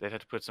 they'd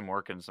have to put some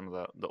work in some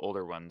of the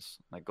older ones,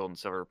 like Gold and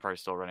Silver, probably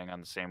still running on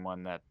the same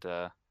one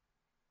that.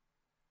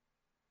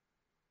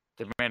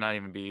 They may not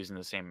even be using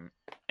the same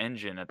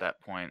engine at that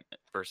point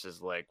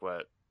versus like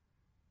what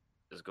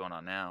is going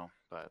on now.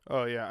 But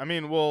oh yeah, I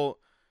mean, well,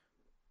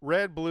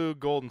 Red, Blue,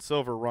 Gold, and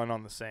Silver run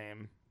on the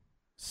same.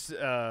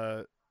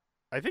 I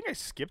think I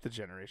skipped a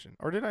generation,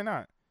 or did I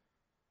not?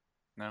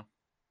 No.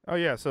 Oh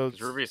yeah, so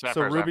Ruby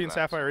and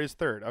Sapphire is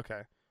third.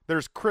 Okay,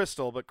 there's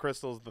Crystal, but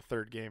Crystal's the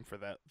third game for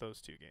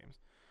those two games.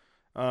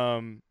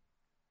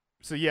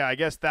 So yeah, I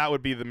guess that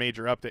would be the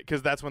major update,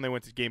 because that's when they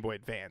went to Game Boy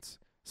Advance.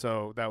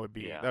 So that would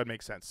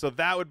make sense. So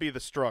that would be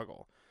the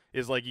struggle,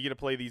 is like you get to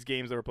play these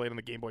games that were played on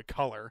the Game Boy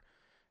Color,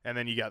 And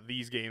then you got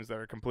these games that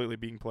are completely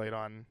being played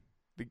on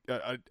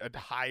a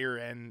higher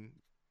end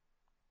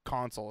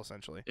console,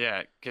 essentially.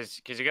 Yeah,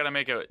 because you got to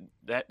make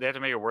they have to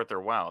make it worth their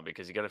while,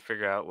 because you got to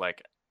figure out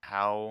like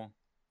how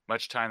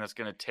much time that's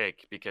going to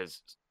take,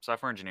 because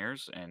software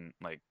engineers and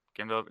like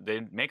game developers, they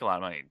make a lot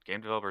of money.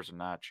 Game developers are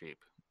not cheap,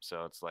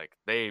 so it's like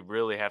they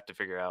really have to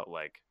figure out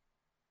like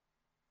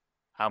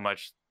how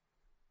much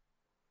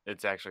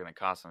it's actually going to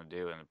cost them to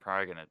do, and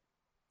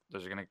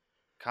those are going to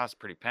cost a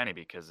pretty penny,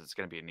 because it's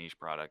going to be a niche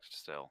product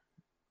still,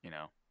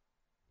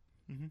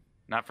 Mm-hmm.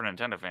 Not for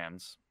Nintendo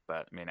fans,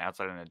 but I mean,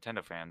 outside of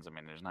Nintendo fans, I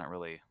mean, there's not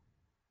really,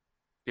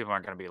 people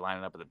aren't going to be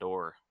lining up at the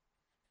door.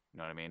 You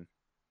know what I mean?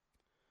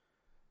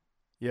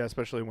 Yeah,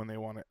 especially when no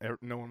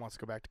one wants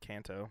to go back to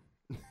Kanto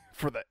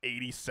for the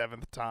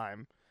 87th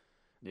time.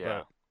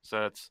 Yeah.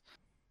 So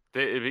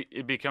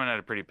it'd be coming at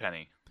a pretty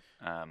penny.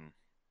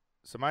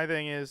 So my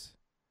thing is,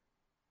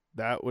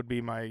 that would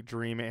be my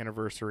dream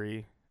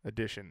anniversary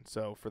edition.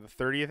 So for the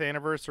 30th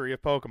anniversary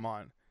of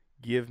Pokemon,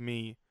 give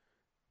me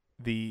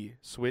the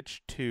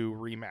Switch 2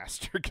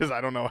 remaster, because I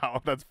don't know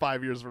how, that's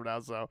 5 years from now,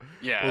 so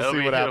yeah, we'll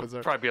see what happens.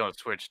 It'll probably be on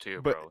Switch too,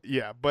 but, bro.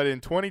 Yeah, but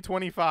in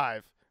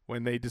 2025,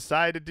 when they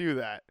decide to do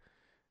that,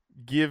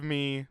 give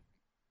me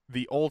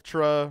the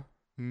Ultra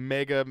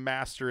Mega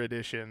Master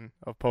Edition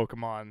of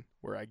Pokemon,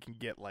 where I can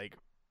get like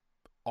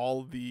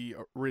all the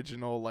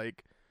original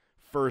like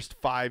first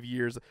 5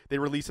 years. They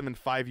release them in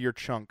 5-year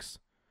chunks.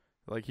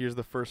 Like, here's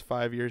the first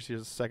 5 years,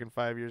 here's the second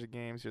 5 years of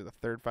games, here's the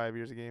third 5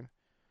 years of games.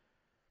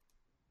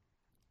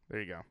 There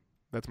you go.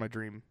 That's my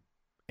dream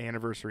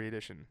anniversary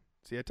edition.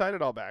 See, I tied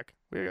it all back.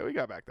 We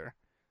got back there.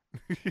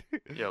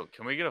 Yo,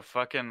 can we get a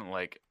fucking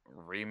like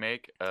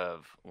remake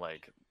of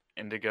like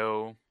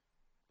Indigo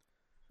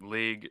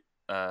League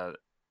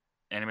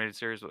animated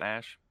series with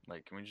Ash?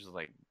 Like, can we just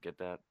like get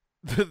that?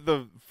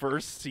 The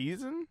first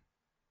season?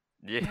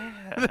 Yeah.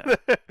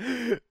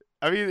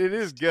 I mean, it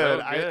is So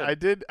good.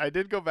 good. I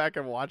did go back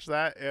and watch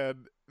that,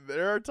 and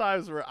there are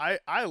times where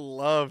I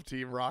love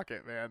Team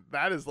Rocket, man.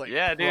 That is like,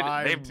 yeah, dude.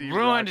 prime They Team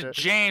ruined Rocket.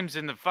 James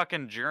in the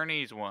fucking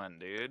Journeys one,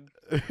 dude.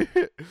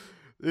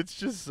 It's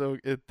just so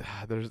there's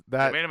They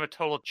that. made him a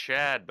total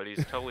Chad, but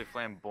he's totally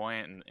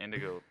flamboyant and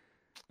Indigo.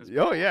 It's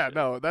Oh yeah, bullshit.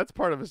 no, that's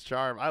part of his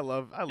charm. I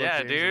love Yeah,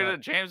 James dude,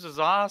 Gunn. James is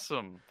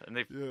awesome, and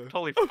they Yeah.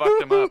 totally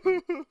fucked him up.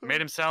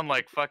 Made him sound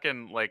like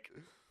fucking like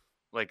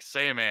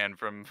Saiyaman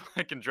from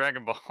fucking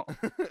Dragon Ball.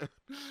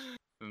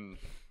 And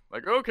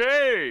like,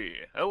 okay,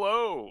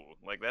 hello.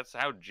 Like, that's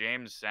how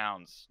James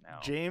sounds now.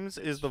 James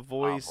is It's the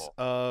voice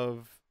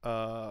awful.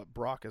 of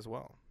Brock as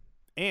well,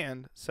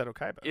 and Seto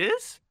Kaiba.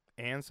 Is?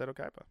 And Seto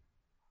Kaiba.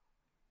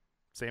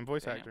 Same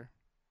voice Damn. actor.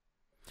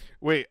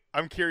 Wait,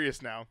 I'm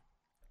curious now.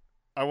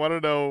 I want to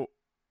know.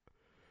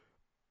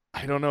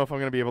 I don't know if I'm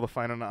going to be able to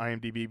find it on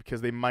IMDb,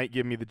 because they might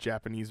give me the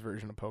Japanese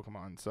version of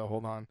Pokemon. So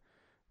hold on.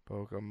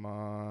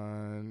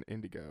 Pokemon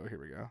Indigo. Here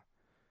we go.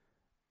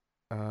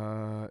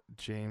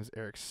 James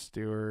Eric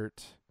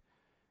Stewart.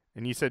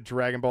 And you said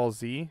Dragon Ball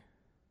Z?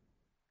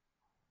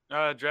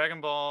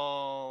 Dragon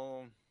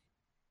Ball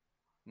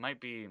might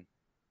be.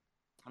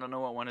 I don't know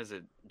what one is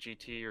it.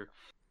 GT or.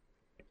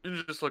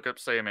 You just look up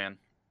Saiyaman.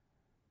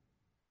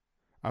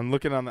 I'm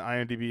looking on the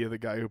IMDb of the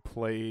guy who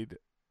played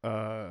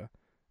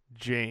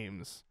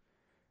James,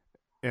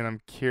 and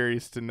I'm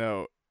curious to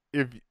know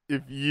if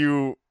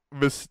you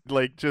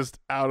just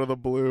out of the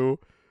blue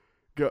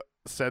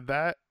said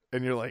that,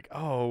 and you're like,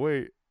 oh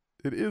wait,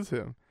 it is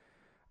him.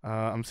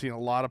 I'm seeing a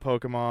lot of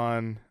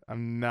Pokemon.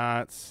 I'm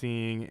not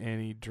seeing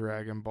any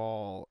Dragon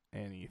Ball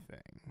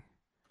anything.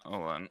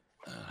 Hold on.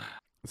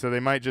 So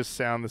they might just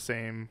sound the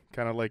same,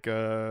 kind of like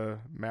a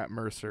Matt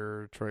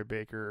Mercer, Troy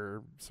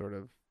Baker sort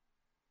of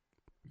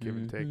give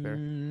and take there.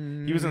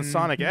 He was in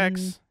Sonic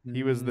X.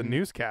 He was the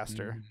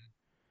newscaster.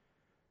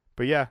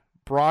 But yeah,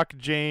 Brock,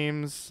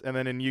 James, and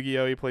then in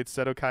Yu-Gi-Oh! He played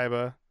Seto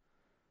Kaiba.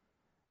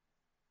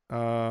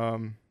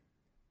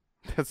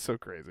 That's so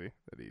crazy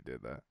that he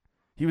did that.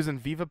 He was in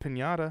Viva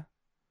Pinata.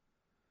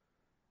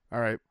 All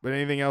right, but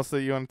anything else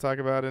that you want to talk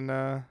about in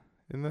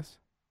this?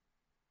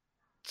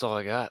 That's all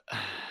I got.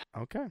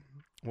 Okay.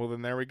 Well,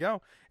 then there we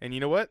go. And you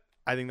know what?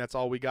 I think that's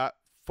all we got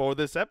for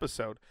this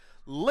episode.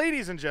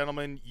 Ladies and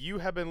gentlemen, you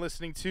have been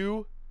listening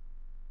to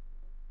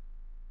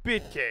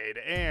Bitcade,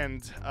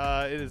 and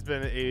it has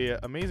been an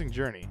amazing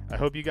journey. I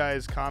hope you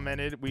guys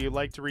commented. We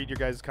like to read your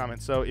guys'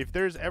 comments. So if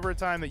there's ever a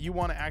time that you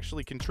want to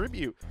actually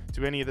contribute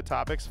to any of the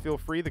topics, feel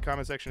free. The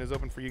comment section is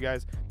open for you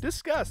guys.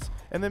 Discuss,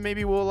 and then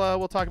maybe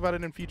we'll talk about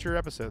it in future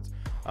episodes.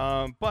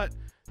 But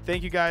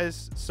thank you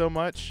guys so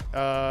much.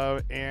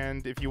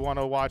 And if you want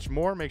to watch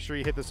more, make sure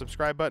you hit the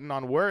subscribe button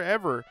on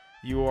wherever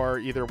you are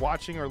either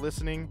watching or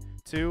listening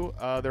to.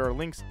 There are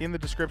links in the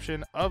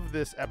description of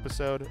this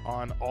episode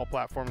on all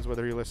platforms,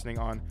 whether you're listening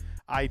on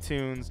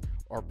iTunes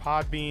or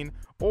Podbean,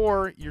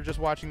 or you're just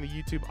watching the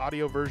YouTube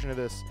audio version of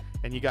this,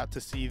 and you got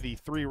to see the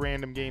 3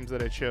 random games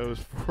that I chose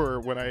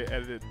for when I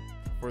edited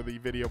for the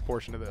video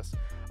portion of this.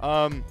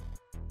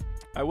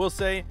 I will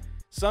say,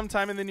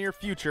 sometime in the near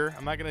future,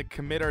 I'm not going to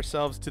commit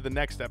ourselves to the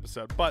next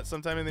episode, but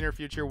sometime in the near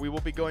future, we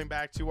will be going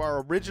back to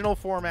our original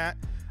format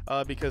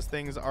because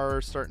things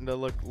are starting to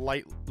look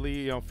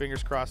lightly,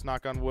 fingers crossed,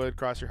 knock on wood,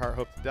 cross your heart,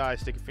 hope to die,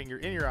 stick a finger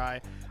in your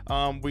eye.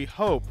 We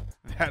hope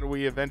that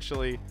we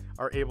eventually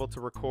are able to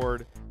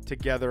record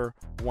together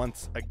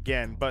once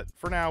again. But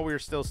for now, we're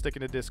still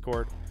sticking to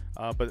Discord,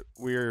 but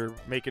we're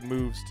making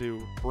moves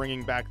to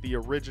bringing back the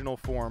original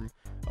form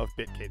of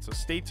Bitcade. So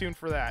stay tuned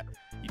for that.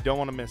 You don't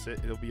want to miss it.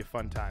 It'll be a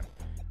fun time.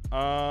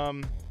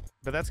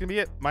 But that's going to be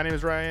it. My name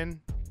is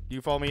Ryan. You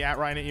can follow me at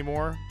Ryan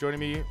Moore. Joining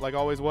me, like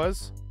always,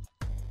 was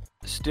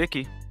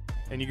Sticky.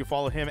 And you can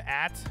follow him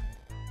at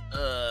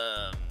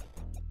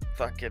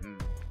Fucking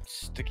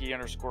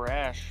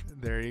Sticky_Ash.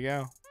 There you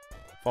go.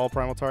 Follow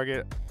Primal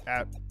Target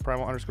at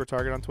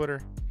Primal_Target on Twitter.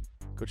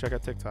 Go check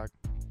out TikTok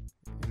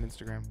and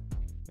Instagram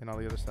and all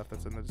the other stuff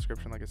that's in the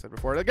description, like I said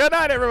before. Good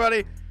night,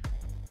 everybody.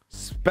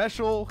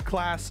 Special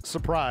class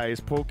surprise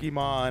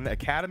Pokemon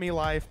Academy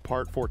Life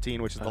Part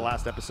 14, which is the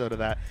last episode of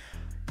that.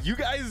 You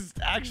guys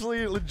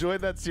actually enjoyed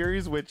that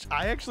series, which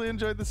I actually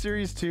enjoyed the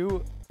series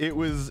too. It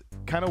was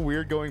kind of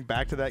weird going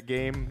back to that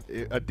game,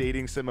 a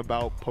dating sim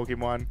about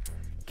Pokemon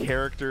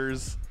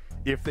characters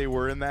if they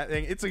were in that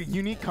thing. It's a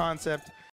unique concept.